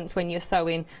of difference when you're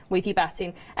sewing with your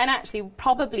batting. And actually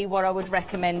probably what I would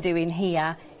recommend doing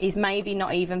here is maybe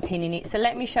not even pinning it. So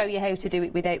let me show you how to do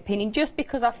it without pinning, just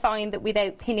because I find that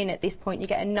without pinning at this point you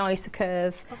get a nicer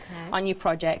curve on your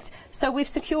project. So we've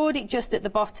secured it just at the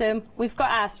bottom, we've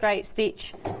got our straight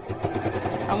stitch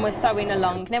and we're sewing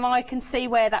along. Now I can see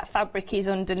where that fabric is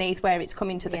underneath where it's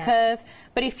coming to the curve,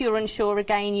 but if you're unsure,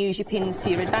 again, use your pins to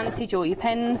your advantage or your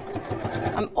pens.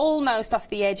 I'm almost off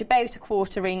the edge, about a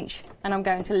 1/4 inch, and I'm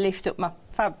going to lift up my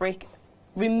fabric,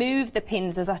 remove the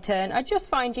pins as I turn. I just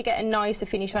find you get a nicer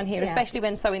finish on here, especially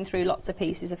when sewing through lots of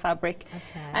pieces of fabric.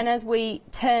 And as we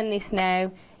turn this now,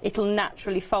 it'll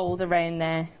naturally fold around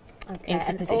there.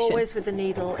 Into position. Always with the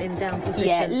needle in down position.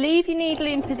 Yeah, leave your needle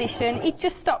in position. It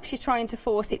just stops you trying to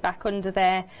force it back under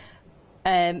there,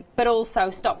 but also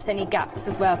stops any gaps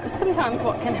as well. Because sometimes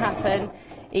what can happen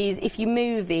is if you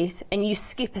move it and you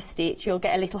skip a stitch, you'll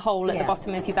get a little hole at the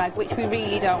bottom of your bag, which we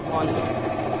really don't want.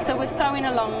 So we're sewing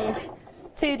along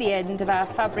to the end of our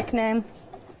fabric now.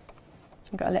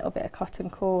 I've got a little bit of cotton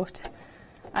cord,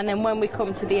 and then when we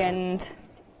come to the end,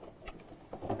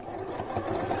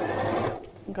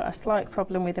 got a slight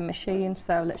problem with the machine,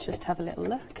 so let's just have a little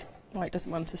look. Oh, it doesn't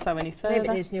want to sew any further. Maybe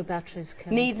it needs new batteries.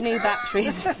 Needs new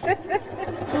batteries.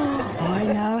 I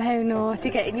know, how naughty,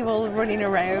 getting you all running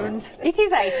around. It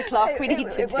is 8 o'clock, we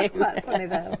need to do. It was quite funny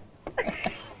though.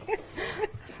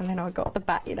 And then I got the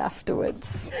batting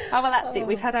afterwards. Oh, well, that's it.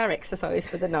 We've had our exercise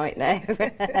for the night now.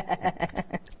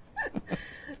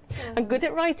 I'm good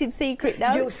at writing secret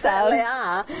notes. You certainly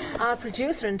are. Our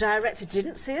producer and director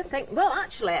didn't see a thing. Well,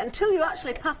 actually, until you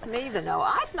actually passed me the note,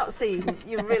 I'd not seen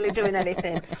you really doing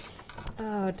anything.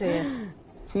 Oh, dear.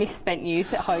 Misspent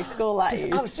youth at high school, that is.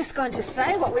 I was just going to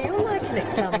say, what were you like in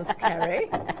exams, Kerry?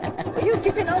 Were you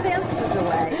giving all the answers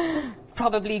away?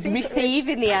 Probably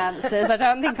receiving the answers. I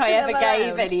don't think I ever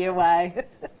gave any away.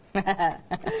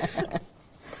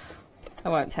 I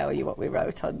won't tell you what we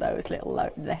wrote on those little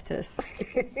letters.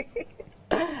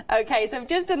 Okay, so I've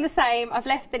just done the same. I've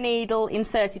left the needle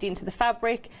inserted into the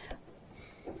fabric,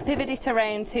 pivot it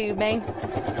around to me,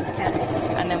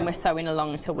 and then we're sewing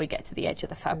along until we get to the edge of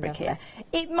the fabric here.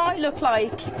 It might look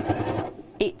like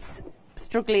it's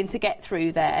struggling to get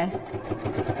through there,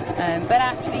 but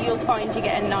actually you'll find you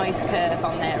get a nice curve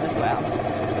on there as well.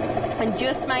 And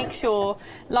just make sure,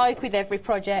 like with every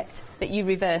project, that you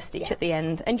reverse stitch at the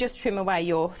end and just trim away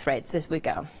your threads as we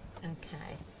go.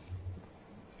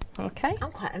 Okay.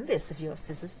 I'm quite envious of your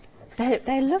scissors.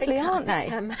 They're lovely, aren't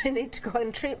they? I might need to go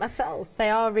and treat myself.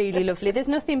 They are really lovely. There's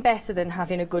nothing better than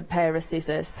having a good pair of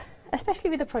scissors,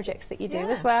 especially with the projects that you do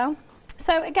as well.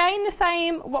 So again, the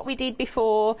same what we did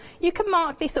before. You can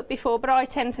mark this up before, but I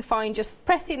tend to find just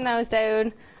pressing those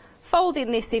down, folding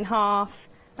this in half,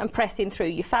 and pressing through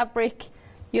your fabric,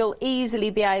 you'll easily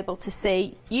be able to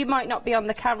see. You might not be on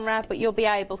the camera, but you'll be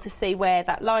able to see where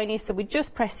that line is. So we're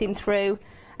just pressing through,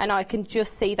 and I can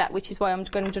just see that, which is why I'm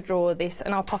going to draw this,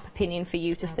 and I'll pop a pin in for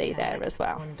you to see there as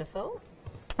well. Wonderful.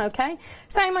 Okay,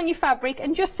 same on your fabric,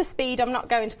 and just for speed, I'm not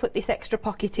going to put this extra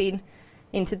pocket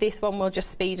into this one. We'll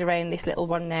just speed around this little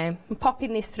one now. I'm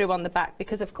popping this through on the back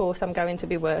because, of course, I'm going to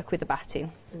be work with the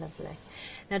batting. Lovely.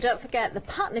 Now, don't forget the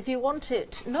pattern. If you want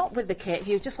it not with the kit, if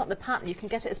you just want the pattern, you can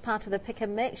get it as part of the pick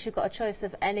and mix. You've got a choice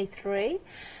of any 3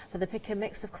 for the pick and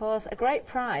mix, of course. A great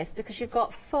price because you've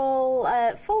got full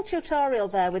tutorial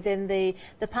there within the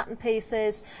pattern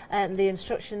pieces and the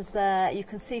instructions there. You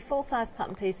can see full-size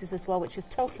pattern pieces as well, which is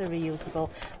totally reusable.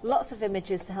 Lots of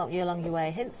images to help you along your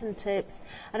way, hints and tips,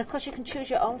 and of course you can choose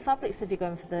your own fabrics if you're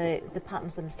going for the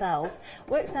patterns themselves.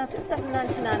 Works out at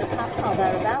 £7.99 a pattern or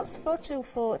thereabouts.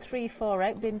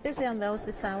 424348. Been busy on those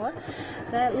this hour.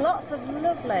 There are lots of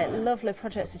lovely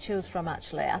projects to choose from,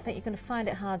 actually. I think you're going to find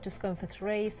it hard just going for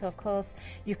 3, so of course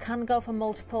you can go for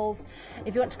multiples.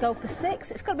 If you want to go for 6,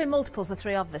 it's got to be multiples of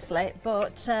 3 obviously,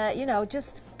 but you know,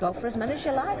 just go for as many as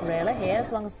you like really here,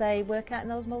 as long as they work out in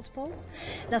those multiples.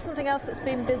 Now, something else that's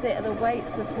been busy are the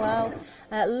weights as well.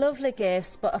 Lovely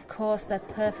gifts, but of course they're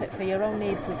perfect for your own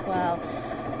needs as well.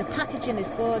 The packaging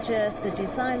is gorgeous, the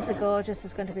designs are gorgeous.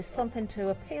 There's going to be something to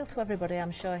appeal to everybody,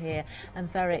 I'm sure, here,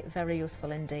 and very, very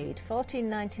useful indeed.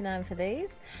 $14.99 for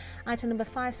these. Item number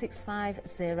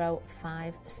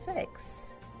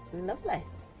 565056. Lovely.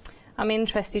 I'm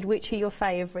interested, which are your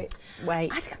favourite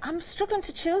weights? I'm struggling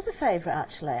to choose a favourite,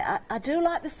 actually. I do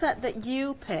like the set that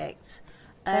you picked.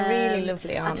 They're really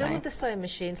lovely, aren't they? I do love the sewing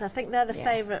machines. I think they're the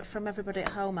favourite from everybody at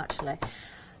home, actually.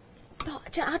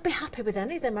 But I'd be happy with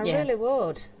any of them. I really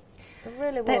would. I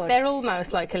really would. They're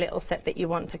almost like a little set that you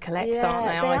want to collect, aren't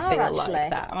they? I feel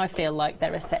like that. I feel like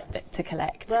they're a set to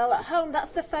collect. Well, at home,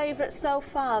 that's the favourite so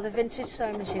far, the vintage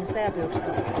sewing machines. They're beautiful.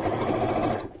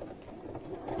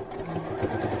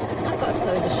 I've got a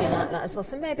sewing machine like that as well,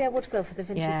 so maybe I would go for the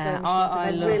vintage sewing machines if I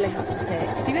really had to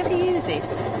pick. Do you ever use it?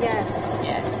 Yes.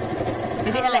 Yeah.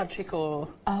 Is it electric or...?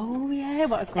 Oh, yeah,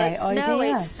 what a great idea. No,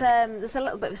 there's a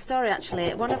little bit of a story,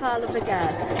 actually. One of our lovely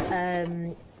guests...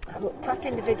 Craft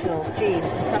Individuals, Jean from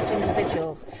Craft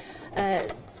Individuals,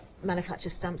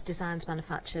 manufactures stamps, designs,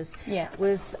 manufactures,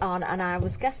 was on, and I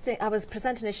was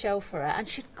presenting a show for her, and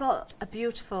she'd got a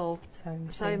beautiful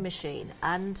sewing machine,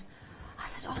 and I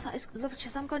said, oh, that is lovely. She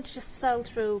says, I'm going to just sew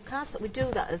through cards. We do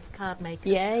that as card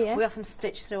makers. We often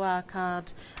stitch through our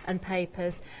card and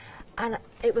papers. And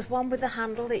it was one with the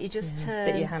handle that you just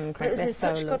turn. That you hand crank. It was in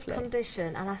such good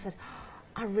condition, and I said,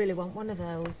 I really want one of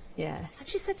those. Yeah. And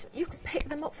she said, you can pick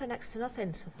them up for next to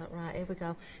nothing. So I thought, right, here we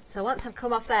go. So once I've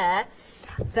come off there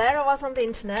I was on the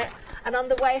internet, and on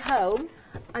the way home,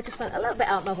 I just went a little bit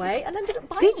out my way and ended up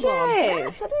buying one. Did you?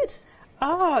 Yes, I did.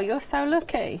 Oh, you're so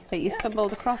lucky that you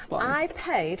stumbled across one. I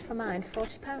paid for mine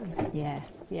 £40.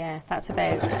 Yeah, that's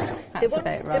about right. They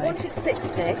wanted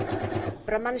 60,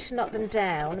 but I managed to knock them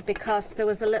down because there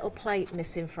was a little plate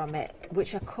missing from it,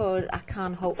 which I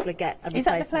can hopefully get a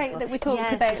replacement. Is that the plate that we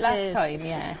talked about last time?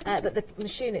 Yeah. But the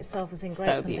machine itself was in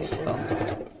great condition.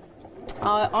 Beautiful.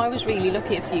 I was really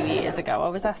lucky a few years ago. I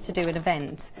was asked to do an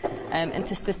event and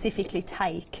to specifically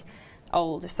take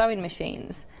old sewing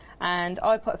machines. And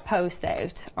I put a post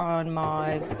out on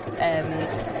my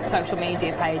social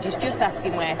media pages just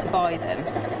asking where to buy them.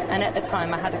 And at the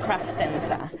time I had a craft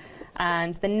centre,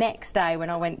 and the next day when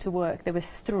I went to work there was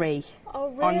 3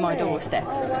 on my doorstep.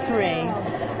 3.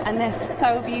 And they're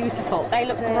so beautiful. They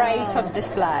look great on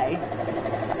display.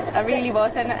 I really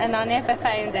was, and I never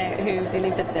found out who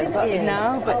delivered them.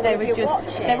 But they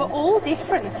were all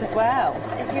different as well.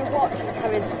 If you're watching,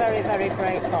 Carrie's very, very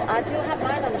grateful. I do have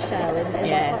mine on show in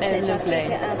my cottage. I keep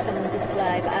it out on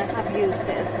display, but I have used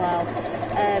it as well.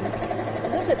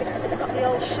 Lovely because it's got the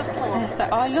old shuttle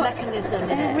mechanism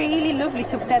in it. They're really lovely.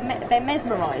 They're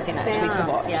mesmerising actually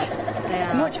to watch. Yeah, they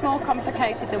are. Much more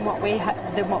complicated than what we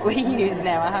use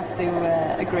now. I have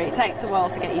to agree. It takes a while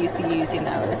to get used to using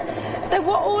those. So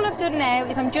what all I've done now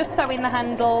is I'm just sewing the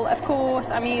handle. Of course,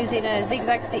 I'm using a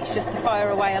zigzag stitch just to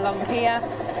fire away along here.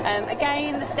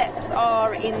 Again, the steps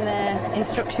are in the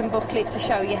instruction booklet to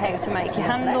show you how to make your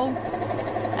handle.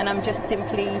 And I'm just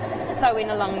simply sewing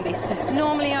along this.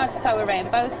 Normally I'd sew around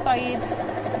both sides,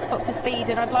 but for speed,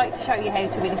 and I'd like to show you how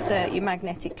to insert your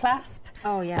magnetic clasp.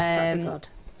 Oh yes, that'd be good.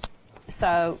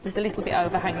 So there's a little bit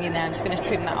overhanging there. I'm just going to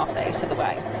trim that off out of the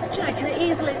way. Do you know, I can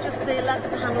easily adjust the length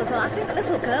of the handle as well. I think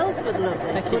little girls would love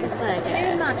this, wouldn't they? Can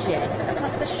you imagine?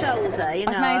 Across the shoulder, you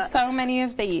know. I've made so many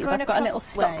of these. I've got a little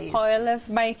stockpile of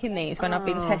making these when I've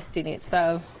been testing it,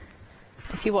 so...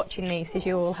 If you're watching these,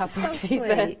 you all have happy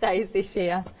birthdays this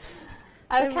year.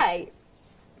 Okay.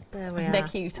 There we are. They're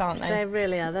cute, aren't they? They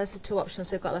really are. Those are 2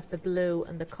 options we've got left, the blue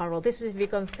and the coral. This is if you're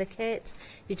going for the kit.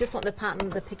 If you just want the pattern,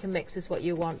 the pick and mix is what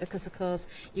you want, because, of course,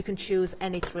 you can choose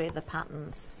any 3 of the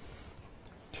patterns.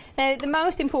 Now, the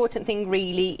most important thing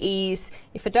really is,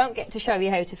 if I don't get to show you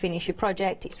how to finish your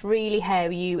project, it's really how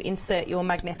you insert your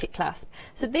magnetic clasp.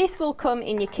 So this will come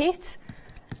in your kit.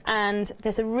 And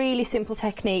there's a really simple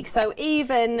technique, so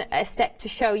even a step to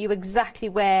show you exactly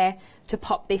where to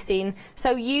pop this in.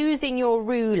 So using your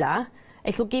ruler,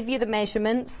 it'll give you the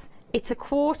measurements. It's a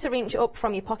 1/4 inch up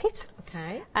from your pocket,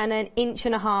 and 1.5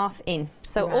 inches in.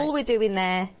 So all we're doing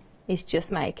there is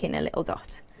just making a little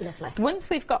dot. Lovely.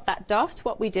 Once we've got that dot,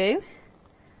 what we do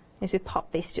is we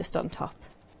pop this just on top,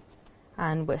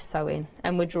 and we're sewing,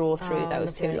 and we draw through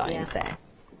those 2 lines there.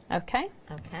 Okay?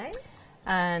 Okay.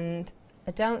 And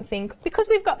I don't think, because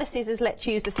we've got the scissors, let's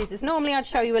use the scissors. Normally I'd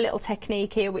show you a little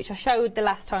technique here, which I showed the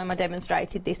last time I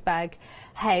demonstrated this bag,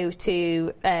 how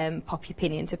to pop your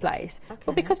pin into place.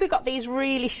 But because we've got these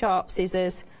really sharp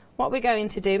scissors, what we're going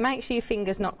to do, make sure your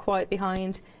finger's not quite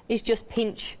behind, is just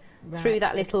pinch through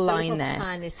that little line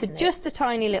there. So just a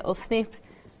tiny little snip.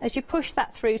 As you push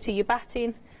that through to your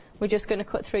batting, we're just going to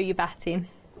cut through your batting.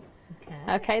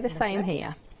 Okay, the same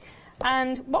here.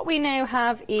 And what we now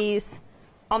have is,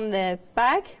 on the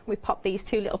bag, we pop these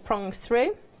 2 little prongs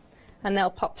through, and they'll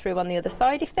pop through on the other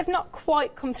side. If they've not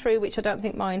quite come through, which I don't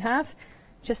think mine have,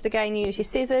 just again use your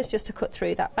scissors just to cut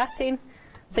through that batting.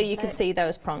 so you can see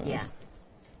those prongs.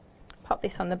 Pop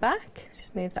this on the back,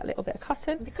 just move that little bit of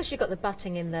cotton. Because you've got the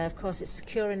batting in there, of course, it's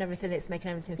securing everything, it's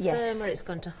making everything firmer, it's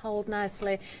going to hold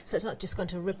nicely, so it's not just going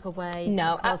to rip away.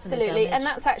 No, absolutely, and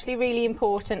that's actually really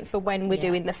important for when we're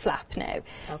doing the flap now.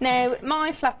 Now,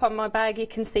 my flap on my bag, you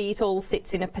can see it all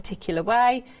sits in a particular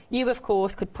way. You, of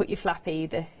course, could put your flap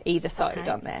either side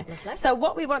on there. Lovely. So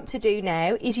what we want to do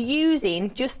now is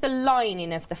using just the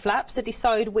lining of the flap, so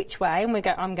decide which way, and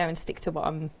I'm going to stick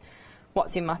to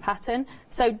what's in my pattern.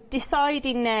 So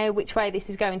deciding now which way this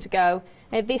is going to go.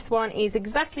 Now this one is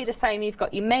exactly the same, you've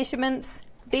got your measurements.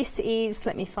 This is,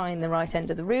 let me find the right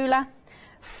end of the ruler.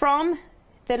 From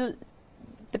the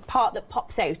part that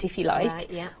pops out, if you like,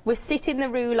 we're sitting the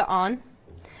ruler on,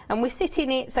 and we're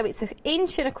sitting it so it's 1.25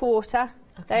 inches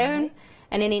down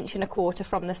and 1.25 inches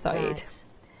from the side.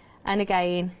 And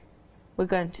again, we're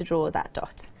going to draw that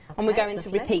dot. And we're going to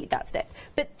repeat that step.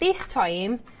 But this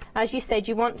time, as you said,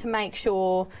 you want to make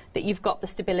sure that you've got the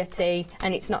stability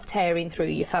and it's not tearing through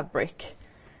your fabric,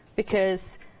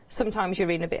 because sometimes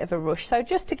you're in a bit of a rush. So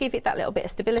just to give it that little bit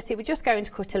of stability, we're just going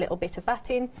to cut a little bit of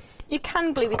batting. You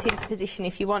can glue it into position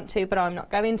if you want to, but I'm not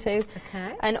going to.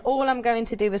 And all I'm going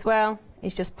to do as well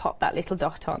is just pop that little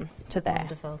dot on to there.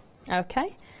 Wonderful.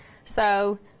 Okay,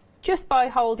 so just by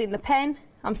holding the pen,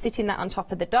 I'm sitting that on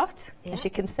top of the dot, as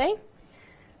you can see,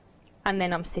 and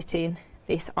then I'm sitting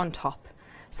this on top.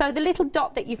 So the little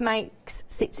dot that you've made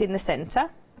sits in the centre,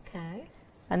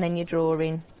 and then you're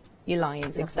drawing your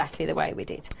lines exactly the way we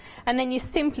did. And then you're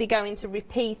simply going to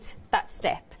repeat that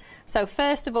step. So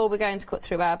first of all, we're going to cut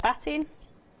through our batting,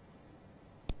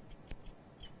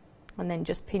 and then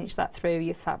just pinch that through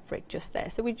your fabric just there.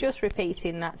 So we're just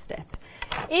repeating that step.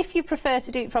 If you prefer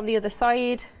to do it from the other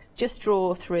side, just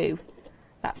draw through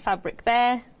that fabric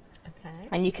there,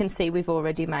 and you can see we've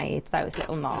already made those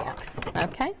little marks.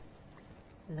 Okay.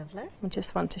 Lovely. I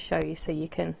just want to show you so you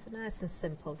can... So nice and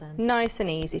simple then. Nice and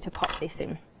easy to pop this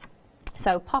in.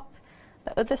 So pop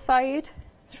the other side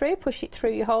through, push it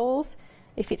through your holes.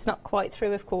 If it's not quite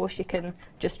through, of course, you can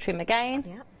just trim again.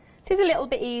 It is a little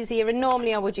bit easier, and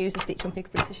normally I would use a stitch and pick,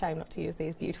 but it's a shame not to use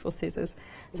these beautiful scissors.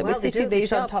 So we're sitting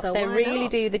these on top. They really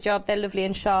do the job. They're lovely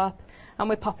and sharp, and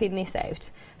we're popping this out.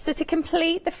 So to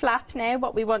complete the flap now,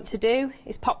 what we want to do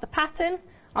is pop the pattern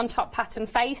on top, pattern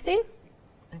facing.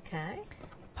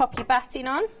 Pop your batting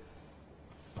on,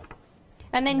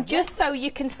 and then just so you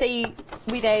can see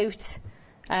without,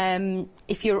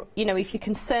 if you're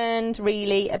concerned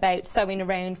really about sewing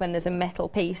around when there's a metal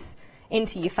piece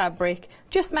into your fabric,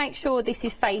 just make sure this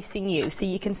is facing you so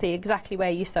you can see exactly where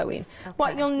you're sewing.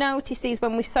 What you'll notice is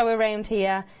when we sew around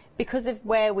here, because of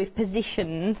where we've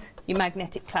positioned your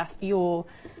magnetic clasp, your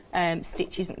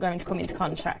stitch isn't going to come into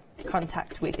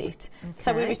contact with it.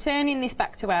 So we're returning this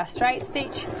back to our straight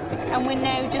stitch, and we're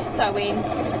now just sewing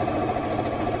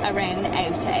around the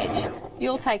out edge.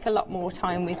 You'll take a lot more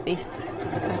time with this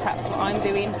than perhaps what I'm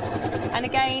doing. And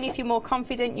again, if you're more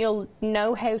confident, you'll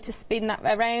know how to spin that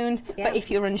around. But if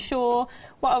you're unsure,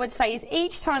 what I would say is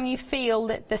each time you feel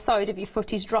that the side of your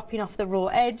foot is dropping off the raw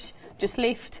edge, just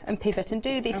lift and pivot and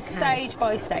do this stage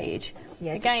by stage.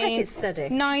 Again, just take it steady.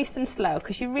 Nice and slow,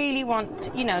 because you really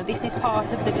want, this is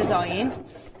part of the design.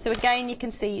 So again, you can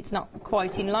see it's not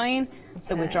quite in line.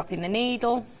 So we're dropping the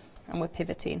needle and we're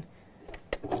pivoting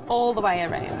all the way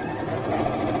around.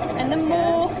 And the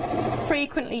more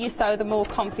frequently you sew, the more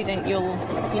confident you'll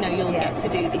get to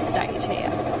do this stage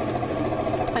here.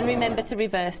 And remember to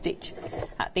reverse stitch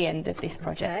at the end of this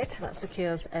project. So that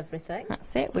secures everything.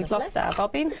 That's it. We've lost our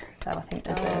bobbin, so I think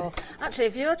there's Actually,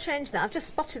 if you're changing that, I've just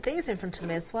spotted these in front of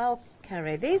me as well,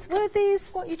 Kerry. These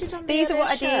what you did on the These are what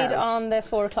I did on the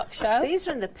 4 o'clock show. These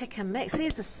are in the pick and mix.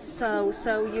 These are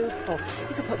so useful.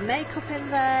 You could put makeup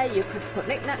in there, you could put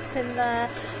knickknacks in there,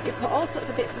 you put all sorts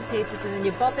of bits and pieces, and then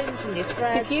your bobbins and your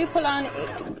threads. So if you pull on,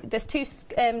 there's two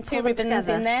ribbons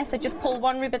in there, so just pull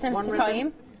one ribbon at a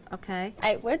time.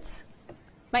 Outwards.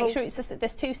 Make sure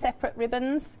there's 2 separate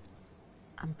ribbons.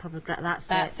 I'm probably that's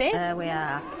it. There we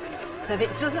are. So if it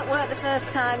doesn't work the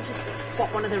first time, just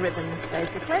swap one of the ribbons,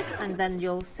 basically, and then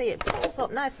you'll see it pulls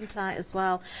up nice and tight as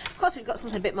well. Of course, if you've got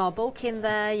something a bit more bulky in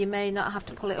there, you may not have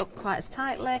to pull it up quite as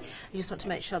tightly. You just want to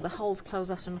make sure the holes close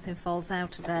off so nothing falls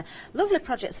out of there. Lovely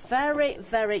projects, very,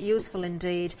 very useful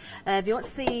indeed. If you want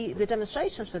to see the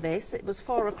demonstrations for this, it was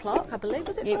 4 o'clock, I believe,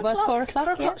 was it? It was 4 o'clock,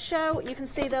 4 o'clock show. You can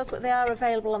see those, but they are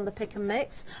available on the pick and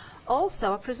mix.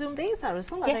 Also, I presume these are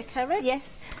as well, are they, Kerry?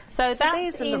 Yes. So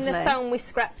that's in the Sewn with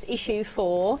Scraps issue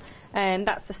 4, and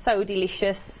that's the So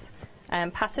Delicious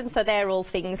pattern. So they're all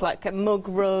things like a mug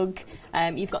rug.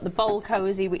 You've got the bowl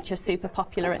cozy, which are super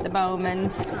popular at the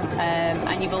moment,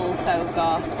 and you've also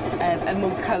got a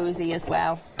mug cozy as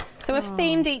well. So we've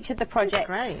themed each of the projects.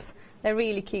 Great. They're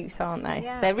really cute, aren't they?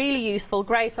 Yeah. They're really useful,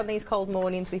 great on these cold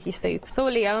mornings with your soup. Saw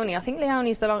Leonie. I think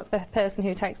Leonie's the person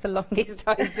who takes the longest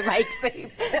time to make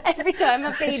soup. Every time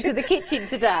I've been to the kitchen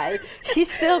today,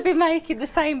 she's still been making the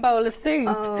same bowl of soup.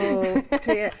 Oh,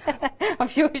 dear. I'm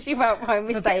sure she won't mind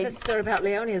me A bit of saying. a story about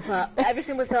Leonie as well.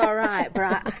 Everything was all right, but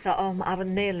I thought, oh,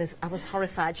 I was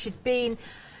horrified. She'd been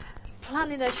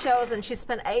planning her shows and she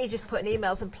spent ages putting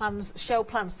emails and show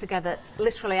plans together,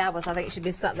 literally hours. I think she'd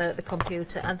been sat there at the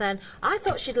computer, and then I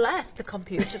thought she'd left the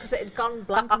computer because it had gone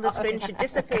blank on the screen. She'd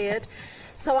disappeared.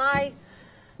 So I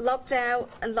logged out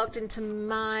and logged into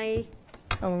my...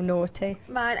 Oh, naughty.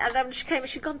 Mine, and then she came and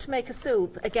she'd gone to make a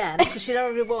soup again because she'd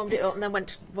already warmed it up and then went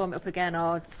to warm it up again,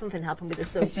 or something happened with the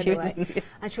soup anyway.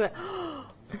 And she went, oh,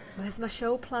 where's my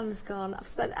show plans gone? I've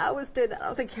spent hours doing that.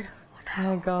 I'm thinking,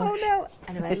 oh gosh. oh no.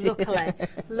 Anyway,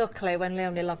 luckily when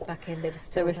Leonie logged back in, they were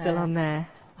still there. Still on there.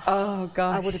 Oh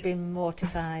gosh. I would have been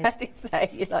mortified. I did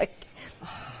say, like,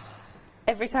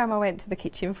 every time I went to the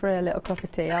kitchen for a little cup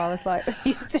of tea, I was like,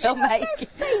 you still make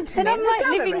it? And I'm like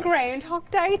living Groundhog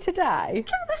Day today. Do you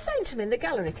know what they're saying to me in the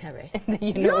gallery, Kerry?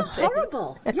 You're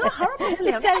horrible. You're horrible to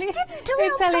Leonie.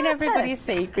 We're telling everybody's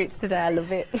secrets today. I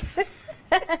love it.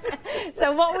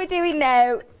 So what we're doing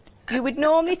now, you would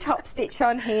normally top stitch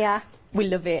on here. We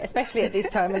love it, especially at this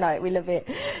time of night, we love it.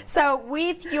 So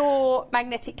with your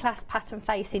magnetic clasp pattern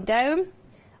facing down,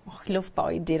 I love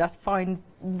binding. I find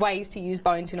ways to use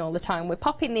binding all the time. We're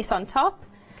popping this on top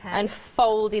and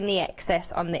folding the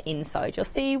excess on the inside. You'll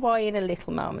see why in a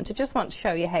little moment. I just want to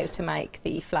show you how to make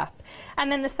the flap. And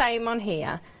then the same on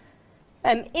here.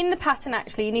 In the pattern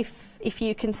actually, and if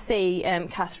you can see,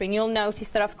 Catherine, you'll notice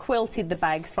that I've quilted the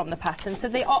bags from the pattern, so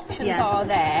the options are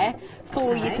there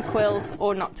for you to quilt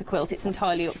or not to quilt. It's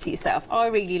entirely up to yourself. I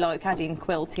really like adding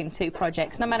quilting to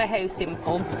projects, no matter how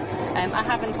simple. I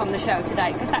haven't on the show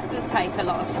today because that does take a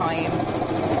lot of time.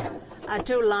 I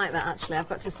do like that actually, I've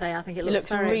got to say. I think it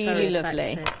looks really very lovely.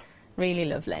 effective. Really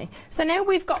lovely. So now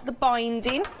we've got the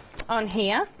binding on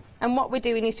here, and what we're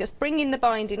doing is just bringing the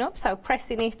binding up, so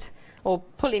pressing it or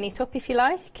pulling it up if you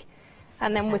like,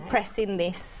 and then we're pressing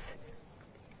this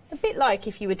a bit like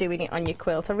if you were doing it on your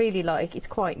quilt. I really like it's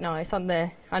quite nice on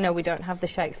the, I know we don't have the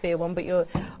Shakespeare one, but you're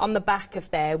on the back of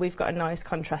there we've got a nice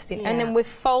contrasting, and then we're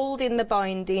folding the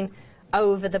binding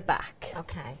over the back.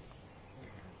 Okay.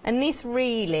 And this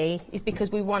really is because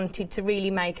we wanted to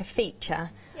really make a feature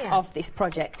of this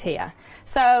project here.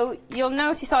 So you'll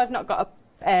notice I've not got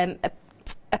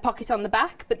a pocket on the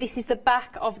back, but this is the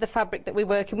back of the fabric that we're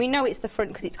working. We know it's the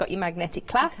front because it's got your magnetic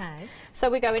clasp. So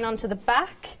we're going onto the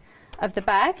back of the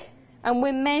bag and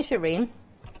we're measuring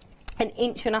 1.5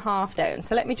 inches down.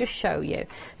 So let me just show you.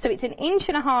 So it's 1.5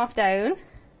 inches down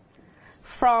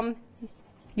from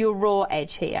your raw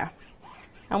edge here.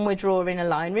 And we're drawing a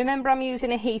line. Remember, I'm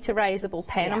using a heat erasable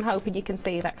pen. I'm hoping you can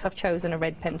see that because I've chosen a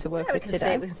red pen to work with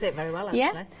today. We can see it very well, actually.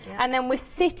 Yeah. And then we're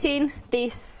sitting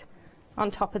this on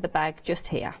top of the bag just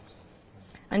here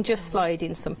and just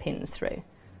sliding some pins through.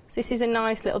 So this is a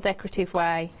nice little decorative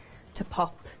way to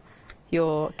pop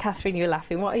your... Catherine, you're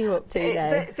laughing. What are you up to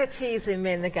there? They're teasing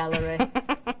me in the gallery.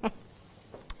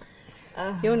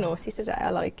 You're naughty today. I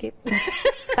like it.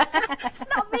 It's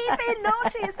not me being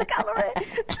naughty, it's the gallery.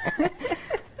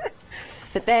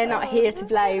 But they're not here to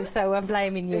blame, so I'm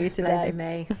blaming you today. Maybe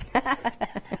me. I don't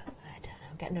know.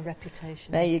 I'm getting a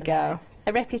reputation. There you go.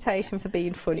 A reputation for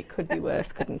being fun. It could be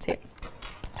worse, couldn't it?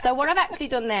 So what I've actually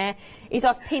done there is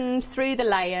I've pinned through the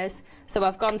layers, so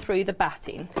I've gone through the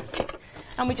batting.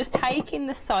 And we're just taking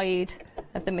the side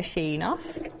of the machine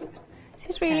off. This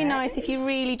is really nice if you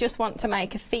really just want to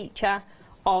make a feature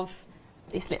of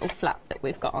this little flap that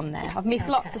we've got on there. I've missed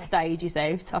lots of stages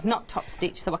out. I've not top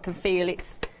stitched so I can feel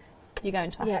it's... You're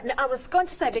going to ask? Yeah, no, I was going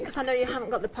to say, because I know you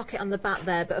haven't got the pocket on the back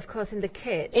there, but of course in the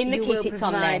kit... In the kit it's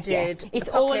on there, yeah. It's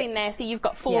all in there, so you've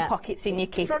got 4 pockets in your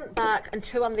kit. Front, back and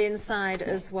 2 on the inside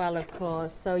as well, of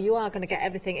course. So you are going to get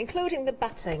everything, including the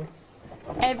batting.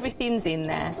 Everything's in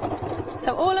there.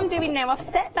 So all I'm doing now, I've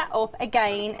set that up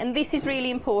again, and this is really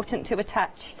important to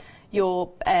attach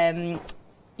your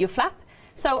flap.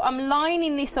 So I'm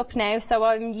lining this up now, so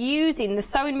I'm using the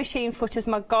sewing machine foot as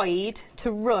my guide to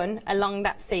run along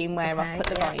that seam where I've put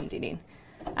the binding in.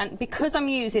 And because I'm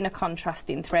using a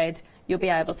contrasting thread, you'll be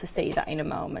able to see that in a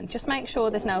moment. Just make sure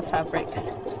there's no fabrics.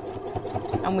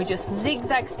 And we're just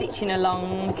zigzag stitching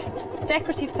along,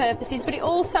 decorative purposes, but it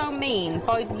also means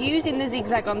by using the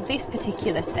zigzag on this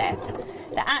particular step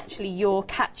that actually you're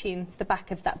catching the back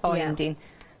of that binding.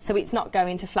 so it's not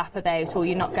going to flap about, or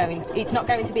it's not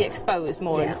going to be exposed,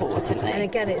 more importantly. And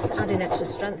again, it's adding extra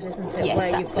strength, isn't it? Yes,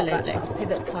 where absolutely. You've got that sort of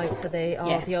pivot point for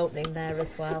the opening there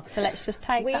as well. So let's just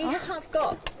take that off. We have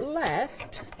got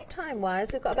left,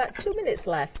 time-wise, we've got about 2 minutes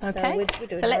left. Okay, so we're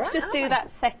doing so let's right, just do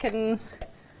that second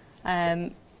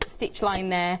stitch line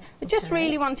there. I just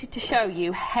really wanted to show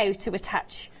you how to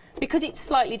attach, because it's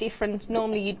slightly different.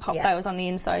 Normally you'd pop those on the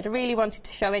inside. I really wanted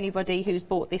to show anybody who's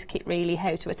bought this kit really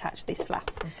how to attach this flap.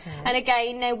 And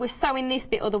again, now we're sewing this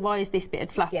bit, otherwise this bit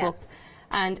would flap up.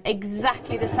 And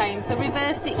exactly the same. So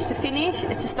reverse stitch to finish,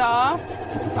 to start,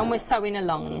 and we're sewing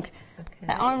along.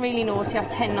 Now, I'm really naughty, I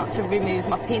tend not to remove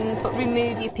my pins, but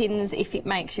remove your pins if it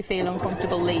makes you feel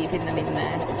uncomfortable leaving them in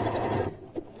there.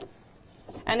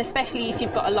 And especially if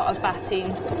you've got a lot of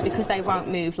batting, because they won't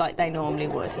move like they normally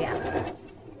would.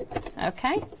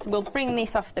 Okay, so we'll bring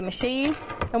this off the machine,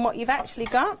 and what you've actually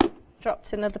got,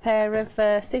 dropped another pair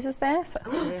of scissors there. So,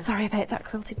 sorry about that,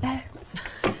 quilted bear.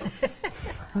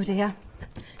 Oh dear.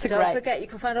 Don't forget, you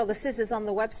can find all the scissors on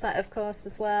the website, of course,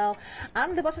 as well.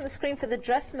 And the bottom of the screen for the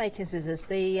dressmaking scissors,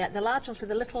 the large ones with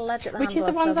the little ledge at the handle. Which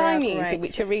is the ones I'm using,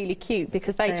 which are really cute,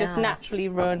 because they just naturally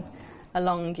run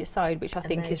along your side, which I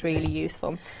think is really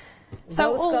useful.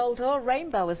 So rose gold or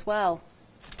rainbow as well.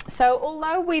 So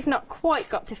although we've not quite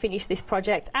got to finish this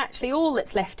project, actually all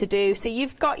that's left to do, so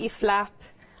you've got your flap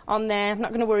on there. I'm not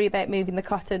going to worry about moving the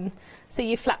cotton. So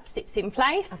your flap sits in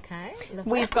place. Okay,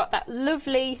 we've got that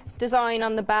lovely design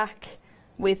on the back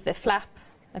with the flap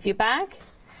of your bag.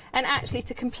 And actually,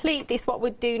 to complete this, what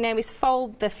we'd do now is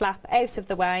fold the flap out of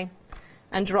the way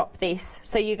and drop this.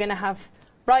 So you're going to have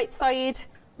right side,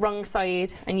 wrong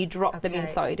side, and you drop them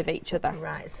inside of each other.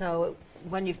 Right, so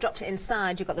when you've dropped it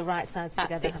inside, you've got the right sides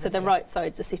together. That's it, so the right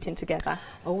sides are sitting together.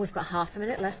 Oh, we've got half a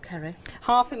minute left, Kerry.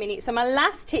 Half a minute. So my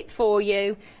last tip for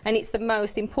you, and it's the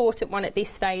most important one at this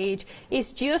stage,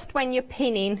 is just when you're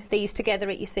pinning these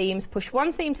together at your seams, push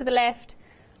one seam to the left,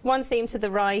 one seam to the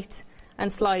right,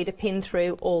 and slide a pin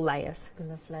through all layers.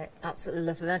 Lovely, absolutely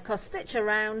lovely. Then, of course, stitch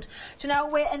around. Do you know,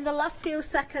 we're in the last few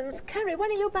seconds. Kerry,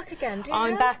 when are you back again? Do you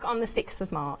I'm know? back on the 6th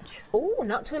of March. Oh,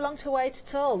 not too long to wait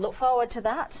at all. Look forward to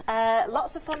that.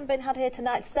 Lots of fun being had here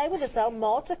tonight. Stay with us, though.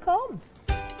 More to come.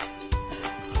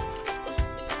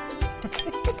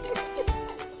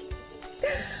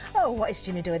 Oh, what is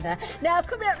Jimmy doing there? Now,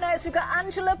 coming up next, we've got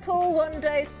Angela Poole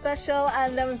one-day special,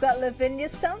 and then we've got Lavinia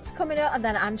Stumps coming up, and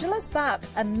then Angela's back.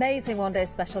 Amazing one-day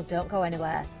special. Don't go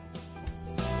anywhere.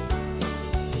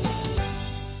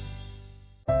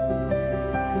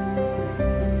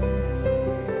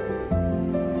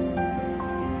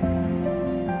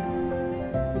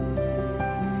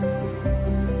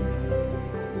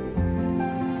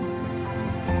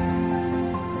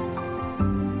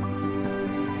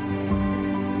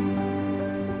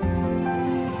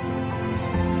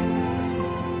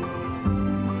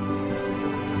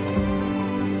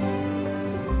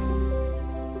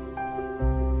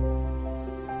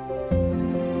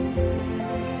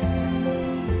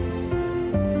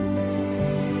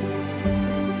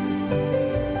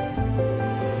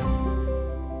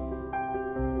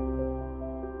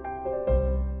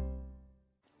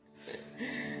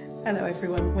 Hello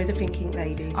everyone, we're the Pink Ink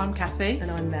Ladies. I'm Kathy.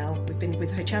 And I'm Mel. We've been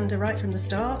with Hochanda right from the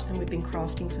start, and we've been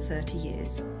crafting for 30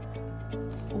 years.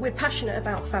 We're passionate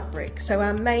about fabric, so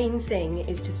our main thing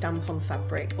is to stamp on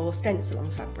fabric or stencil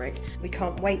on fabric. We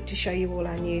can't wait to show you all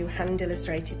our new hand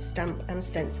illustrated stamp and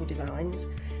stencil designs,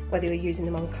 whether you're using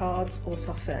them on cards or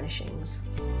soft furnishings.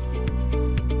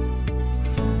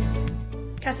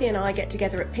 Kathy and I get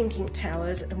together at Pink Ink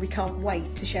Towers, and we can't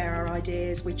wait to share our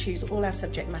ideas. We choose all our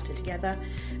subject matter together,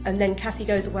 and then Kathy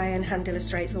goes away and hand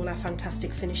illustrates all our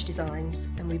fantastic finished designs,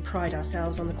 and we pride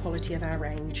ourselves on the quality of our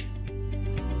range.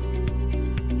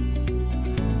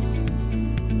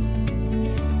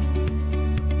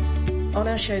 On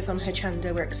our shows on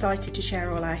Hochanda, we're excited to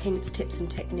share all our hints, tips and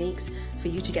techniques for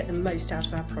you to get the most out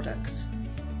of our products.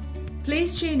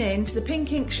 Please tune in to the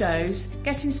Pink Ink shows,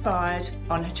 get inspired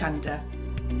on Hochanda.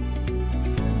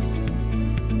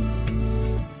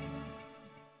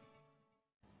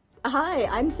 Hi,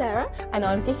 I'm Sarah. And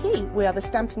I'm Vicky. We are the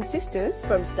Stamping Sisters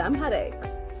from Stamp Addicts.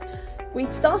 We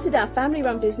started our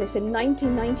family-run business in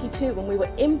 1992 when we were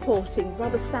importing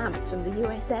rubber stamps from the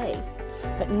USA.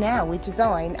 But now we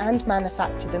design and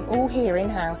manufacture them all here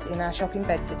in-house in our shop in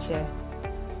Bedfordshire.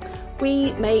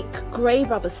 We make grey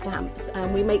rubber stamps,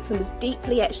 and we make them as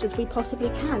deeply etched as we possibly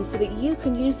can so that you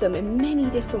can use them in many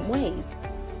different ways.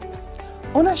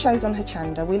 On our shows on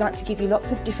Hochanda, we like to give you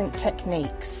lots of different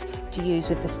techniques to use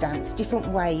with the stamps, different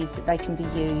ways that they can be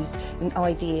used and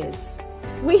ideas.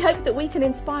 We hope that we can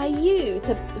inspire you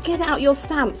to get out your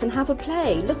stamps and have a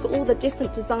play. Look at all the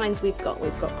different designs we've got.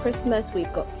 We've got Christmas,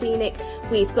 we've got scenic,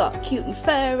 we've got cute and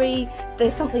furry.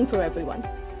 There's something for everyone.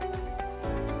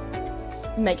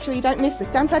 Make sure you don't miss the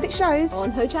Stamp Addict shows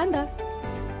on Hochanda.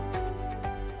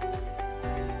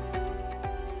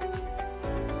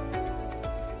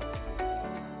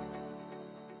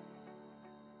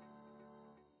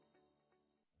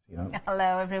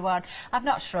 Hello everyone. I've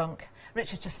not shrunk.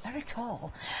 Richard's just very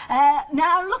tall.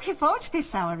 Now I'm looking forward to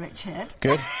this hour, Richard.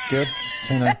 Good, good.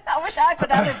 See you now. I wish I could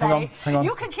elevate. Hang on.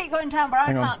 You can keep going down, but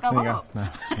I can't go up. No,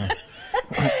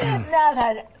 Now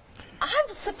then,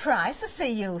 I'm surprised to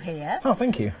see you here. oh,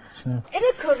 thank you. In a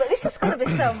good way. This is going to be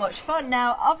so much fun.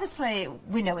 Now, obviously,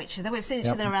 we know each other. We've seen each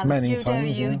other around the studio.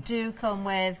 Times, you do come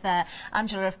with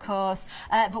Angela, of course,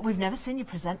 but we've never seen you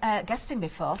guesting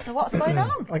before. So what's going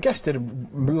on? I guested a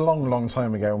long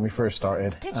time ago when we first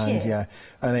started. Did and, you? Yeah,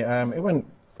 and it went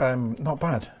not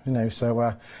bad, you know.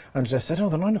 So Angela said, "Oh,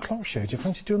 the 9 o'clock show. Do you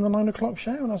fancy doing the 9 o'clock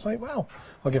show?" And I was like, "Well,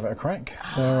 I'll give it a crack."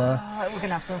 So we're going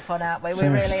to have some fun, aren't we? We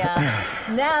really are.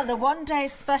 Now, the one-day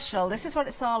special. This is what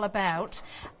it's all about,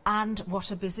 and what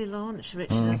a busy launch,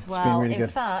 Richard, as well. It's been really In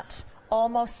good. fact,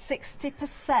 almost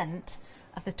 60%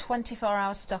 of the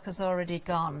 24-hour stock has already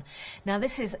gone. Now,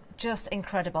 this is just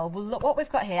incredible. Well, look what we've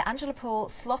got here. Angela Poole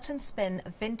Slot and Spin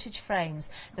Vintage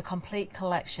Frames, the complete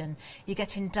collection. You're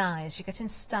getting dies, you're getting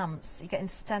stamps, you're getting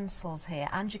stencils here,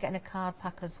 and you're getting a card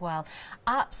pack as well.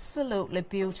 Absolutely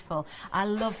beautiful. I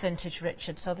love vintage,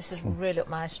 Richard, so this is really up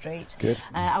my street. Good.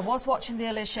 I was watching the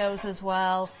earlier shows as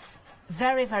well.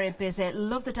 Very, very busy.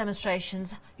 Love the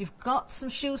demonstrations. You've got some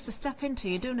shoes to step into.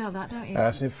 You do know that, don't you?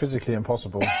 it's physically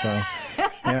impossible. So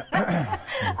yeah.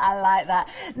 I like that.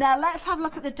 Now, let's have a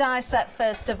look at the die set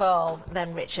first of all,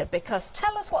 then, Richard, because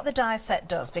tell us what the die set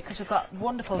does, because we've got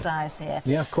wonderful dies here.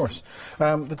 Yeah, of course.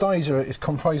 The dies it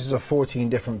comprises of 14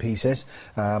 different pieces,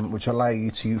 which allow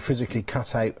you to physically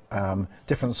cut out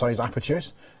different size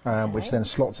apertures, which then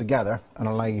slot together and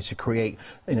allow you to create,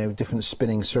 you know, different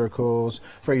spinning circles.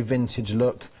 Very vintage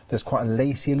look. There's quite a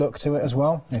lacy look to it as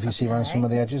well. If you see around some of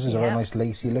the edges, there's a very nice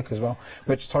lacy look as well,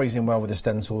 which ties in well with the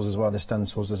stencils as well. The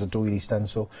stencils, there's a doily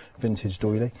stencil, vintage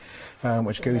doily,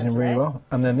 which goes in really well.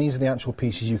 And then these are the actual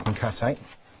pieces you can cut out.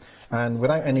 And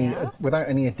without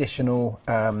any additional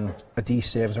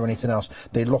adhesives or anything else,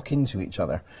 they lock into each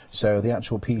other. So the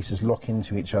actual pieces lock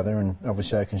into each other, and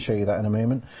obviously I can show you that in a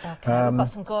moment. Okay, we've got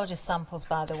some gorgeous samples,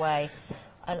 by the way.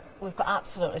 And we've got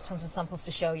absolutely tons of samples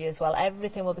to show you as well.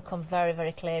 Everything will become very,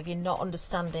 very clear if you're not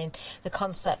understanding the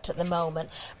concept at the moment.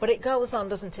 But it goes on,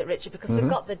 doesn't it, Richard? Because we've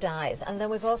got the dies, and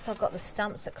then we've also got the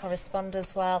stamps that correspond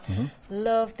as well.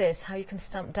 Love this, how you can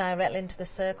stamp directly into the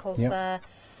circles there.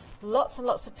 Lots and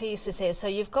lots of pieces here. So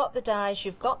you've got the dies,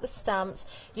 you've got the stamps,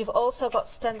 you've also got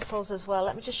stencils as well.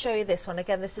 Let me just show you this one.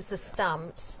 Again, this is the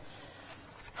stamps.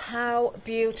 How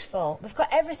beautiful. We've got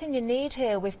everything you need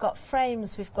here. We've got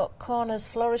frames, we've got corners,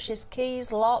 flourishes,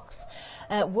 keys, locks,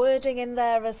 wording in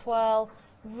there as well.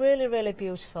 Really, really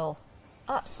beautiful.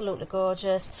 Absolutely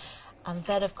gorgeous. And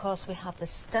then, of course, we have the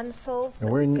stencils.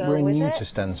 We're new to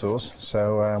stencils,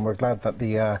 so we're glad that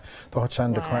the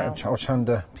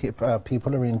Hochanda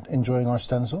people are enjoying our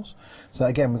stencils. So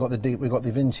again, we've got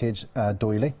the vintage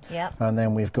doily, and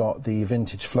then we've got the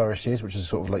vintage flourishes, which is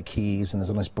sort of like keys, and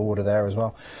there's a nice border there as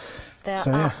well. They're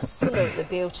absolutely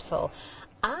beautiful.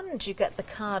 And you get the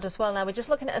card as well. Now, we're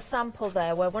just looking at a sample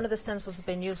there where one of the stencils has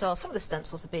been used, or some of the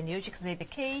stencils have been used. You can see the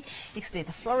key, you can see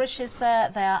the flourishes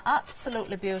there. They are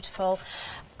absolutely beautiful.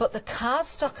 But the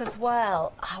cardstock as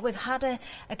well. We've had a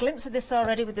glimpse of this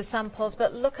already with the samples,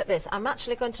 but look at this. I'm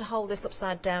actually going to hold this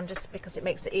upside down just because it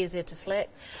makes it easier to flick.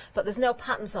 But there's no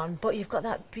patterns on, but you've got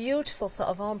that beautiful sort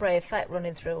of ombre effect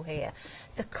running through here.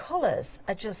 The colours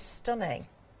are just stunning.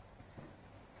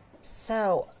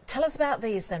 So, tell us about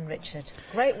these then, Richard.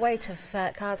 Great weight of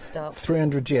cardstock.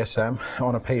 300 GSM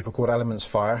on a paper called Elements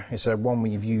Fire. It's a one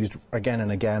we've used again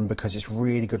and again because it's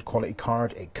really good quality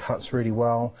card. It cuts really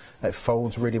well, it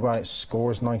folds really well, it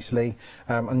scores nicely.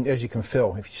 And as you can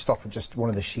feel, if you stop at just one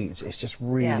of the sheets, it's just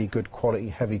really good quality,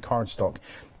 heavy cardstock.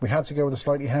 We had to go with a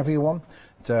slightly heavier one,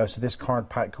 so this card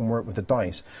pack can work with the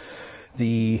dies.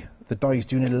 The dies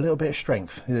do need a little bit of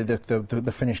strength.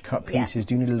 The finished cut pieces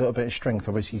do need a little bit of strength,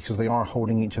 obviously, because they are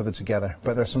holding each other together.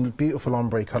 But there's some beautiful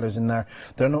ombre colours in there.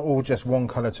 They're not all just one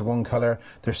colour to one colour.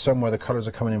 There's some where the colours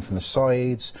are coming in from the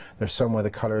sides. There's some where the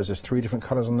colours, there's 3 different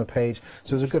colours on the page.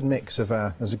 So there's a good mix of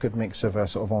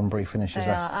sort of ombre finishes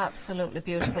they there. Are absolutely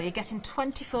beautiful. You're getting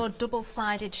 24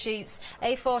 double-sided sheets,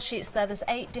 A4 sheets there. There's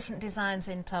 8 different designs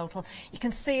in total. You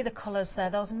can see the colours there.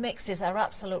 Those mixes are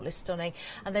absolutely stunning,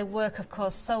 and they work, of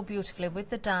course, so beautifully beautifully with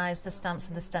the dies, the stamps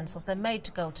and the stencils. They're made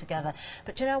to go together.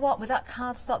 But do you know what? With that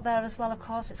cardstock there as well, of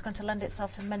course, it's going to lend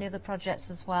itself to many other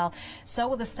projects as well. So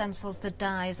will the stencils, the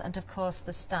dies and, of course,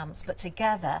 the stamps. But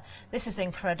together, this is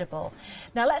incredible.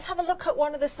 Now, let's have a look at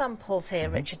one of the samples here,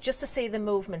 Richard, just to see the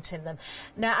movement in them.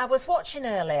 Now, I was watching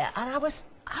earlier and I was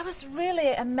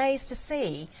really amazed to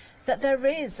see that there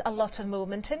is a lot of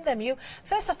movement in them.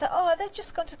 First I thought, oh, they're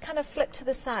just going to kind of flip to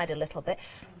the side a little bit.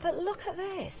 But look at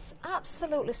this,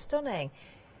 absolutely stunning.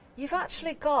 You've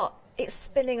actually got it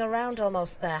spinning around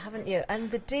almost there, haven't you? And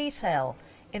the detail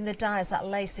in the dies, that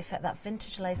lace effect, that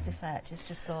vintage lace effect is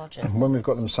just gorgeous. And when we've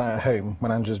got them sat at home,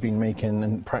 when Angela's been making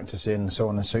and practicing and so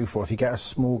on and so forth, you get a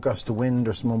small gust of wind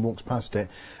or someone walks past it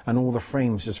and all the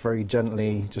frames just very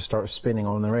gently just start spinning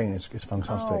on their own. It's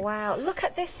fantastic. Oh, wow. Look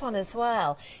at this one as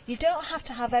well. You don't have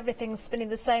to have everything spinning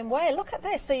the same way. Look at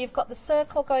this. So you've got the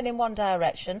circle going in one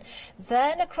direction,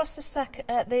 then across the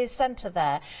centre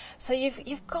there. So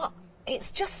you've got...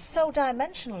 It's just so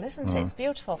dimensional, isn't it? It's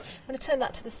beautiful. I'm going to turn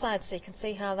that to the side so you can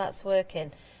see how that's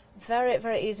working. Very,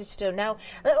 very easy to do. Now,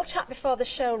 a little chat before the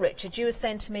show, Richard, you were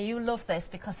saying to me you love this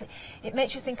because it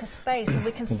makes you think of space, and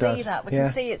we can see that. We can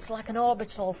see it's like an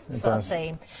orbital sort of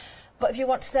theme. But if you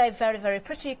want to say very, very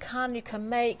pretty, you can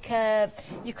make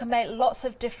lots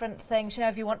of different things. You know,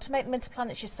 if you want to make them into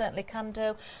planets, you certainly can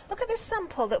do. Look at this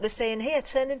sample that we're seeing here,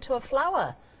 turned into a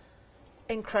flower.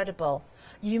 Incredible.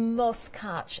 You must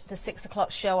catch the 6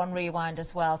 o'clock show on Rewind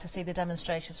as well to see the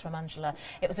demonstrations from Angela.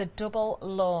 It was a double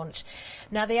launch.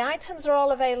 Now, the items are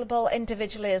all available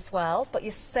individually as well, but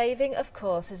your saving, of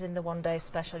course, is in the one-day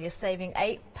special. You're saving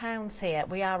 £8 here.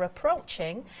 We are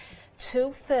approaching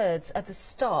 2/3 of the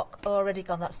stock already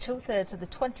gone. That's 2/3 of the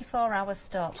 24-hour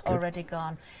stock already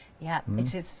gone. Yeah,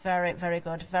 it is very, very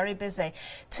good, very busy.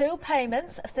 2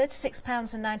 payments of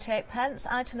 £36.98.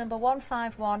 Item number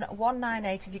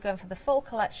 151198 if you're going for the full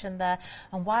collection there.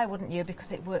 And why wouldn't you?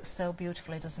 Because it works so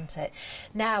beautifully, doesn't it?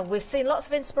 Now, we've seen lots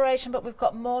of inspiration, but we've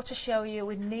got more to show you.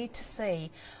 We need to see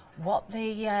what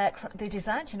the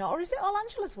designed, you know, or is it all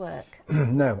Angela's work?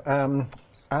 No.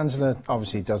 Angela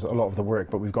obviously does a lot of the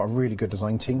work, but we've got a really good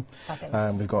design team.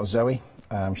 We've got Zoe.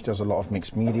 She does a lot of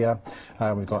mixed media.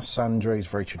 We've got Sandra, who's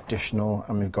very traditional,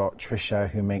 and we've got Trisha,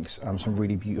 who makes some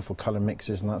really beautiful colour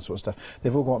mixes and that sort of stuff.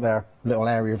 They've all got their little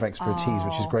area of expertise,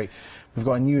 which is great. We've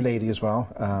got a new lady as well,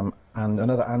 and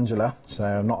another Angela,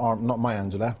 so not my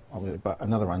Angela, but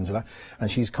another Angela, and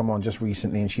she's come on just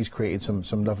recently, and she's created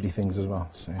some lovely things as well.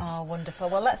 So oh, wonderful.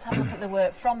 Well, let's have a look at the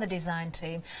work from the design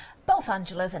team, both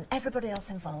Angelas and everybody else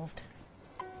involved.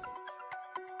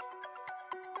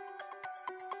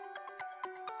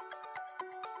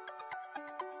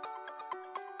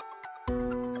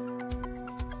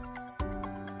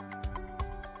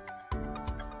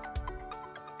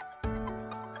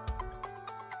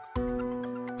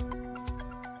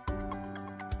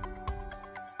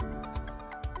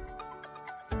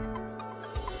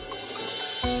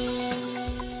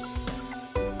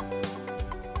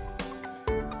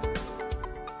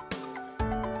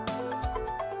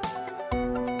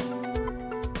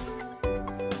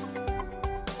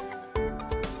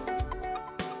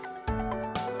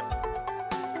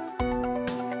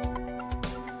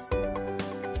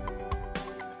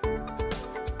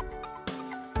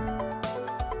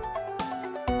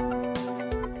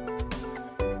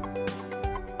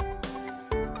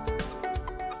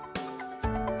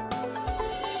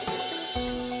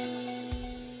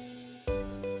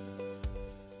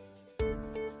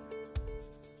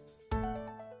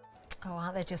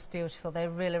 They're just beautiful. They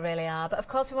really, really are. But of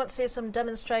course, we want to see some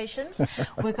demonstrations.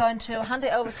 We're going to hand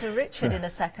it over to Richard in a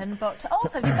second. But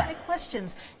also, if you've got any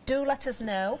questions, do let us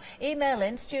know. Email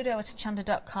in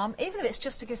studio@hochanda.com, even if it's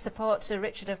just to give support to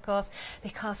Richard, of course,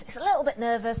 because he's a little bit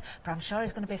nervous, but I'm sure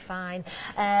he's going to be fine.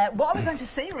 What are we going to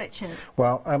see, Richard?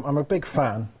 Well, I'm a big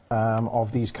fan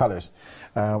of these colours,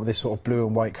 with this sort of blue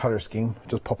and white colour scheme.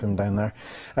 Just pop him down there.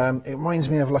 It reminds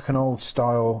me of like an old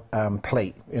style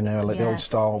plate, you know, like the old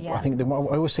style. I think I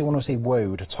always say when I say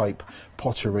woad type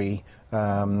pottery.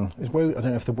 Is woad, I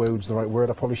don't know if the woad's the right word.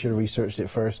 I probably should have researched it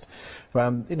first.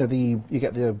 You know, you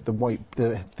get the white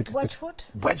Wedgwood.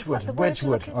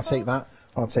 Wedgwood. I'll take that.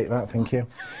 I'll take that, thank you.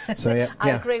 So yeah, I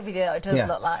agree with you. It does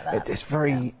look like that. It's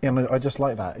very, you know, I just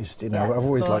like that. It's, you know, I've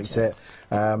always liked it.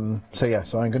 So yeah,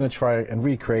 so I'm going to try and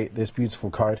recreate this beautiful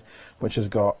card, which has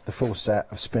got the full set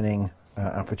of spinning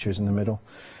apertures in the middle.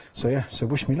 So yeah, so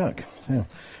wish me luck. So,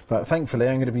 but thankfully,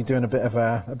 I'm going to be doing a bit of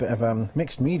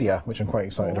mixed media, which I'm quite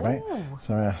excited about.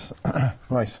 So yes,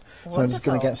 right. So I'm just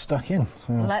going to get stuck in.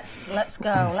 So. Let's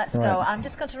go. Let's go. I'm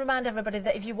just going to remind everybody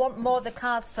that if you want more of the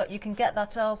cardstock, you can get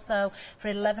that also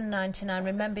for £11.99.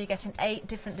 Remember, you're getting 8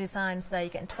 different designs there.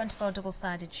 You're getting 24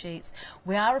 double-sided sheets.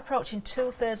 We are approaching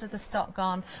 2/3 of the stock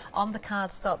gone on the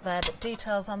cardstock there, but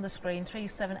details on the screen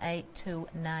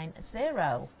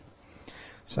 378290.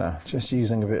 So just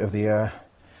using a bit of the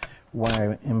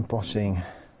Wow embossing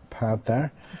pad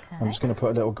there. Okay. I'm just going to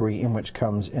put a little greeting which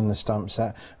comes in the stamp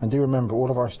set. And do remember,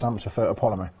 all of our stamps are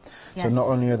photopolymer. Yes. So not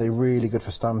only are they really good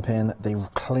for stamping, they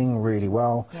cling really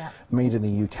well, made in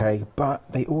the UK, but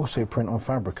they also print on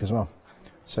fabric as well.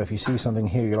 So if you see something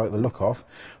here you like the look of,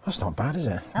 that's not bad, is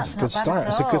it? That's a good start.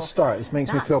 It's a good start. It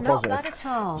makes me feel positive. That's not bad at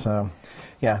all. So,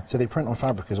 yeah, so they print on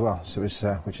fabric as well, so it's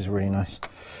which is really nice.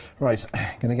 Right,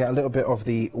 going to get a little bit of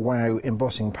the Wow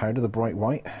embossing powder, the bright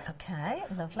white. Okay,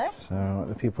 lovely. So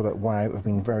the people at Wow have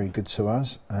been very good to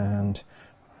us, and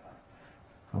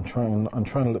I'm trying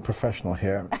to look professional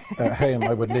here. At home,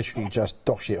 I would literally just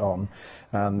dosh it on,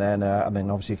 and then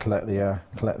obviously collect the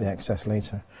excess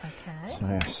later. Okay. So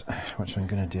yes, which I'm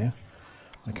going to do.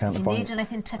 If you need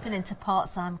anything tipping into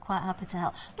pots, I'm quite happy to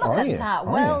help. Look at that.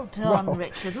 Well done,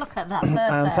 Richard. Look at that. Perfect.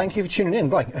 And thank you for tuning in.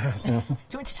 Bye. So, do you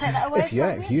want me to take that away from you?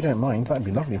 If you don't mind, that'd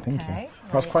be lovely. Thank you.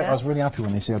 I was really happy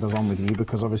when they said I was on with you,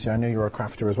 because obviously I know you're a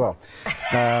crafter as well.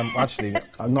 Actually,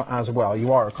 not as well.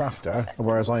 You are a crafter,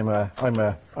 whereas I'm a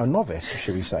novice,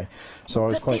 should we say? So I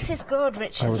was This is good,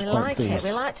 Richard. We like pleased. it.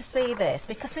 We like to see this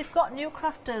because we've got new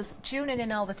crafters tuning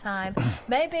in all the time.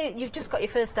 Maybe you've just got your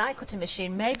first die cutting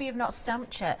machine. Maybe you've not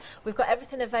stamped yet. We've got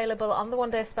everything available on the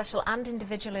one-day special and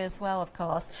individually as well, of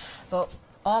course. But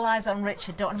all eyes on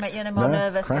Richard. Don't want to make you any more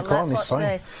nervous, but let's watch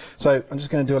this. So I'm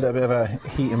just going to do a little bit of a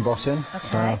heat embossing.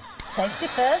 Okay. Safety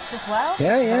first as well.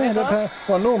 Yeah.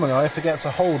 Well, normally I forget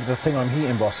to hold the thing I'm heat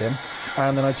embossing,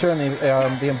 and then I turn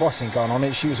the embossing gun on.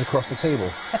 It shoots across the table.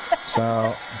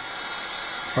 So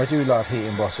I do love heat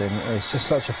embossing. It's just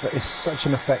such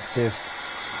an effective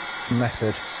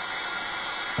method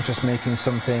of just making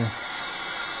something.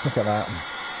 Look at that.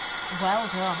 Well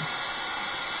done.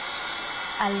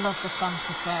 I love the font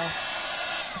as well.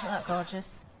 Isn't that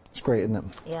gorgeous? It's great, isn't it?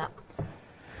 Yeah.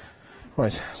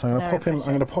 Right, so I'm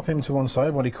going to pop him to one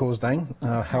side while he cools down,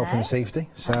 health and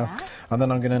safety. So, and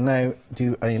then I'm going to now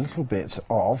do a little bit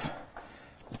of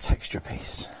texture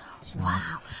paste. So,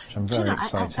 wow. Which I'm very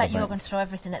excited I bet you're going to throw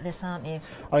everything at this, aren't you?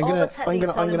 All the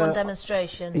techniques all in one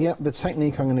demonstration. Yeah, the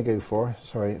technique I'm going to go for,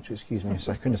 sorry, excuse me a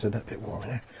second, it's a bit warm in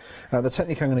here. The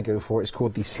technique I'm going to go for is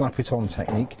called the slap it on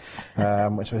technique,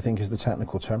 which I think is the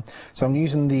technical term. So I'm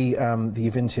using the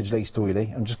vintage lace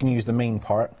doily. I'm just going to use the main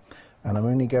part, and I'm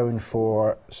only going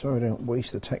for, so I don't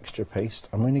waste the texture paste,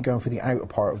 I'm only going for the outer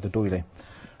part of the doily.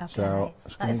 Okay, so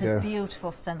that is a beautiful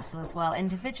stencil as well.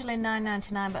 Individually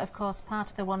 £9.99, but of course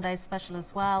part of the one-day special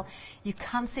as well. You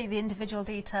can see the individual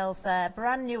details there.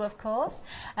 Brand new, of course.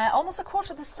 Almost a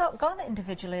quarter of the stock gone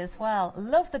individually as well.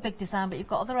 Love the big design, but you've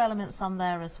got other elements on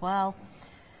there as well.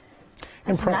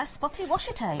 That's a nice spotty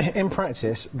washi tape. In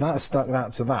practice, that stuck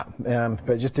that to that,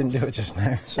 but it just didn't do it just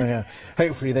now. So yeah,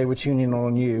 hopefully they were tuning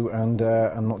on you and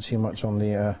not too much on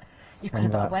the. You could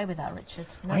have got away with that, Richard.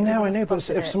 I know, but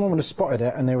if someone would have spotted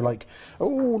it and they were like,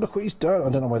 "Oh, look what he's done," I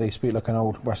don't know why they speak like an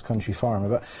old West Country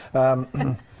farmer, but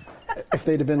if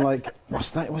they'd have been like,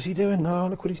 "What's that? What's he doing? No,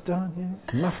 look what he's done." Yeah,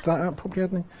 he's muffed that up, probably,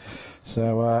 hadn't he?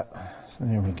 So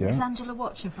there we go. Is Angela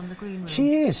watching from the green room?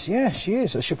 She is. Yeah, she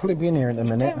is. She'll probably be in here in a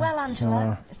minute. It's doing well,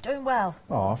 Angela. It's doing well.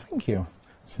 Oh, thank you.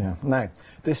 So, yeah. Now,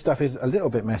 this stuff is a little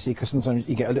bit messy because sometimes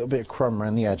you get a little bit of crumb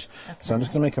around the edge. Okay. So I'm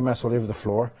just going to make a mess all over the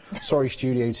floor. Sorry,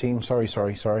 studio team. Sorry. So,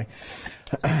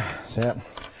 yeah.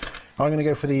 I'm going to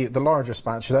go for the larger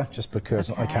spatula just because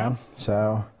I can.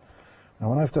 So, now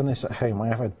when I've done this at home, I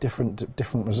have had different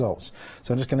results.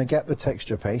 So I'm just going to get the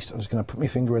texture paste. I'm just going to put my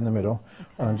finger in the middle,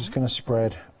 and I'm just going to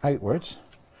spread outwards.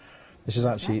 This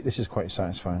is quite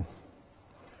satisfying.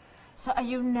 So are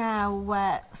you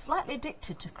now slightly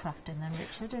addicted to crafting then,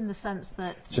 Richard, in the sense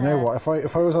that... Do you know what,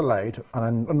 if I was allowed,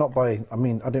 and I'm not by,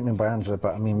 I don't mean by Angela,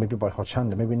 but I mean maybe by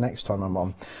Hochanda, maybe next time I'm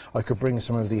on, I could bring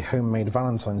some of the homemade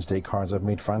Valentine's Day cards I've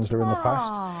made for Angela in the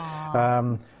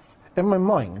past. In my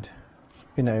mind,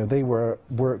 you know, they were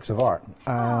works of art.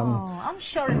 I'm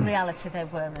sure in reality they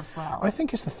were as well. I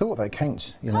think it's the thought that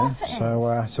counts, you know.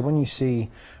 So when you see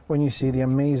the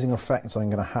amazing effects I'm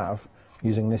going to have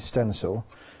using this stencil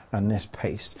and this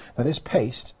paste. Now this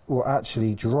paste will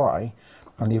actually dry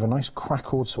and leave a nice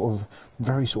crackled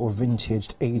very vintage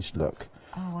aged look.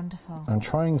 Oh, wonderful. I'm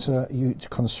trying to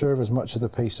conserve as much of the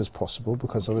paste as possible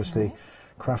because obviously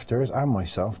crafters and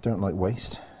myself don't like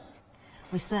waste.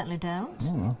 We certainly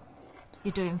don't.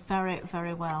 You're doing very,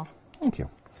 very well. Thank you.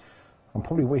 I'm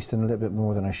probably wasting a little bit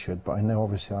more than I should, but I know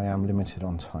obviously I am limited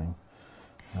on time.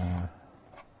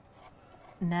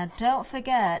 Now, don't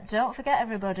forget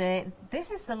everybody, this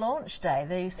is the launch day.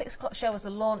 The 6 o'clock show was a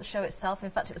launch show itself.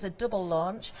 In fact, it was a double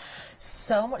launch.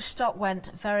 So much stock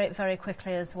went very, very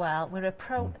quickly as well. We're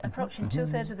approaching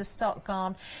 2/3 of the stock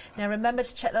gone. Now, remember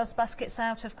to check those baskets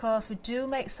out, of course. We do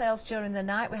make sales during the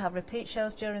night. We have repeat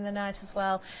shows during the night as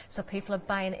well. So people are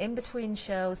buying in between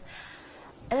shows.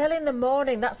 Early in the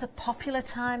morning, that's a popular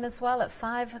time as well, at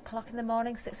 5 o'clock in the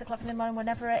morning, 6 o'clock in the morning,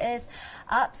 whenever it is.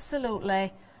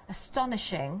 Absolutely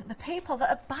astonishing, the people that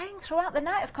are buying throughout the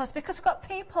night, of course, because we've got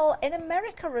people in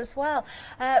America as well.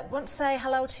 Want to say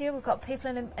hello to you. We've got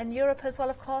people in Europe as well,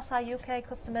 of course, our UK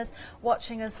customers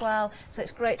watching as well. So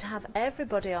it's great to have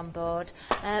everybody on board.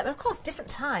 Of course, different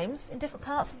times in different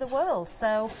parts of the world.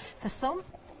 So for some,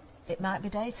 it might be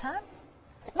daytime.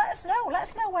 Let us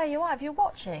know where you are if you're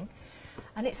watching.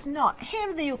 And it's not. Here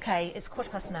in the UK, it's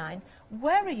 9:15.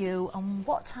 Where are you and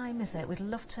what time is it? We'd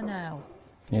love to know.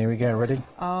 Here we go, ready?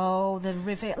 Oh, the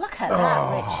reveal. Look at that,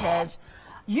 Richard.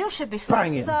 You should be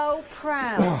so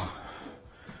proud.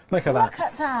 Look at that. Look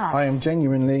at that. I am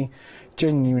genuinely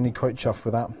quite chuffed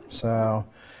with that. So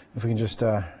if we can just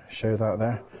show that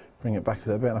there, bring it back a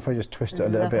little bit, and if I just twist it a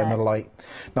little bit in the light.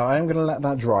 Now, I am going to let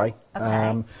that dry.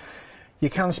 Okay. You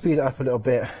can speed it up a little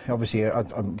bit. Obviously,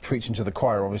 I'm preaching to the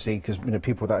choir, obviously, because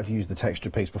people that have used the texture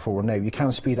paste before will know. You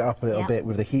can speed it up a little bit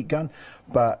with the heat gun,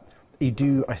 but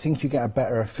I think you get a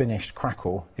better finished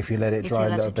crackle if you let it dry a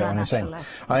little bit on its own.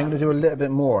 I'm going to do a little bit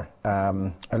more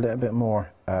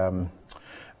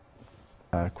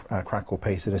crackle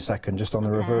paste in a second, just on the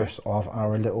reverse of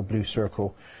our little blue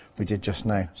circle we did just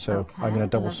now. So I'm going to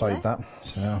double side that.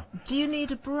 So. Do you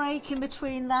need a break in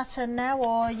between that and now,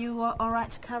 or are you all right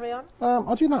to carry on?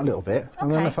 I'll do that a little bit,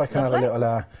 and then if I can have a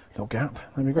little gap,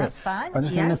 that'd be great. That's fine. I'm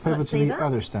just going to nip over to the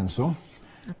other stencil.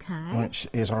 Okay. Which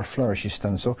is our flourishy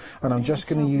stencil, and I'm just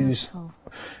going to use.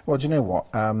 Well, do you know what?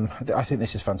 I think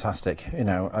this is fantastic. You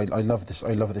know, I love this.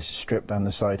 I love this strip down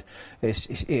the side.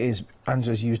 It is.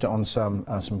 Angela's used it on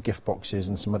some gift boxes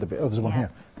and some other bit. Oh, there's one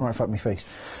here, right in front of my face.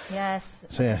 Yes.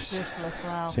 So yes, beautiful as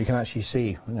well. So you can actually see.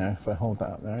 You know, if I hold that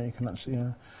up there, you can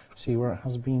actually see where it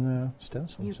has been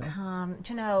stenciled. You can.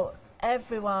 Do you know?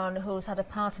 Everyone who's had a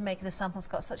part in making the samples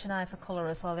got such an eye for colour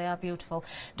as well. They are beautiful.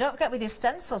 Don't forget with your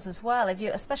stencils as well,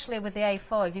 especially with the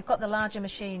A4, if you've got the larger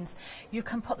machines, you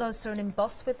can put those through and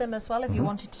emboss with them as well if you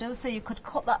wanted to do so. You could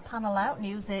cut that panel out and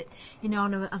use it, you know,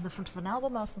 on the front of an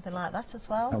album or something like that as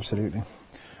well. Absolutely.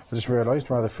 I just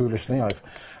realised, rather foolishly, I've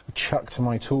chucked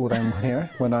my tool down here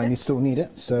when I still need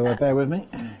it, so bear with me.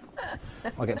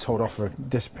 I'll get told off for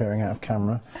disappearing out of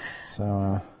camera.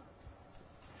 So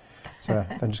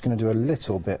I'm just going to do a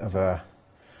little bit of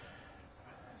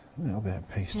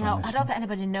paste on this. I don't think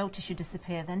anybody noticed you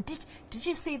disappear then. Did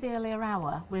you see the earlier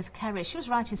hour with Kerry? She was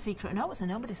writing secret notes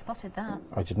and nobody spotted that.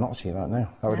 I did not see that, no.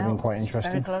 That would have been quite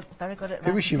interesting. Very good at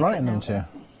Who was she writing them to?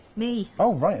 Me.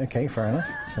 Oh, right, okay, fair enough.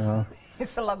 So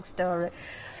it's a long story.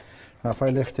 If I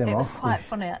lift him off... It was quite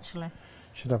funny, actually.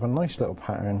 Should have a nice little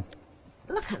pattern.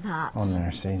 Look at that. On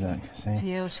there, see, look, see.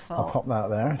 Beautiful. I'll pop that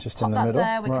there, just in the middle.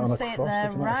 There, we right can on see it there,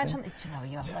 right on the... Do you know,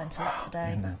 you have learnt a lot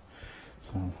today. Yeah,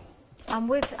 so. I'm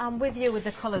with you with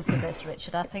the colours of this,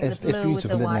 Richard. I think the blue with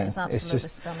the white is absolutely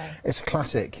stunning. It's a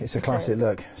classic. It's a classic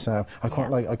look. So I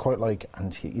quite like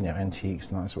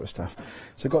antiques and that sort of stuff.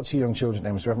 So I've got 2 young children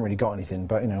now, so we haven't really got anything.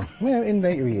 But you know, in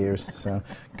later years, so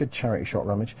good charity shop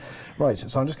rummage. Right.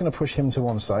 So I'm just going to push him to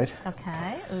one side.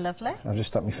 Okay, lovely. I've just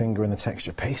stuck my finger in the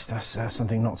texture paste. That's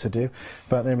something not to do.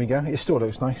 But there we go. It still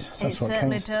looks nice. So it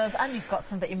certainly does. And you've got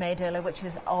some that you made earlier, which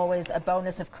is always a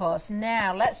bonus, of course.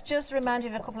 Now let's just remind you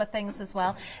of a couple of things as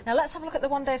well. Now let's have a look at the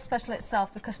one-day special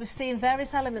itself, because we've seen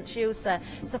various elements used there.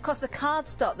 So of course the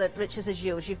cardstock that Richard has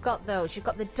used, you've got those, you've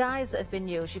got the dies that have been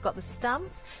used, you've got the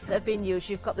stamps that have been used,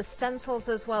 you've got the stencils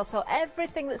as well. So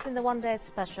everything that's in the one-day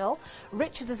special,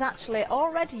 Richard has actually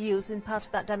already used in part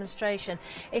of that demonstration.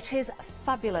 It is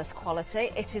fabulous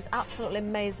quality, it is absolutely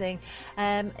amazing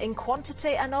in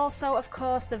quantity, and also of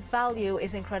course the value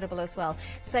is incredible as well.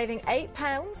 Saving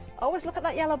 £8, always look at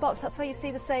that yellow box, that's where you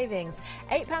see the savings.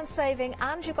 £8.70 saving,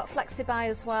 and you've got flexi-buy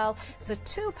as well. So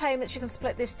 2 payments you can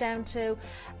split this down to.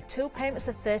 2 payments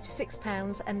of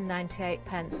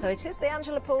 £36.98. So it is the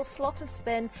Angela Poole Slot and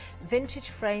Spin Vintage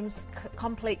Frames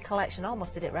Complete Collection.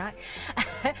 Almost did it right.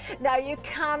 Now you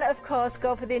can, of course,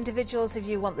 go for the individuals if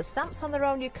you want the stamps on their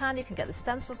own. You can get the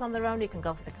stencils on their own. You can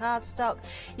go for the cardstock.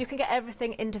 You can get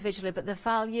everything individually, but the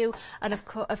value and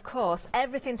of course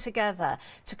everything together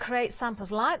to create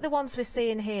samples like the ones we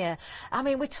see in here. I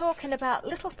mean, we're talking about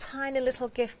tiny little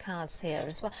gift cards here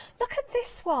as well. Look at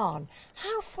this one.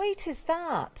 How sweet is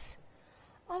that?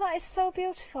 Oh, that is so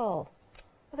beautiful,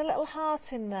 with a little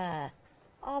heart in there.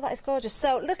 Oh, that is gorgeous.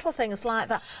 So little things like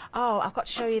that. Oh, I've got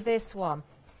to show you this one.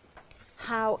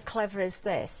 How clever is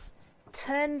this?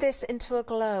 Turn this into a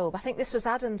globe. I think this was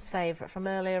Adam's favourite from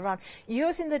earlier on.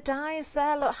 Using the dies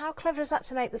there, look, how clever is that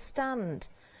to make the stand?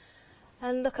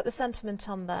 And look at the sentiment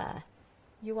on there.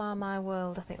 You are my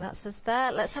world, I think that says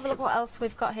there. Let's have a look what else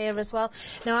we've got here as well.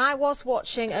 Now, I was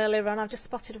watching earlier on, I've just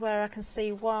spotted where I can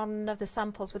see one of the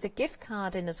samples with a gift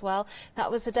card in as well.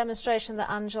 That was a demonstration that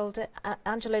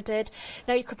Angela did.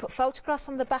 Now, you could put photographs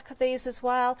on the back of these as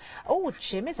well. Oh,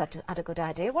 Jimmy's had a good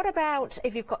idea. What about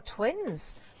if you've got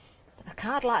twins? A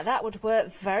card like that would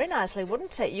work very nicely,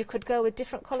 wouldn't it? You could go with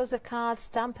different colours of cards,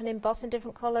 stamp and emboss in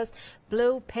different colours,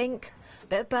 blue, pink,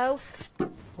 bit of both,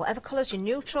 whatever colours, your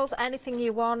neutrals, anything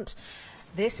you want.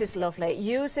 This is lovely.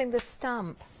 Using the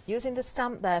stamp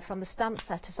there from the stamp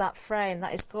set as that frame,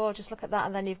 that is gorgeous. Look at that,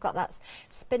 and then you've got that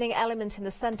spinning element in the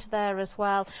centre there as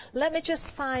well. Let me just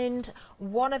find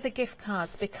one of the gift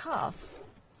cards because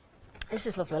this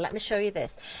is lovely. Let me show you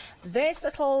this. This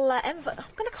little envelope,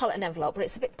 I'm going to call it an envelope, but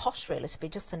it's a bit posh really to be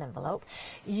just an envelope.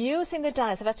 Using the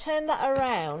dies, if I turn that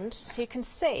around so you can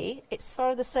see it's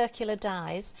for the circular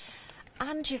dies,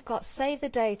 and you've got save the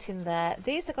date in there.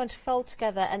 These are going to fold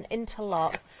together and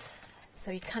interlock,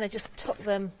 so you kind of just tuck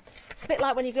them. It's a bit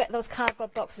like when you get those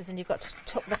cardboard boxes and you've got to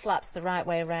tuck the flaps the right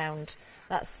way around.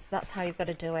 That's how you've got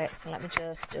to do it. So let me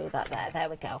just do that there. There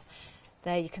we go.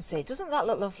 There you can see. Doesn't that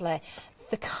look lovely?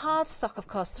 The cardstock, of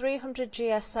course, 300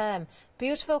 GSM,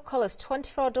 beautiful colours,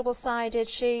 24 double-sided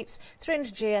sheets,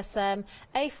 300 GSM,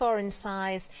 A4 in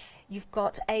size. You've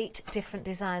got 8 different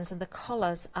designs and the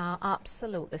colours are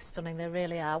absolutely stunning, they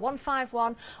really are.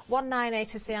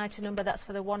 151198 is the item number, that's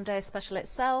for the one-day special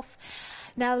itself.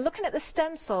 Now, looking at the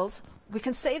stencils, we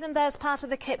can see them there as part of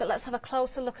the kit, but let's have a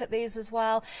closer look at these as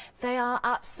well. They are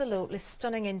absolutely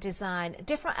stunning in design.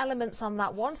 Different elements on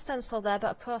that one stencil there,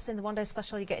 but of course in the one-day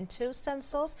special you're getting 2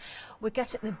 stencils. We're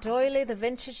getting the doily, the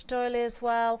vintage doily as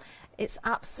well. It's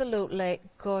absolutely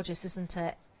gorgeous, isn't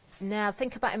it? Now,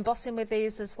 think about embossing with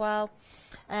these as well.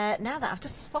 Now that I've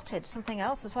just spotted something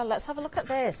else as well, let's have a look at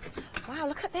this. Wow,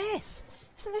 look at this.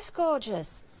 Isn't this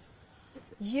gorgeous?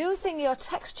 Using your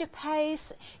texture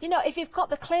paste, you know, if you've got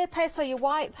the clear paste or your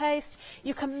white paste,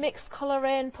 you can mix colour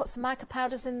in, put some mica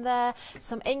powders in there,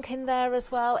 some ink in there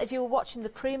as well. If you were watching the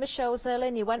Prima shows earlier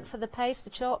and you went for the paste,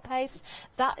 the chalk paste,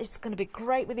 that is going to be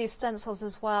great with these stencils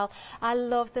as well. I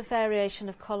love the variation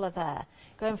of colour there,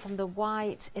 going from the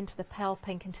white into the pale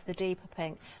pink into the deeper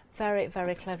pink. Very,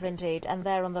 very clever indeed. And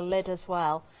there on the lid as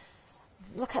well.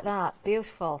 Look at that,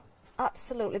 beautiful.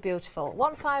 Absolutely beautiful.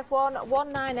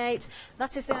 151198,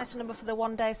 that is the item number for the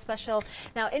one-day special.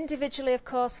 Now, individually, of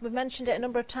course, we've mentioned it a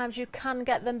number of times, you can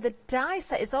get them. The die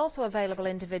set is also available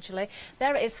individually.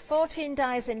 There it is, 14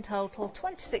 dies in total,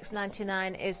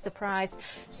 £26.99 is the price.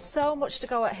 So much to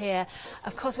go at here.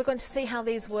 Of course, we're going to see how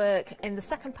these work in the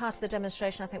second part of the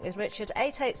demonstration, I think, with Richard.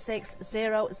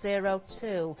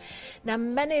 886002. Now,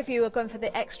 many of you are going for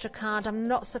the extra card. I'm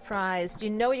not surprised. You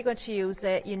know you're going to use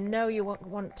it. You know you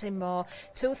want more.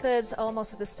 2/3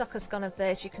 almost of the stock has gone of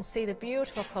this. You can see the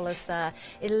beautiful colours there.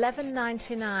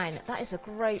 £11.99. That is a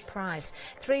great price.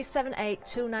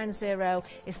 378290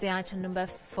 is the item number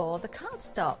for the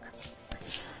cardstock.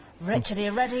 Richard, are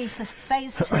you ready for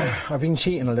phase 2? I've been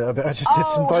cheating a little bit. I just did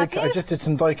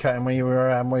some die cutting when you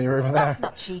were over there. That's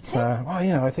not cheating. So, well,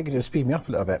 you know, I think it'll speed me up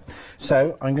a little bit.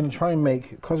 So I'm going to try and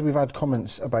make, because we've had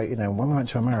comments about, you know, when we went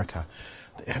to America,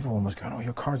 everyone was going, oh,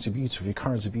 your cards are beautiful, your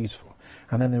cards are beautiful.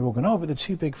 And then they were all going, oh, but they're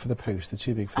too big for the post, they're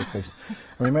too big for the post.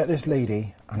 And we met this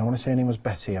lady, and I want to say her name was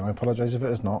Betty, and I apologise if it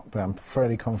is not, but I'm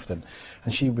fairly confident.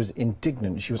 And she was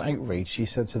indignant, she was outraged. She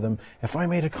said to them, if I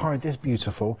made a card this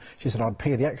beautiful, she said, I'd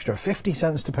pay the extra 50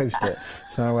 cents to post it.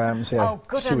 So, yeah, oh,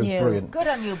 good she on was you. Brilliant. Good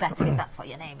on you, Betty, if that's what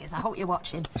your name is. I hope you're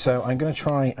watching. So I'm going to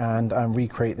try and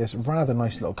recreate this rather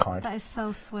nice little card. That is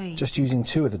so sweet. Just using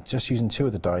two of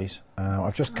the dies.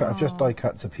 I've just die cut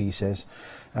cut to pieces.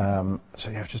 So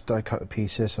yeah, I've just die cut the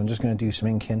pieces. So I'm just going to do some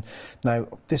inking. Now,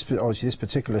 obviously this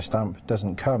particular stamp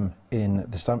doesn't come in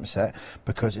the stamp set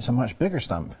because it's a much bigger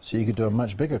stamp. So you could do a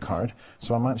much bigger card.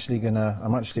 So I'm actually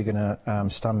gonna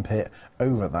stamp it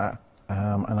over that.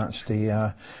 And actually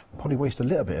probably waste a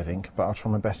little bit of ink, but I'll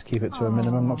try my best to keep it to a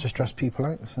minimum, not to stress people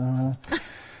out. So,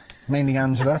 mainly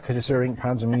Angela, because it's her ink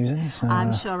pads I'm using. So,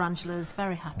 I'm sure Angela's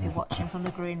very happy watching from the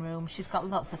green room. She's got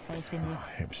lots of faith in you.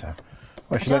 I hope so.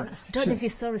 Well, I don't know if you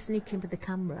saw her sneaking with the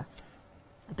camera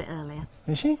a bit earlier.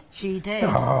 Is she? She did.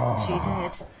 Oh. She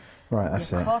did. Right,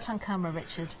 that's You're it. caught on camera,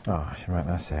 Richard. Oh, right,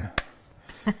 that's it.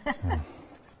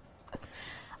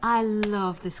 I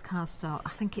love this cardstock. I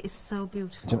think it is so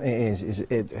beautiful. It is.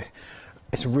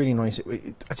 It's really nice.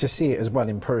 To see it as well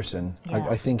in person. Yeah.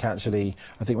 I think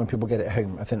when people get it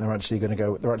home, I think they're actually going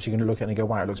to look at it and go,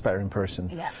 wow, it looks better in person.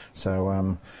 Yeah.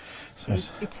 So,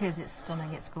 it is. It's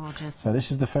stunning. It's gorgeous. So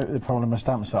this is the photo polymer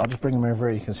stamp set. I'll just bring them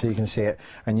over here. You can see it,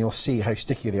 and you'll see how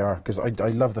sticky they are because I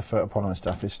love the photo polymer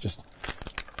stuff. It's just.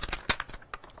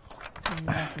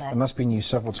 Lovely. And that's been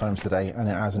used several times today, and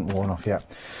it hasn't worn off yet.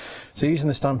 So using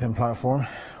the stamping platform,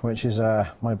 which is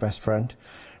my best friend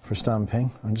for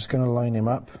stamping, I'm just going to line him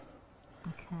up.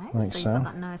 Okay, like so you've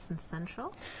got that nice and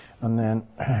central. And then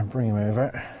bring him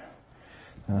over.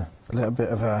 A little bit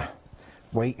of a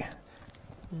weight.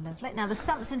 Lovely. Now the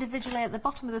stamps individually at the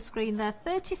bottom of the screen there,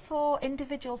 34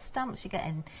 individual stamps you get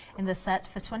in the set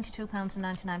for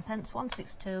 £22.99,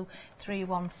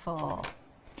 162314.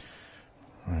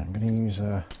 Right, I'm going to use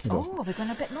we're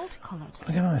going a bit multicoloured.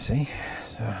 Look at that, see?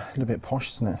 It's a little bit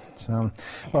posh, isn't it? So,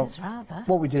 it is rather.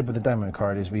 What we did with the demo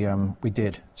card is we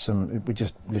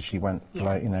just literally went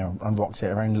and rocked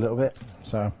it around a little bit.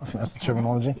 So I think that's the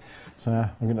terminology. So I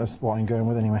think that's what I'm going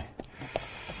with anyway.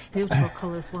 Beautiful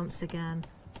colours once again.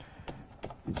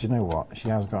 Do you know what? She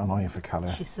has got an eye for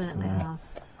colour. She certainly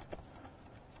has.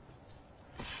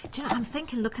 Do you know, I'm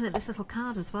thinking, looking at this little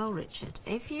card as well, Richard,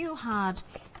 if you had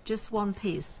just one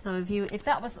piece, so if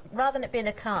that was, rather than it being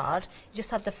a card, you just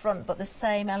had the front but the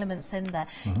same elements in there,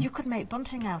 you could make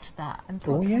bunting out of that and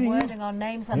put some wording or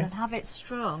names on and have it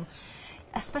strung.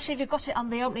 Especially if you've got it on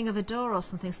the opening of a door or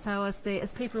something, so as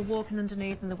people are walking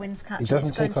underneath and the wind's catching, it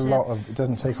doesn't take a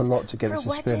lot to get it to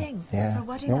spin. Yeah. For a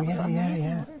wedding, that would look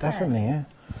amazing, wouldn't definitely, yeah.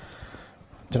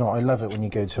 Do you know what, I love it when you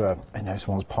go to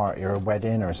someone's party or a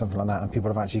wedding or something like that, and people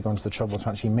have actually gone to the trouble to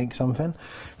actually make something.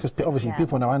 Because obviously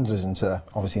people know Angela's into a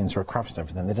crafts and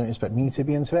everything. They don't expect me to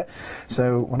be into it.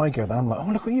 So when I go there, I'm like,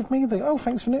 oh, look what you've made. They go, oh,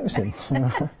 thanks for noticing. So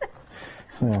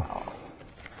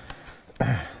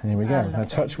here we go. Now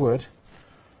touch wood.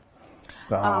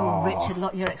 Oh, Richard,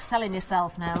 look, you're excelling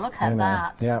yourself now. Look at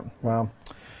that. Yeah, well,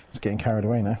 it's getting carried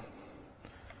away now.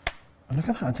 And look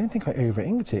at that, I don't think I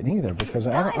over-inked it either because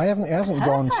it hasn't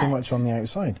gone too much on the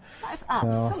outside. That's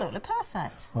absolutely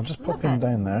perfect. I'll just pop him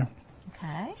down there.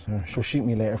 Okay. So she'll shoot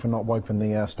me later for not wiping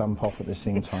the stamp off at the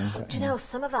same time. Do you know,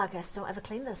 some of our guests don't ever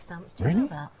clean their stamps. Do you know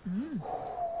that?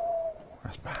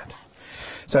 That's bad.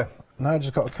 So, now I've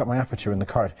just got to cut my aperture in the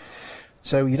card.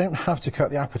 So you don't have to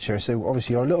cut the aperture. So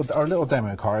obviously our little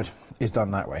demo card is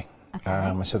done that way.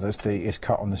 Okay. So it's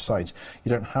cut on the sides. You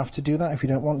don't have to do that if you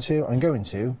don't want to. I'm going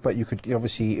to, but you could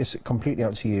obviously. It's completely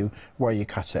up to you where you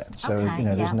cut it. So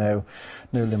there's no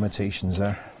limitations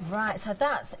there. Right. So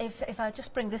that's if I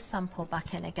just bring this sample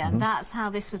back in again. That's how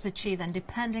this was achieved. And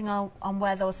depending on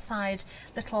where those side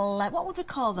little what would we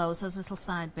call those little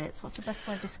side bits? What's the best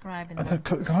way of describing them?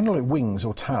 Kind of like wings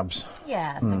or tabs.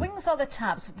 Yeah, the wings or the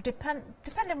tabs.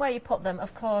 Depending where you put them,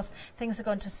 of course, things are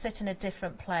going to sit in a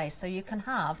different place. So you can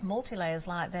have multi-layers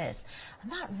like this,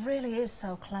 and that really is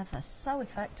so clever, so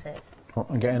effective. Well,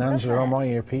 I'm getting Angela on my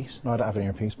earpiece. No, I don't have an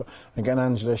earpiece, but I'm getting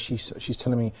Angela. She's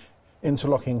telling me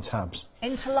interlocking tabs.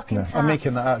 Interlocking tabs. I'm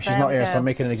making that up. She's not here, so I'm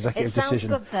making an executive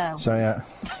decision. It sounds good, though. So yeah.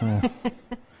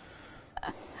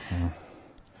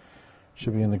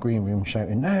 She'll be in the green room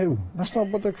shouting, "No, that's not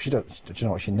what." She does. Do you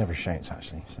know what? She never shouts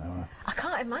actually. So I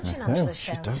can't imagine Angela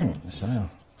shouting. She doesn't.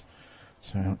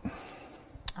 So.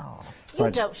 Oh,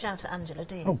 you don't shout at Angela,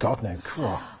 do you? Oh God, no!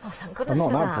 Oh, thank goodness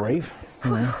I'm for not that brave.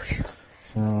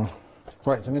 So,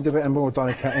 right, so I'm going to do a bit more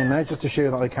die cutting now, just to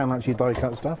show that I can actually die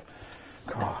cut stuff.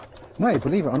 God, no,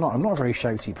 believe it or not, I'm not a very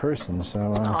shouty person. So.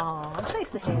 Oh, I'm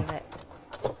pleased to hear it.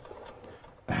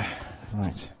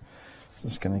 Right, so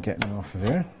just going to get me off of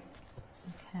here.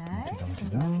 Okay.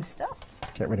 Stuff.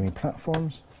 Get rid of my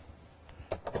platforms.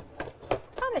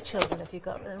 How many children have you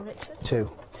got then, Richard? 2.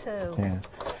 2. Yeah.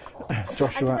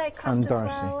 Joshua and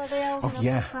Darcy. Well? Are they old enough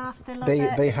to craft?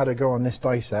 They had a go on this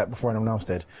die set before anyone else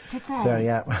did. Did they? So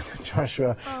yeah,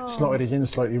 Joshua slotted his in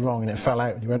slightly wrong and it fell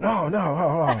out. And he went, oh no,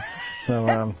 oh. So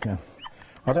yeah.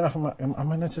 I don't know if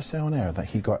am I meant to say on air that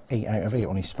he got 8 out of 8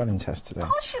 on his spelling test today. Of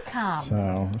course you can. So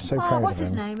I'm so proud of him. What's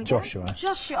his name again? Joshua.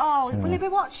 Joshua. Oh, will he be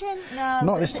watching? No.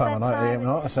 Not this time of night,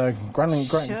 not. So Grand.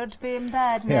 Should be in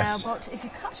bed yes. now. But if you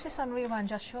catch this on rewind,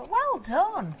 Joshua, well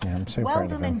done. Yeah, I'm so well proud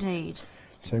of him. Well done indeed.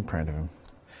 So proud of him.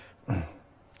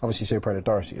 Obviously, so proud of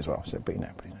Darcy as well. So, but you know.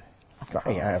 Got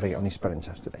 8 out of 8 on his spelling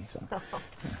test today. So, yeah,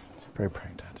 so very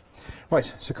proud, Dad. Right,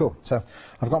 so cool. So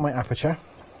I've got my aperture.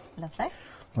 Lovely.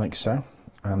 Like so.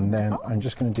 And then I'm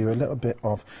just going to do a little bit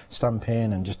of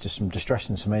stamping and just do some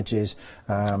distressing some edges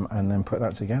and then put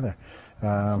that together.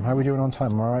 How are we doing on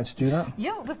time? Am I all right to do that?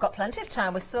 Yeah, we've got plenty of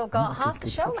time. We've still got half the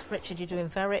show left, Richard. You're doing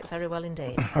very, very well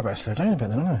indeed. I better slow down a bit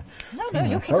then, don't I? No,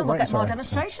 you keep on. We'll get more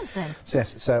demonstrations in. So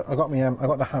yes, so I got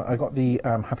the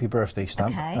Happy Birthday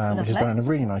stamp, which is done in a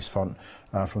really nice font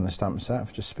from the stamp set.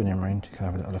 If just spinning around, you can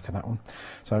have a little look at that one.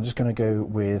 So I'm just going to go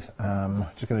with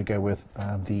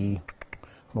the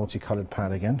multicoloured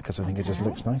pad again because I think it just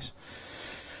looks nice.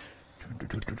 And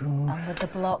with the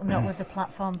block, not with the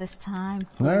platform this time.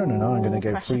 No, I'm going to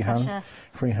go freehand.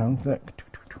 Freehand, look.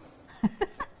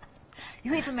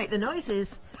 You even make the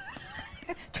noises.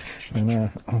 I know.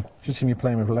 You should see me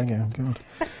playing with Lego. God.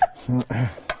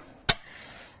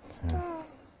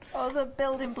 Oh, the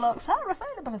building blocks are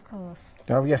available, of course.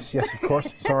 Oh, yes, of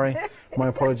course. Sorry. My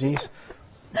apologies.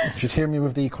 You should hear me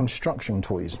with the construction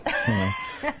toys.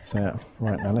 So yeah,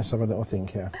 right now let's have a little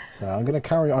think here. So I'm going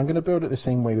to build it the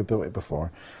same way we built it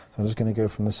before. So I'm just going to go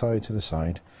from the side to the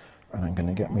side, and I'm going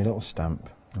to get my little stamp,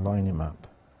 line him up.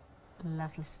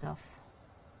 Lovely stuff.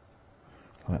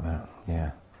 Like that,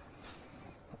 yeah.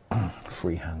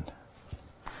 Freehand.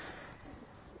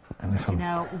 And if you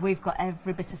know, we've got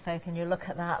every bit of faith in you. Look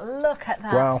at that. Look at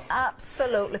that. Well,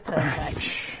 absolutely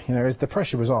perfect. You know, as the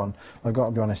pressure was on, I've got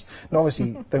to be honest. And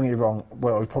obviously, don't get me wrong,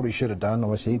 well, we probably should have done,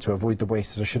 obviously, to avoid the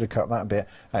wastes, I should have cut that bit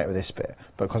out of this bit.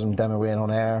 But because I'm demoing on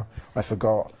air, I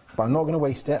forgot. But I'm not going to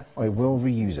waste it. I will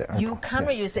reuse it. You can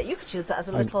reuse it. You could use that as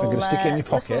a little, I'm going to stick it in your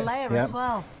pocket. Layer as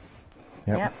well.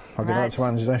 Yep. I'll give that to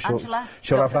Angela.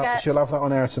 She'll have that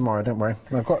on air tomorrow, don't worry.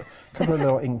 And I've got a couple of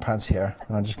little ink pads here,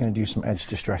 and I'm just going to do some edge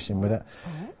distressing with it.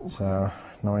 Ooh. So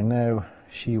now I know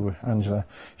Angela.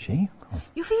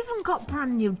 You've even got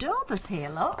brand new daubers here,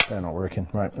 look. They're not working.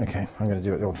 Right, okay. I'm going to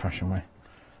do it the old-fashioned way.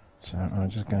 So I'm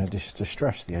just going to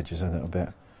distress the edges a little bit.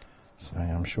 So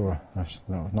I'm sure that's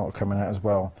not coming out as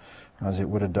well as it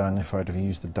would have done if I'd have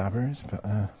used the dabbers, but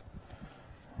there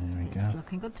we go. It's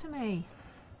looking good to me.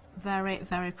 Very,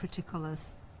 very pretty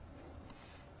colours.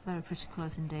 Very pretty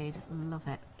colours indeed. Love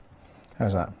it.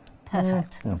 How's that?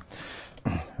 Perfect. Yeah.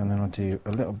 And then I'll do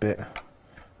a little bit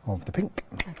of the pink.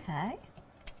 Okay.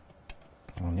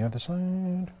 On the other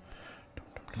side.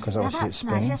 Because now obviously that's it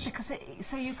spins. nice, yes, because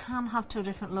so you can have 2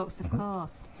 different looks, of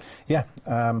course. Yeah.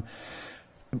 You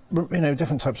know,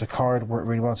 different types of card work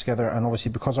really well together, and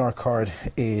obviously because our card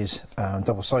is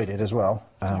double-sided as well,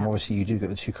 obviously you do get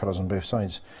the 2 colours on both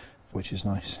sides, which is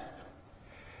nice.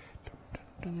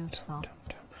 Beautiful.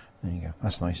 There you go.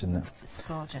 That's nice, isn't it? It's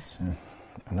gorgeous. Yeah.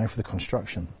 And now for the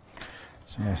construction.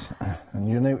 So nice. And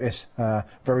you'll notice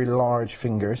very large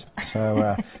fingers.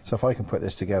 So so if I can put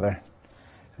this together,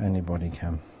 anybody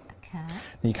can. Okay.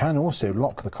 You can also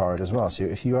lock the card as well. So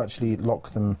if you actually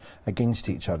lock them against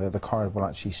each other, the card will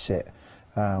actually sit.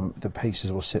 The pieces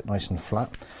will sit nice and flat,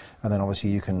 and then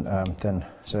obviously you can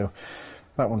so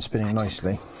that one's spinning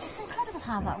nicely. It's incredible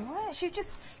how that works.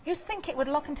 You think it would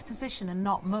lock into position and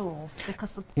not move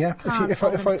because the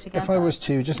if I was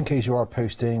to, just in case you are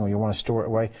posting or you want to store it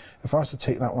away, if I was to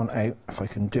take that one out, if I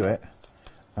can do it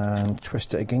and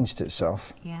twist it against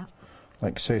itself,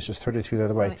 like so, it's just threaded through the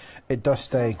other way, it does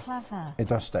stay. So clever. It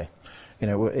does stay. You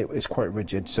know, it's quite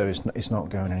rigid, so it's not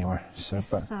going anywhere. So, it's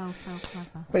so clever.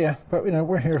 But yeah, you know,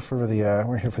 we're here for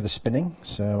the spinning.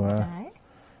 So.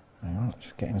 Hang on,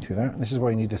 just getting through that. This is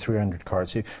why you need the 300 card.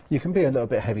 So you can be a little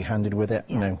bit heavy-handed with it,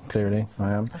 you know, clearly,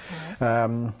 I am.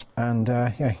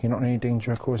 Okay. Yeah, you're not in any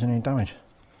danger of causing any damage.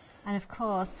 And of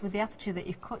course, with the aperture that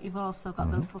you've cut, you've also got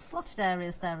the little slotted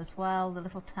areas there as well, the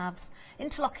little tabs,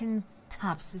 interlocking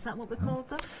tabs, is that what we called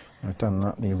them? I've done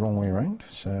that the wrong way around,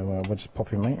 so we'll just pop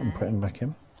him out and put him back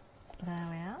in. There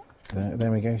we are.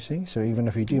 There we go, see? So even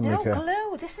if you do make a...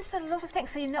 glue, this is the lovely thing,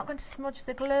 so you're not going to smudge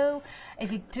the glue.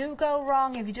 If you do go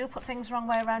wrong, if you do put things the wrong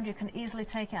way around, you can easily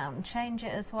take it out and change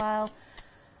it as well.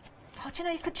 Oh, do you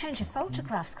know, you could change your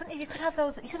photographs, couldn't you? You could have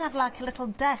those, you could have like a little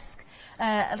desk,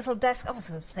 I was going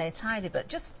to say tidy, but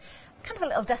just kind of a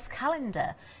little desk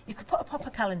calendar. You could put a proper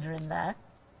calendar in there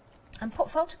and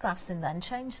put photographs in there and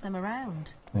change them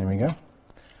around. There we go.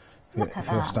 Look at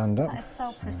that. Stand up. That is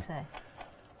so pretty.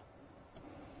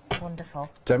 Wonderful.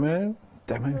 Demo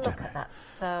demo. Look at that,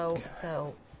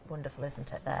 so wonderful,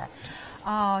 isn't it, there?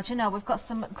 Oh, do you know, we've got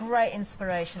some great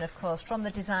inspiration, of course, from the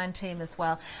design team as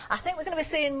well. I think we're going to be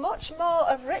seeing much more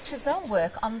of Richard's own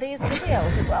work on these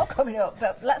videos as well coming up,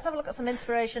 but let's have a look at some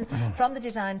inspiration from the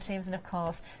design teams and, of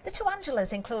course, the two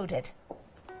Angelas included.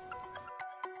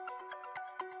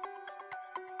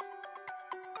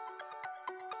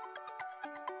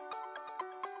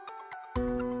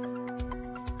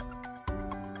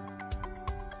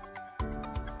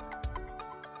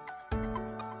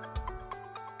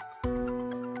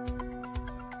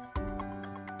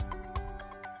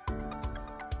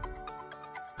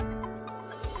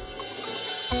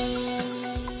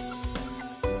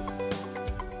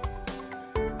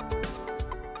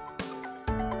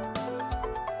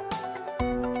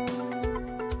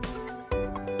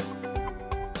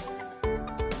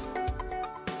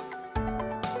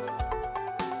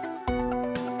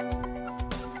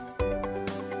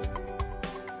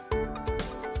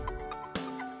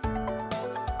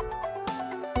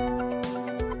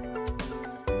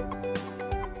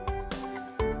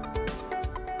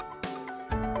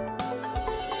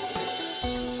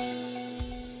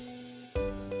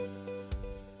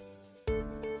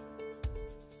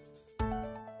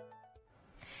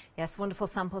 Yes, wonderful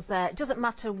samples there. It doesn't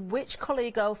matter which colour you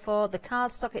go for, the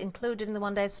cardstock included in the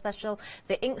one day special,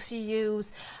 the inks you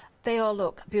use, they all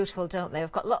look beautiful, don't they?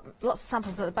 We've got lots of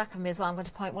samples at the back of me as well. I'm going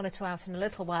to point one or two out in a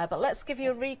little while, but let's give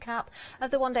you a recap of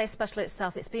the one day special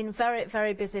itself. It's been very,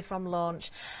 very busy from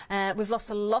launch. We've lost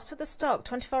a lot of the stock,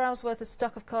 24 hours worth of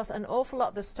stock, of course. An awful lot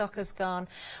of the stock has gone.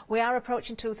 We are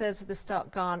approaching 2/3 of the stock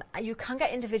gone. You can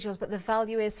get individuals, but the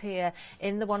value is here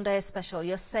in the one day special.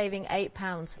 You're saving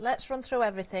 £8. Let's run through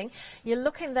everything. You're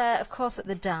looking there, of course, at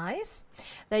the dies.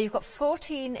 There you've got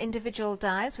 14 individual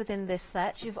dies within this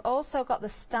set. You've also got the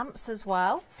stamps as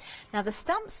well. Now the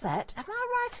stamp set, am I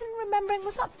right in remembering,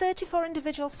 was that 34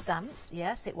 individual stamps?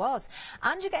 Yes, it was.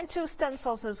 And you're getting 2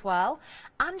 stencils as well,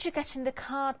 and you're getting the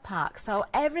card pack. So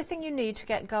everything you need to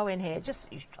get going here.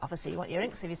 Just obviously you want your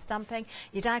inks if you're stamping,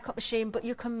 your die cut machine, but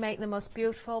you can make the most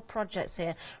beautiful projects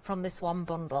here from this one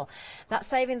bundle. That's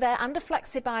saving there, and a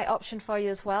flexi buy option for you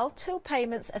as well. 2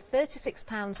 payments of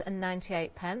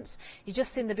 £36.98. You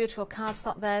just seen the beautiful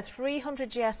cardstock there, 300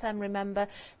 GSM, remember,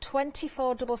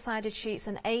 24 double-sided sheets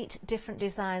and 8 different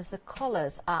designs. The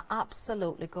colours are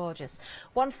absolutely gorgeous.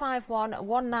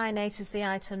 151198 is the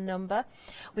item number.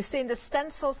 We've seen the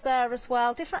stencils there as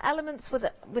well, different elements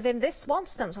within this one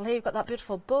stencil here. You've got that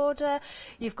beautiful border,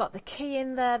 you've got the key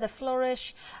in there, the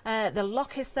flourish, the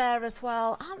lock is there as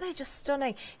well. Aren't they just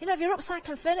stunning? You know, if you're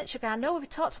upcycling furniture, I know we've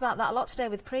talked about that a lot today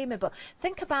with Prima, but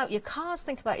think about your cars,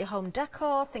 think about your home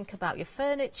decor, think about your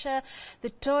furniture. The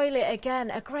doily,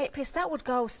 again, a great piece. That would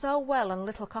go so well on a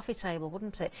little coffee table,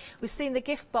 wouldn't it? We've seen the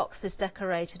gift boxes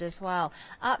decorated as well.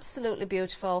 Absolutely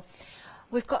beautiful.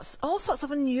 We've got all sorts of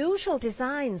unusual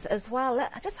designs as well.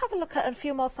 Let's just have a look at a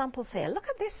few more samples here. Look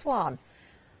at this one.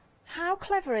 How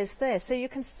clever is this? So you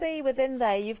can see within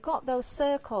there, you've got those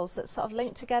circles that sort of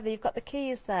link together. You've got the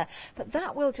keys there, but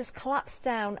that will just collapse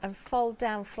down and fold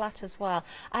down flat as well.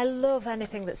 I love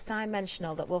anything that's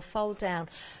dimensional that will fold down,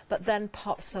 but then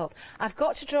pops up. I've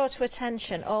got to draw to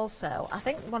attention also, I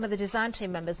think one of the design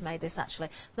team members made this actually,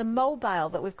 the mobile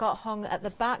that we've got hung at the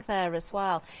back there as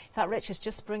well. In fact, Rich is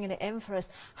just bringing it in for us.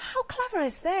 How clever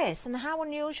is this and how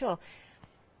unusual?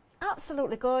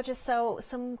 Absolutely gorgeous. So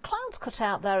some clouds cut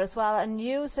out there as well, and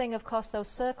using, of course, those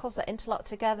circles that interlock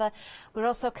together. We're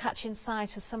also catching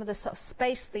sight of some of the sort of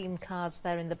space-themed cards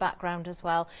there in the background as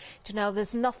well. Do you know,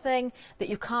 there's nothing that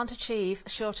you can't achieve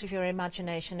short of your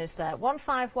imagination, is there?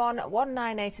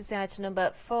 151198 is the item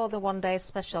number for the one-day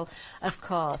special, of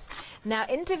course. Now,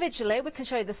 individually, we can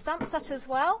show you the stamp set as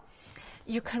well.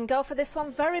 You can go for this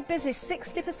one. Very busy,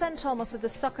 60% almost of the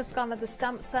stock has gone of the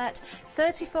stamp set.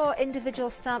 34 individual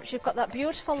stamps. You've got that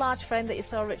beautiful large frame that you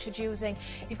saw Richard using.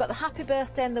 You've got the happy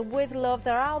birthday and the with love.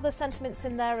 There are other sentiments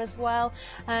in there as well,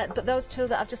 but those two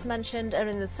that I've just mentioned are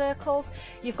in the circles.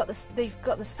 You've got the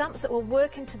stamps that will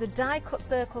work into the die cut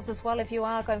circles as well if you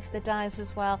are going for the dies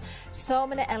as well. So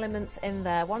many elements in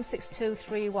there.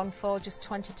 162314, just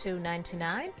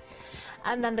 £22.99.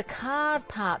 And then the card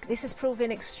pack, this is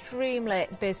proving extremely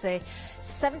busy.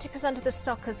 70% of the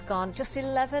stock has gone, just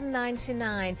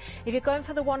 £11.99. If you're going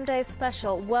for the one-day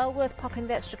special, well worth popping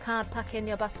the extra card pack in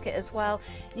your basket as well.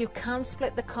 You can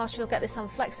split the cost. You'll get this on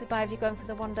FlexiBuy if you're going for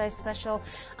the one-day special.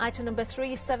 Item number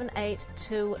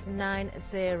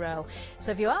 378290.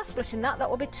 So if you are splitting that, that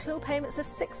will be 2 payments of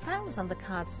 £6 on the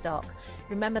card stock.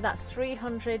 Remember, that's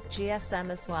 300 GSM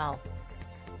as well.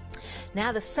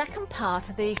 Now, the second part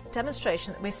of the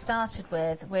demonstration that we started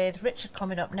with Richard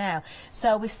coming up now.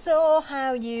 So we saw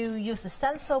how you use the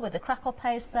stencil with the crackle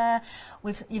paste there.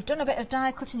 You've done a bit of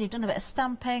die cutting, you've done a bit of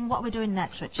stamping. What are we doing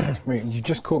next, Richard? You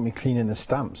just caught me cleaning the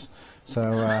stamps, so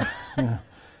yeah,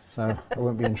 so I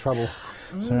won't be in trouble.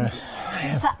 So,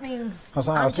 so that means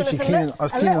I was literally cleaning, I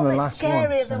was cleaning the last one. A little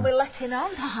bit scarier than we're letting on,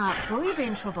 perhaps. Will you be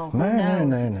in trouble?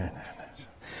 No.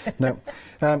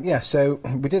 Yeah, so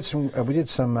we did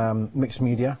some mixed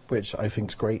media, which I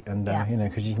think's great, and you know,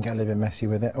 because you can get a little bit messy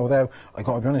with it. Although I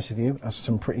got to be honest with you, that's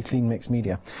some pretty clean mixed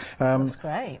media. That's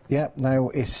great. Yeah. Now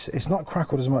it's not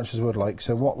crackled as much as we'd like.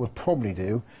 So what we'll probably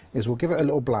do is we'll give it a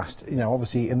little blast. You know,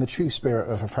 obviously in the true spirit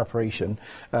of a preparation.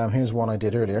 Here's one I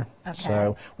did earlier. Okay.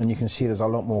 So when you can see there's a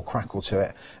lot more crackle to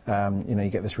it, you know, you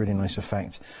get this really nice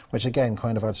effect, which again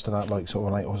kind of adds to that like sort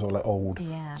of like old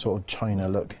sort of China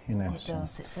look. You know. It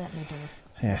does. It certainly does.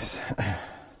 Yes.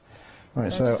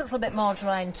 Right, so just a little bit more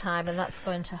drying time, and that's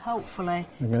going to hopefully.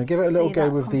 I'm going to give it a little go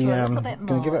with the. Going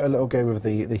to give it a little go with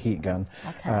the heat gun.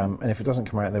 Okay. And if it doesn't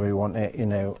come out the way we want it, you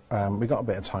know, we got a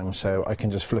bit of time, so I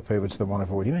can just flip over to the one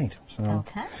I've already made. So,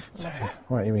 okay.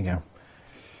 Right, here we go.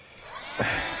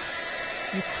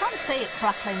 You can't see it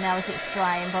crackling now as it's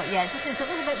drying, but yeah, it just needs a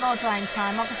little bit more drying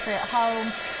time. Obviously at home,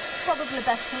 probably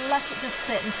best to let it just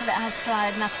sit until it has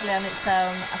dried naturally on its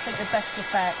own. I think the best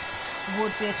effect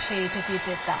would be achieved if you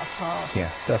did that, of course. Yeah,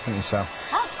 definitely so.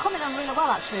 That's coming on really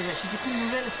well, actually, Richard. You can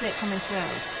really see it coming through.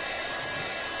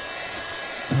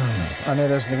 I know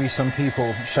there's going to be some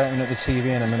people shouting at the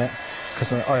TV in a minute,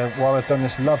 because while I've done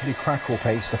this lovely crackle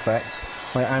paste effect,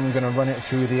 I am going to run it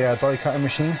through the die cutting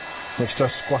machine, which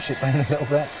does squash it down a little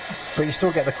bit, but you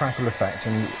still get the crackle effect.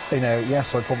 And you know,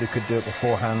 yes, I probably could do it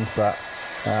beforehand, but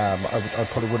I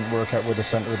probably wouldn't work out where the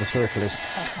centre of the circle is.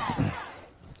 Okay.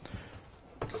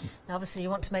 Now, obviously, you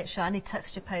want to make sure any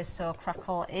texture paste or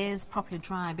crackle is properly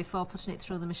dry before putting it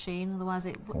through the machine, otherwise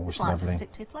it's likely to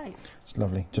stick to your plates. It's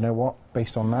lovely. Do you know what?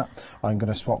 Based on that, I'm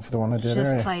going to swap for the one I did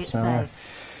earlier. Just play it safe.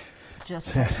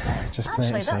 Just play it safe. Just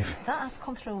play it safe. That has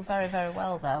come through very, very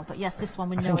well, though. But yes, this one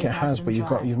we know I think it has, but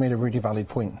you've made a really valid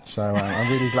point. So I'm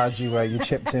really glad you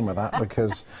chipped in with that,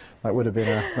 because that would have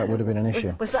been an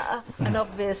issue. Was that an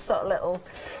obvious sort of little?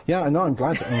 Yeah, no, I'm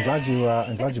glad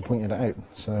you pointed it out.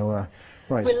 So.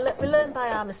 Right. We learn by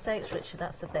our mistakes, Richard,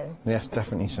 that's the thing. Yes,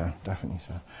 definitely so, definitely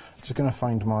so. Just going to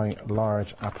find my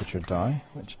large aperture die,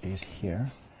 which is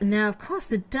here. Now, of course,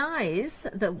 the dies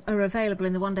that are available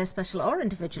in the one-day special, or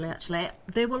individually, actually,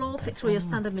 they will all fit through your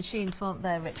standard machines, won't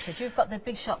they, Richard? You've got the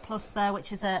Big Shot Plus there,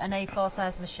 which is an A4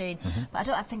 size machine, but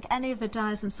I think any of the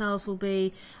dies themselves will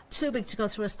be too big to go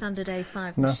through a standard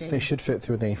A5 machine. No, they should fit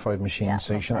through the A5 machine,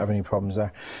 so you shouldn't have any problems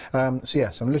there. So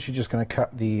yes, I'm literally just going to cut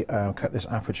this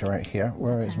aperture out here.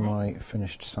 Where is my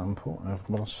finished sample? I've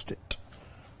lost it.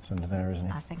 Under there, isn't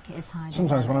it? I think it is hiding.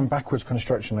 Sometimes when I'm backwards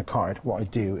constructing a card, what I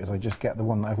do is I just get the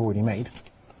one that I've already made,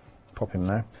 pop him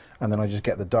there, and then I just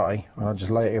get the die and I'll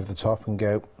just lay it over the top and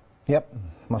go, yep,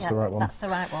 that's the right one. That's the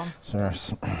right one. So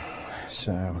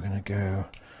we're going to go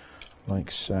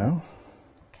like so.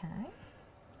 Okay.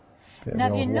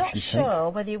 Now, if you're not sure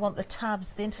whether you want the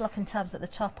tabs, the interlocking tabs at the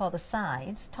top or the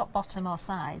sides, top, bottom or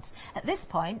sides, at this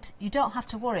point you don't have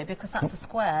to worry, because that's a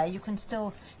square. You've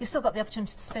still got the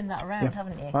opportunity to spin that around,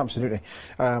 haven't you? Absolutely.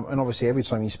 And obviously every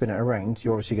time you spin it around,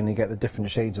 you're obviously going to get the different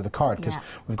shades of the card, because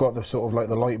we've got the sort of like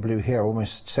the light blue here,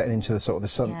 almost setting into the sort of the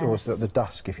sun, or the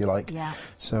dusk, if you like. Yeah.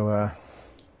 So.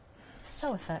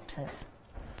 So effective.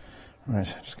 Right,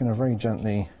 just going to very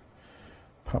gently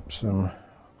pop some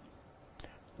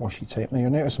washi tape. Now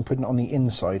you'll notice I'm putting it on the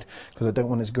inside, because I don't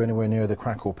want it to go anywhere near the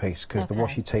crackle paste, because the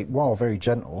washi tape, while very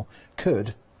gentle,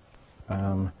 could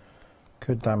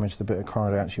damage the bit of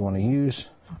card I actually want to use,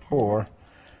 or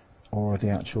the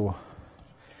actual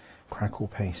crackle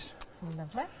paste.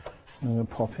 Lovely. I'm going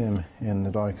to pop him in the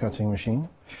die cutting machine.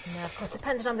 Now, of course,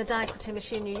 depending on the die cutting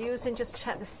machine you're using, just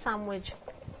check the sandwich,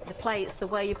 the plates, the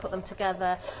way you put them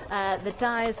together. The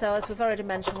dies, though, as we've already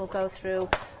mentioned, will go through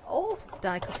all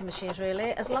die cutting machines,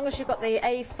 really, as long as you've got the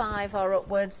A5 or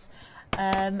upwards.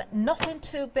 Nothing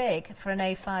too big for an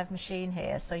A5 machine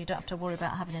here, so you don't have to worry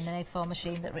about having an A4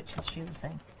 machine that Richard's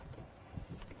using.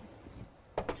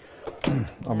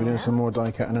 I'll be doing some more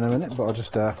die cutting in a minute, but I'll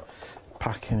just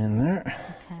pack him in there.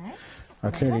 Okay. I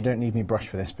clearly don't need me brush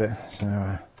for this bit,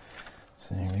 so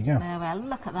here we go. There we are,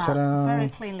 look at that, very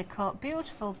cleanly cut,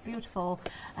 beautiful, beautiful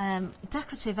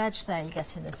decorative edge there you're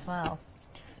getting as well.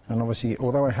 And obviously,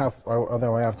 although I have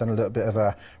done a little bit of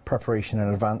a preparation in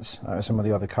advance, some of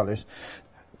the other colours,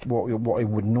 what I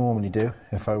would normally do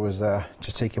if I was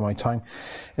just taking my time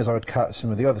is I would cut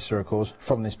some of the other circles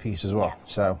from this piece as well. Yeah.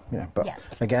 So but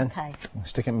again,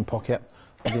 stick it in my pocket.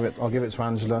 I'll give it to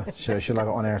Angela. She'll have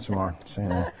it on air tomorrow.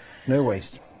 So no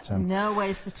waste. So. No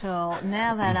waste at all.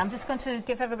 Now then, I'm just going to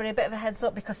give everybody a bit of a heads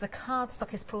up because the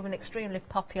cardstock is proving extremely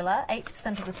popular.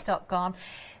 80% of the stock gone.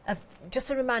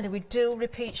 Just a reminder, we do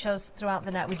repeat shows throughout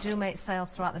the night. We do make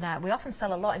sales throughout the night. We often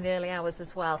sell a lot in the early hours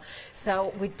as well.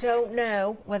 So we don't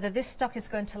know whether this stock is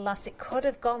going to last. It could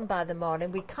have gone by the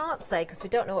morning. We can't say because we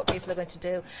don't know what people are going to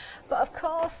do. But of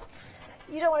course,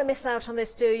 you don't want to miss out on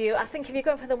this, do you? I think if you're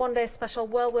going for the one-day special,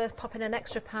 well worth popping an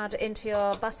extra pad into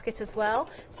your basket as well.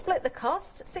 Split the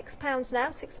cost, £6 now,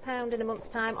 £6 in a month's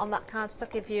time on that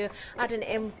cardstock if you add it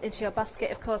into your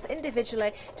basket. Of course,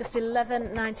 individually, just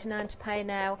 £11.99 to pay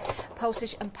now.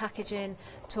 Postage and packaging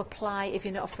to apply if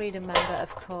you're not a Freedom member,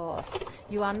 of course.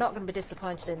 You are not going to be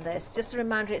disappointed in this. Just a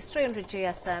reminder, it's 300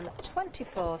 GSM,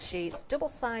 24 sheets,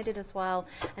 double-sided as well,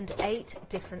 and 8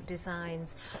 different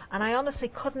designs. And I honestly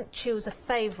couldn't choose a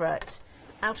favourite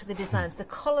out of the designs. The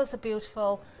colours are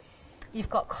beautiful. You've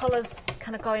got colours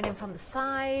kind of going in from the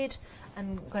side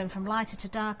and going from lighter to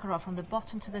darker or from the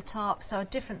bottom to the top, so a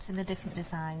difference in the different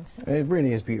designs. It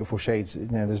really is beautiful shades.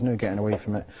 There's no getting away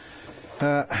from it.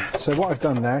 So what I've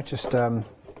done there, just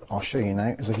I'll show you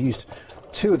now, is I've used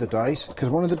 2 of the dies, because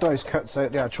one of the dies cuts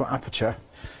out the actual aperture,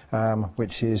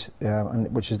 which is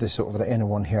this sort of the inner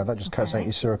one here. That just cuts out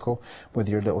your circle with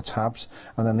your little tabs,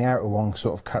 and then the outer one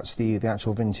sort of cuts the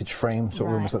actual vintage frame, sort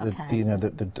of almost like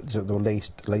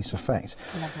the lace effect.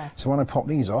 Lovely. So when I pop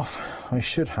these off, I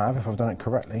should have, if I've done it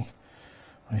correctly,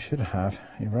 I should have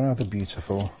a rather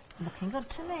beautiful looking good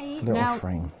to me. Little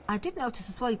frame. I did notice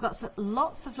as well you've got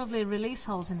lots of lovely release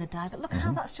holes in the die, but look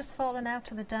how that's just fallen out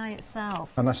of the die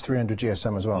itself. And that's 300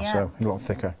 GSM as well, so a lot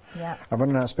thicker. Yeah. I'm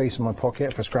running out of space in my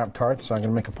pocket for scrap card, so I'm going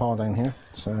to make a pile down here.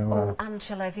 So,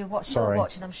 Angela, if you're still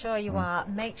watching, I'm sure you are,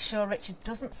 make sure Richard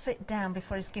doesn't sit down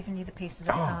before he's giving you the pieces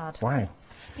of card. Wow.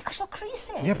 Because you'll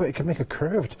crease it. Yeah, but it could make a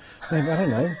curved, I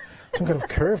don't know, some kind of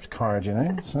curved card,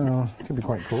 so it could be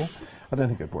quite cool. I don't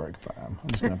think it'd work, but I'm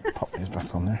just going to pop these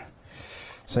back on there.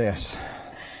 So yes.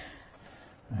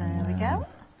 There we go.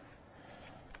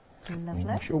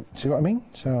 Lovely. See what I mean?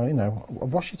 So,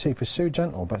 washi tape is so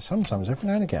gentle, but sometimes, every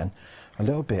now and again, a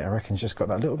little bit, I reckon, just got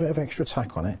that little bit of extra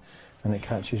tack on it, and it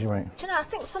catches you out. Do you know, I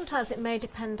think sometimes it may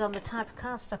depend on the type of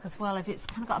cardstock as well. If it's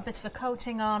kind of got a bit of a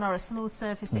coating on or a smooth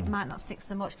surface, it might not stick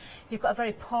so much. If you've got a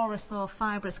very porous or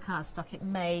fibrous cardstock, it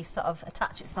may sort of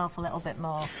attach itself a little bit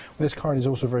more. Well, this card is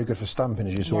also very good for stamping,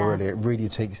 as you saw earlier. It really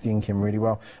takes the ink in really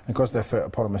well. And because they're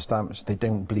photopolymer stamps, they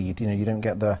don't bleed. You don't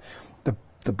get the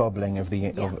bubbling of the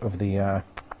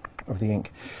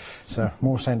ink. So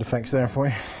more sound effects there for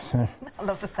you. So. I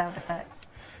love the sound effects.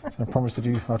 So I promise to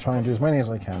do. I'll try and do as many as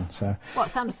I can. So.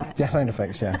 What sound effects? Yeah, sound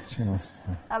effects. Yeah.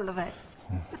 I love it.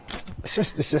 It's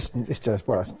just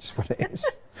what it is.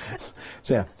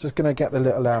 So yeah, just gonna get the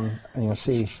little and you'll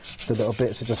see the little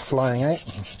bits are just flying out.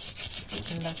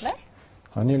 Lovely.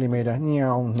 I nearly made a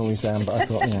meow noise then, but I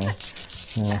thought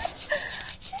So.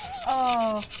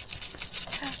 Oh.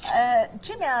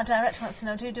 Jimmy, our director, wants to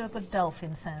know, do you do a good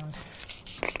dolphin sound?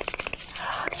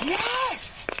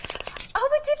 Yes! Oh,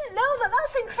 we didn't know that.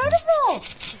 That's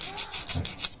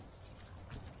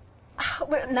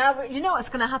incredible. Now, you know what's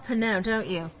going to happen now, don't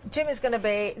you? Jimmy's going to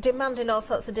be demanding all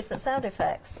sorts of different sound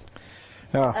effects.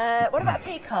 Oh. What about a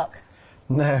peacock?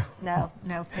 No. No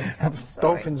peacock.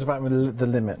 Dolphins about the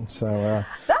limit. So.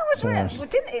 That was real. We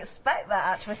didn't expect that,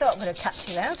 actually. We thought we were going to catch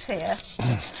you out here.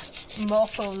 More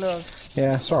full us.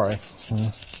 Yeah, sorry.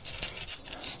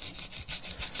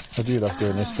 I do love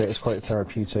doing this bit. It's quite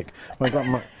therapeutic.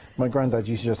 My granddad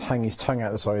used to just hang his tongue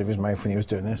out the side of his mouth when he was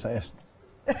doing this.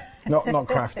 Not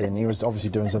crafting. He was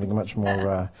obviously doing something much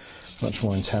more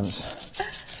intense.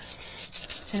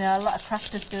 Do you know, a lot of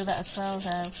crafters do that as well,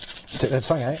 though. Stick their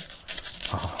tongue out.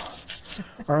 Oh.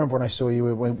 I remember when I saw you.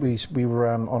 We were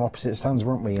on opposite stands,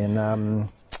 weren't we? In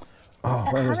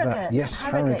where was that? Yes,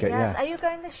 Harrogate. Yeah. Are you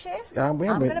going this year? I'm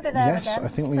going to be there. Yes, again, I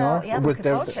think we are. Yeah,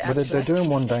 they're doing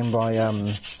one down by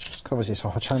obviously it's a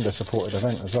Hochanda supported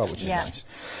event as well, which is nice.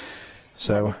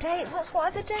 So what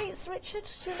are the dates, Richard?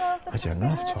 Do you know off the top I don't know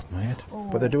off the top of my head.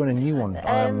 But they're doing a new one not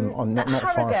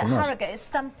far from us. Harrogate, it's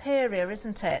Stamperia,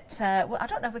 isn't it? Well, I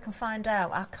don't know if we can find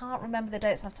out. I can't remember the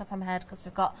dates off the top of my head because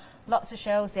we've got lots of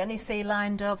shows, the NEC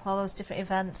lined up, all those different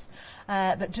events.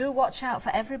 But do watch out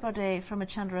for everybody from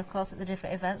Hochanda, of course, at the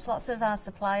different events. Lots of our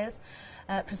suppliers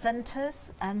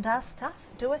presenters and our staff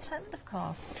do attend, of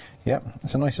course. Yep,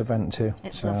 it's a nice event too.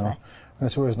 It's lovely. And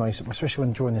it's always nice, especially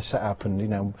when during the setup and, you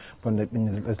know, when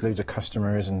there's loads of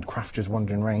customers and crafters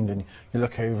wandering around and you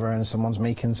look over and someone's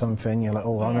making something, you're like,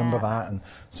 oh, I remember that, and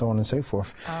so on and so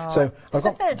forth. Oh, so it's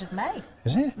the 3rd of May.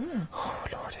 Is it? Mm. Oh,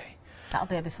 Lordy. That'll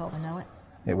be before we know it.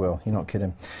 It will, you're not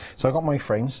kidding. So I got my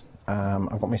frames.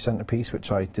 I've got my centrepiece,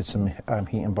 which I did some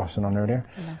heat embossing on earlier,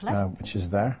 which is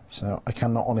there. So I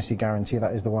cannot honestly guarantee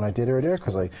that is the one I did earlier,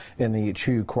 because in the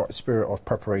true spirit of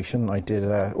preparation, I did.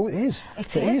 Oh, it is.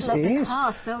 It is. Look, It is.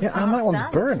 Those yeah, and that one's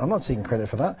burnt. I'm not taking credit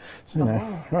for that. So, you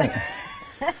know, right.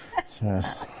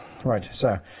 Right.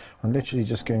 So I'm literally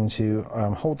just going to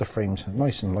hold the frames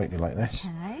nice and lightly like this,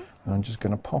 and I'm just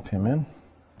going to pop him in.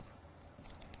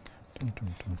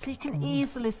 So you can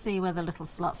easily see where the little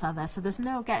slots are there, so there's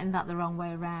no getting that the wrong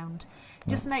way around.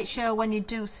 Just make sure when you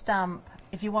do stamp,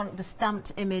 if you want the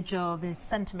stamped image or the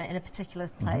sentiment in a particular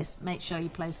place, make sure you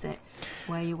place it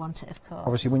where you want it, of course.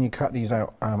 Obviously, when you cut these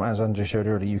out, as Andrew showed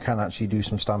earlier, you can actually do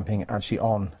some stamping actually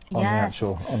on the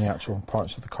actual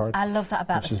parts of the card. I love that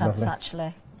about the stamps, lovely.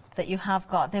 actually, that you have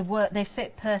got. They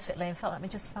fit perfectly. In fact, let me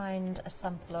just find a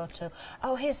sample or two.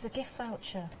 Oh, here's the gift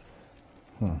voucher.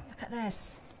 Look at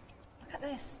this. Look at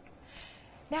this.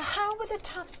 Now, how were the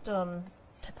tabs done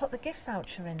to put the gift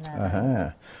voucher in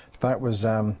there? That was,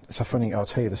 it's a funny, I'll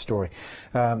tell you the story.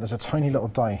 There's a tiny little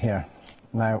die here.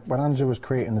 Now, when Angela was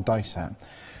creating the die set,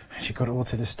 she got it all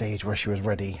to the stage where she was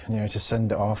ready, you know, to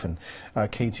send it off. And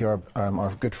Katie,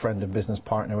 our good friend and business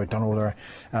partner, had done all her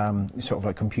sort of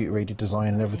like computer-aided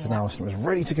design and everything else, and it was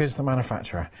ready to go to the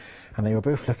manufacturer. And they were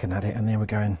both looking at it, and they were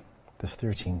going, "There's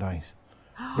 13 dies.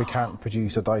 We can't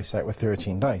produce a die set with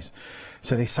 13 dice."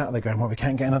 So they sat there going, well, we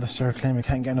can't get another circle in, we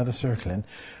can't get another circle in.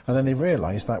 And then they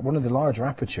realised that one of the larger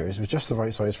apertures was just the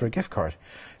right size for a gift card.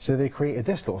 So they created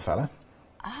this little fella.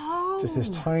 Oh. Just this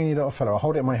tiny little fella. I'll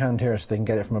hold it in my hand here so they can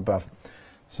get it from above.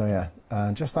 So yeah,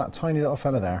 just that tiny little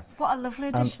fella there. What a lovely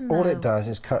addition, all it does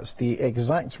is cuts the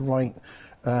exact right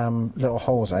little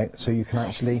holes out so you can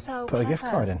actually put a gift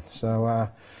card in. So,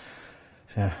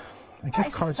 yeah.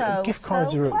 Gift cards are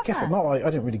not like,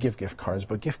 I don't really give gift cards,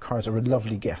 but gift cards are a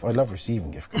lovely gift. I love receiving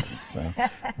gift cards.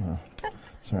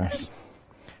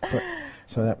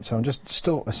 So I'm just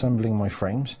still assembling my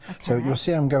frames. So you'll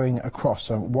see I'm going across.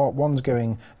 So one's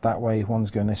going that way, one's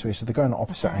going this way. So they're going at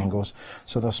opposite angles.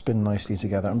 So they'll spin nicely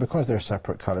together. And because they're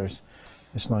separate colours,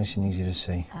 it's nice and easy to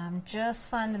see. I'm just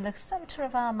finding the centre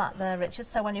of our mat there, Richard.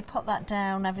 So when you put that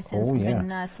down, everything's coming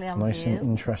nicely on nice view. And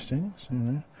interesting.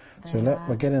 So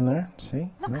we'll get in there,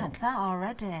 see? Look at that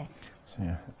already. So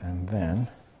yeah, and then,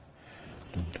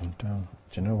 do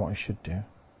you know what I should do?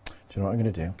 Do you know what I'm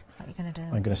going to do? What are you going to do?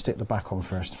 I'm going to stick the back on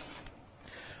first.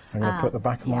 I'm going to put the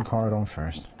back of my card on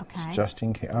first. Okay. Just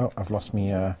in case. Oh, I've lost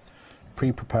my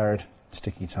pre-prepared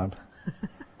sticky tab.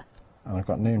 And I've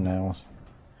got no nails.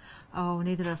 Oh,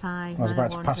 neither have I. I was about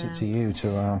to pass it to you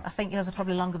to... I think yours are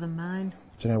probably longer than mine.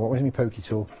 Do you know what? Where's my pokey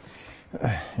tool?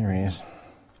 Here he is.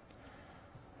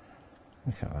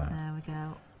 Look at that. There we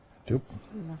go. Doop.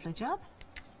 Lovely job.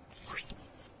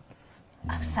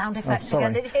 Sound effects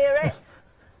again, did you hear it?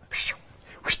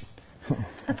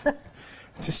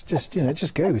 just you know, it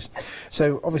just goes.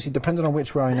 So obviously, depending on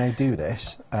which way I now do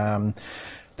this,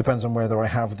 depends on whether I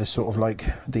have the sort of like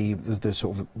the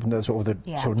sort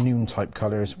of noon type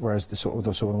colours, whereas the sort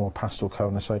of more pastel colour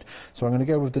on the side. So I'm going to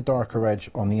go with the darker edge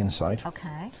on the inside.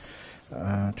 Okay.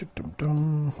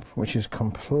 Which is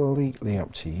completely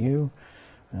up to you.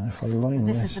 And if I line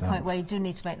this is the point where you do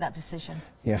need to make that decision.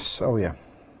 Yes. Oh yeah.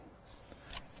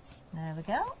 There we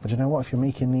go. But you know what? If you're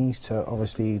making these to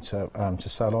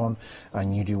sell on,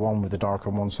 and you do one with the dark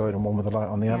on one side and one with the light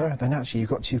on the other, then actually you've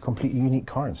got two completely unique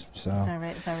cards. So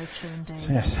very, very true indeed.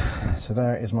 So yes. So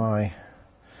there is my.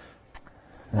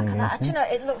 Look at that. Do you know,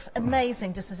 it looks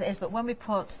amazing just as it is, but when we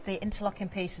put the interlocking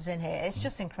pieces in here, it's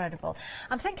just incredible.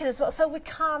 I'm thinking as well, so we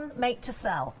can make to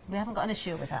sell. We haven't got an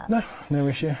issue with that. No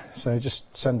issue. So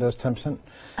just send us 10%.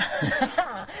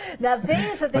 Now,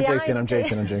 these are the I'm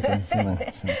joking.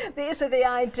 These are the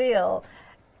ideal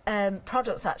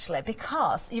products, actually,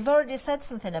 because you've already said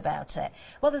something about it.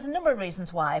 Well, there's a number of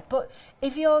reasons why, but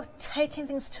if you're taking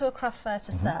things to a craft fair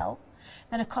to sell,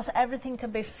 then, of course, everything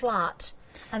can be flat,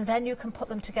 and then you can put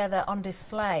them together on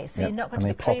display. So you're not going to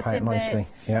be creasing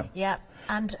bits. Yeah.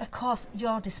 And, of course,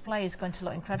 your display is going to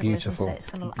look incredible, isn't it? It's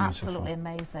going to look absolutely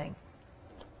amazing.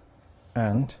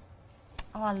 And?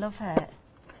 Oh, I love it.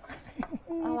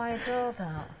 Oh, I adore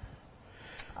that.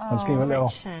 I'll just give you a little...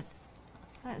 Richard,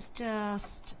 let's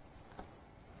just...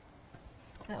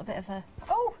 a little bit of a...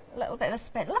 a little bit of a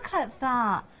spin. Look at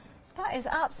that. That is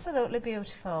absolutely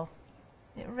beautiful.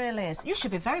 It really is. You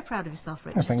should be very proud of yourself,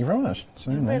 Richard. Yeah, thank you very much.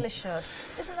 So, you really should.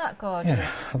 Isn't that gorgeous?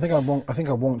 Yeah, I think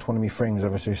I wonked one of my frames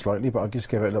ever so slightly, but I'll just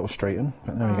give it a little straighten.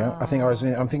 But there we go. I think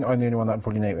I'm the only one that would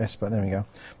probably notice, but there we go.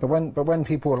 But when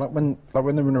people when they're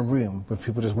in a room with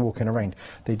people just walking around,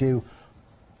 they do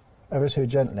ever so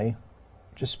gently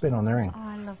just spin on their ring. Oh,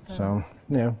 I love them. So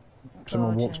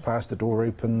someone walks past, the door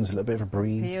opens, a little bit of a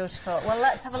breeze. Beautiful. Well,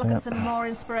 let's have a look at some more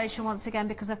inspiration once again,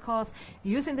 because of course,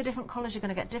 using the different colours, you're going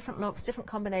to get different looks, different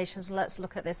combinations. Let's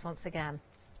look at this once again.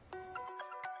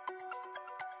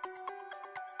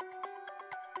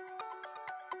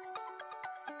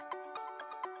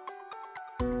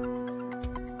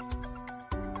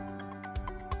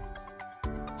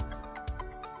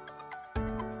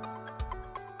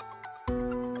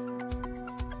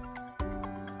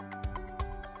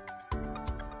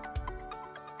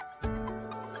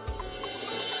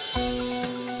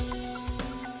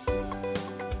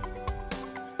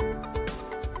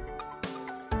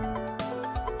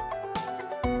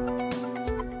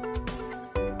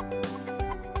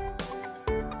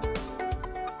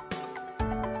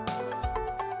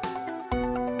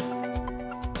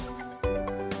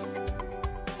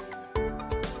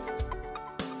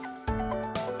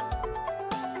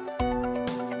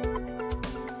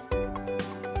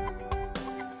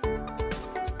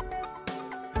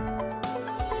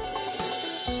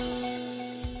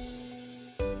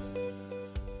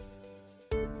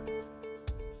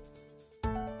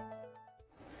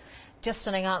 Just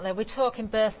stunning, aren't they? We're talking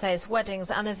birthdays,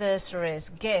 weddings, anniversaries,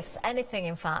 gifts, anything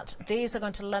in fact. These are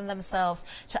going to lend themselves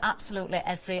to absolutely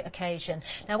every occasion.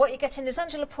 Now what you're getting is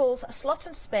Angela Poole's Slot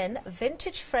and Spin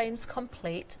Vintage Frames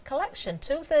Complete Collection.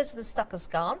 2/3 of the stock has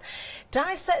gone.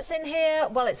 Die sets in here.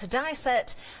 Well, it's a die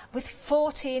set with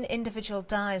 14 individual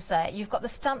dies there. You've got the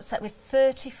stamp set with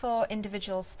 34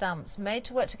 individual stamps, made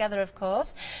to work together, of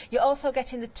course. You're also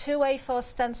getting the 2 A4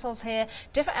 stencils here,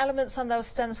 different elements on those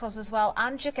stencils as well,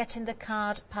 and you're getting the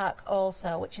card pack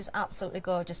also, which is absolutely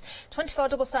gorgeous. 24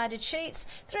 double-sided sheets,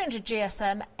 300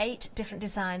 GSM, 8 different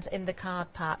designs in the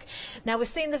card pack. Now we've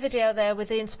seen the video there with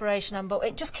the inspiration on, but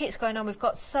it just keeps going on. We've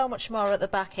got so much more at the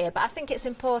back here, but I think it's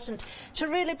important to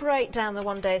really break down the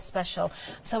one-day special.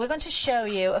 So we're going to show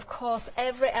you, of course,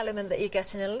 every element that you're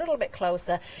getting a little bit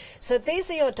closer. So these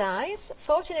are your dies,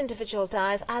 14 individual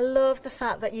dies. I love the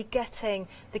fact that you're getting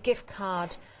the gift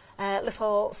card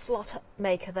little slot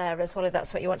maker there as well, if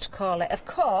that's what you want to call it. Of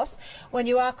course, when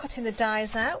you are cutting the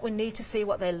dies out, we need to see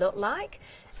what they look like.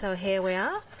 So here we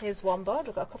are. Here's one board.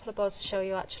 We've got a couple of boards to show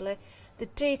you actually. The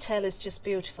detail is just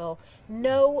beautiful.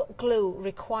 No glue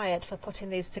required for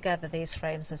putting these together, these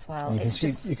frames as well. You can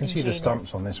see the ingenious.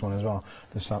 stamps on this one as well.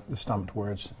 The stamped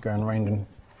words going around and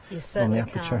on the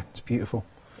aperture. Can. It's beautiful.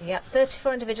 Yep,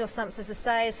 34 individual stamps, as I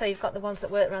say, so you've got the ones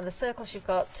that work around the circles, you've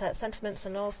got sentiments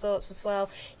and all sorts as well.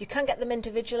 You can get them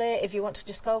individually if you want to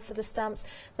just go for the stamps.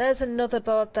 There's another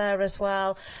board there as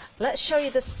well. Let's show you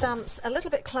the stamps a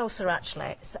little bit closer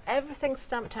actually. So everything's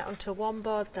stamped out onto one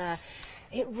board there.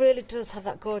 It really does have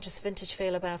that gorgeous vintage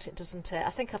feel about it, doesn't it?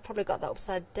 I think I've probably got that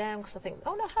upside down because I think,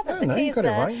 oh no, I haven't. The keys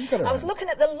there. I was looking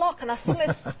at the lock and I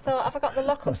suddenly thought, have I got the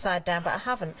lock upside down? But I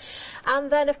haven't. And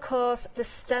then, of course, the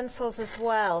stencils as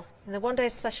well. In the one-day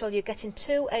special, you're getting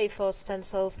 2 A4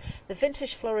 stencils, the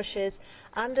vintage flourishes,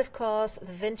 and of course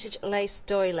the vintage lace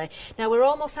doily. Now we're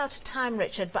almost out of time,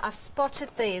 Richard, but I've spotted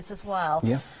these as well.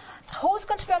 Yeah. Who's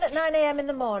going to be on at 9 AM in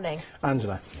the morning?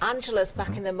 Angela. Angela's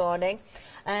back in the morning.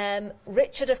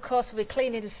 Richard, of course, will be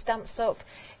cleaning his stamps up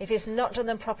if he's not done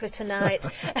them properly tonight.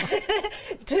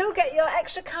 Do get your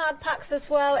extra card packs as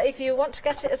well if you want to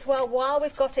get it as well. While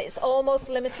we've got it, it's almost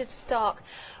limited stock.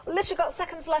 Literally got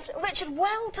seconds left. Richard,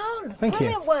 well done.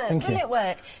 Brilliant work. Brilliant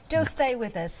work. Do stay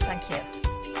with us. Thank you.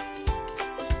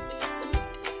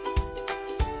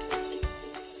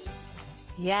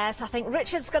 Yes, I think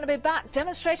Richard's going to be back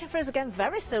demonstrating for us again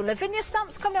very soon. Lavinia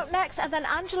Stamps coming up next, and then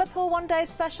Angela Poole One Day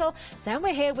Special. Then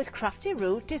we're here with Crafty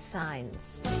Roo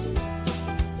Designs.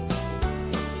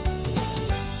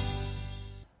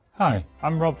 Hi,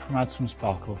 I'm Rob from Add Some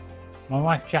Sparkle. My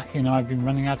wife Jackie and I have been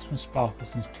running Add Some Sparkle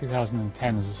since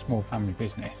 2010 as a small family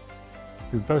business.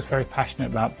 We're both very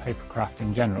passionate about papercraft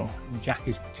in general, and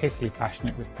Jackie's particularly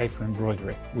passionate with paper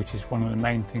embroidery, which is one of the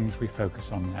main things we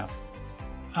focus on now.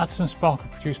 Add Some Sparkle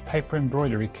produce paper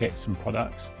embroidery kits and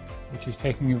products, which is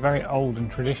taking a very old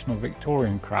and traditional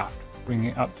Victorian craft, bringing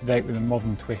it up to date with a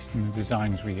modern twist in the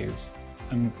designs we use.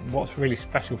 And what's really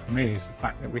special for me is the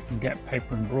fact that we can get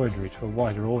paper embroidery to a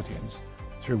wider audience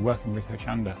through working with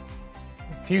Hochanda.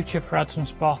 The future for Add Some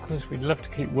Sparkle is we'd love to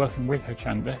keep working with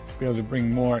Hochanda to be able to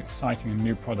bring more exciting and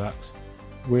new products.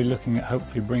 We're looking at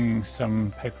hopefully bringing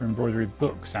some paper embroidery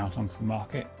books out onto the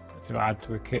market to add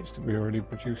to the kits that we already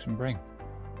produce and bring.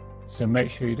 So make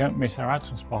sure you don't miss our Add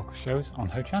Some Sparkle shows on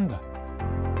Hochanda.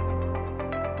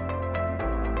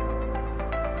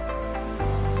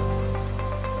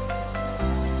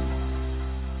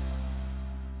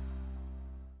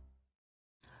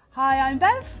 Hi, I'm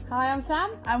Bev. Hi, I'm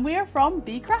Sam, and we're from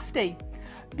Be Crafty.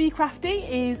 Be Crafty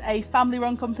is a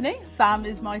family-run company. Sam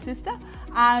is my sister,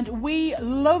 and we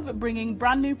love bringing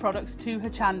brand new products to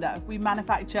Hochanda. We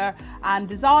manufacture and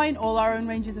design all our own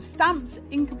ranges of stamps,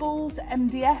 inkables,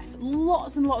 MDF,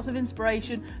 lots and lots of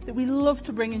inspiration that we love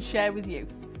to bring and share with you.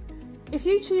 If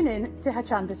you tune in to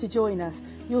Hochanda to join us,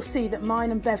 you'll see that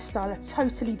mine and Bev's style are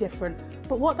totally different.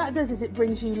 But what that does is it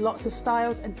brings you lots of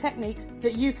styles and techniques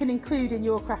that you can include in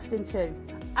your crafting too.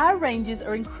 Our ranges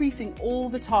are increasing all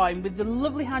the time with the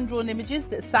lovely hand-drawn images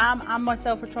that Sam and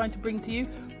myself are trying to bring to you,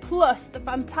 plus the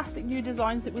fantastic new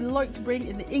designs that we like to bring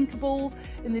in the inkables,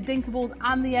 in the dinkables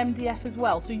and the MDF as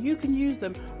well. So you can use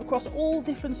them across all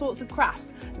different sorts of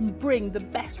crafts and bring the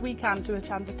best we can to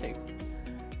Hochanda too.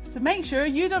 So make sure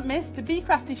you don't miss the Be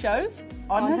Crafty shows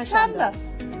on Hochanda.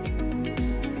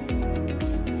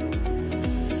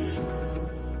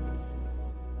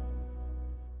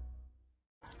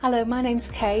 Hello, my name's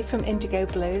Kay from Indigo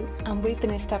Blue, and we've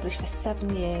been established for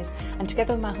 7 years, and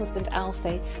together with my husband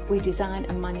Alfie we design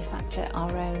and manufacture our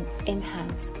own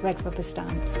in-house red rubber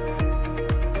stamps.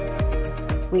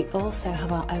 We also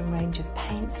have our own range of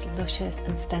paints, lushes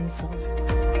and stencils.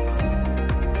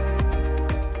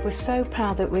 We're so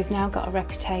proud that we've now got a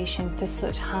reputation for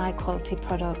such high quality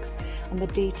products and the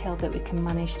detail that we can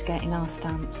manage to get in our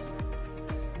stamps.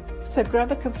 So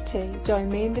grab a cup of tea, join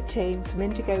me and the team from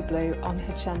Indigo Blue on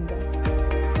Hochanda.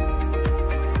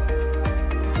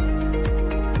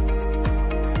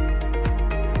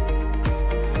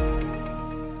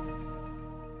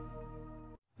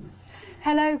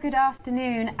 Hello, good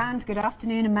afternoon, and good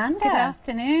afternoon, Amanda. Good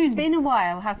afternoon. It's been a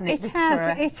while, hasn't it? It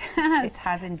has, it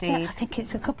has indeed. Yeah, I think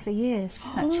it's a couple of years,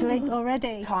 actually,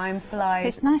 already. Time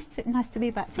flies. It's nice to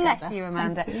be back together. Bless you,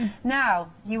 Amanda. Thank you.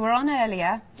 Now, you were on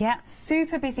earlier. Yeah.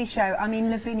 Super busy show. I mean,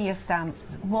 Lavinia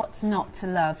stamps, what's not to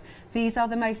love? These are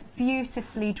the most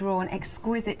beautifully drawn,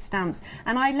 exquisite stamps.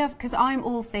 And I love, because I'm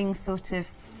all things sort of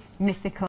mythical.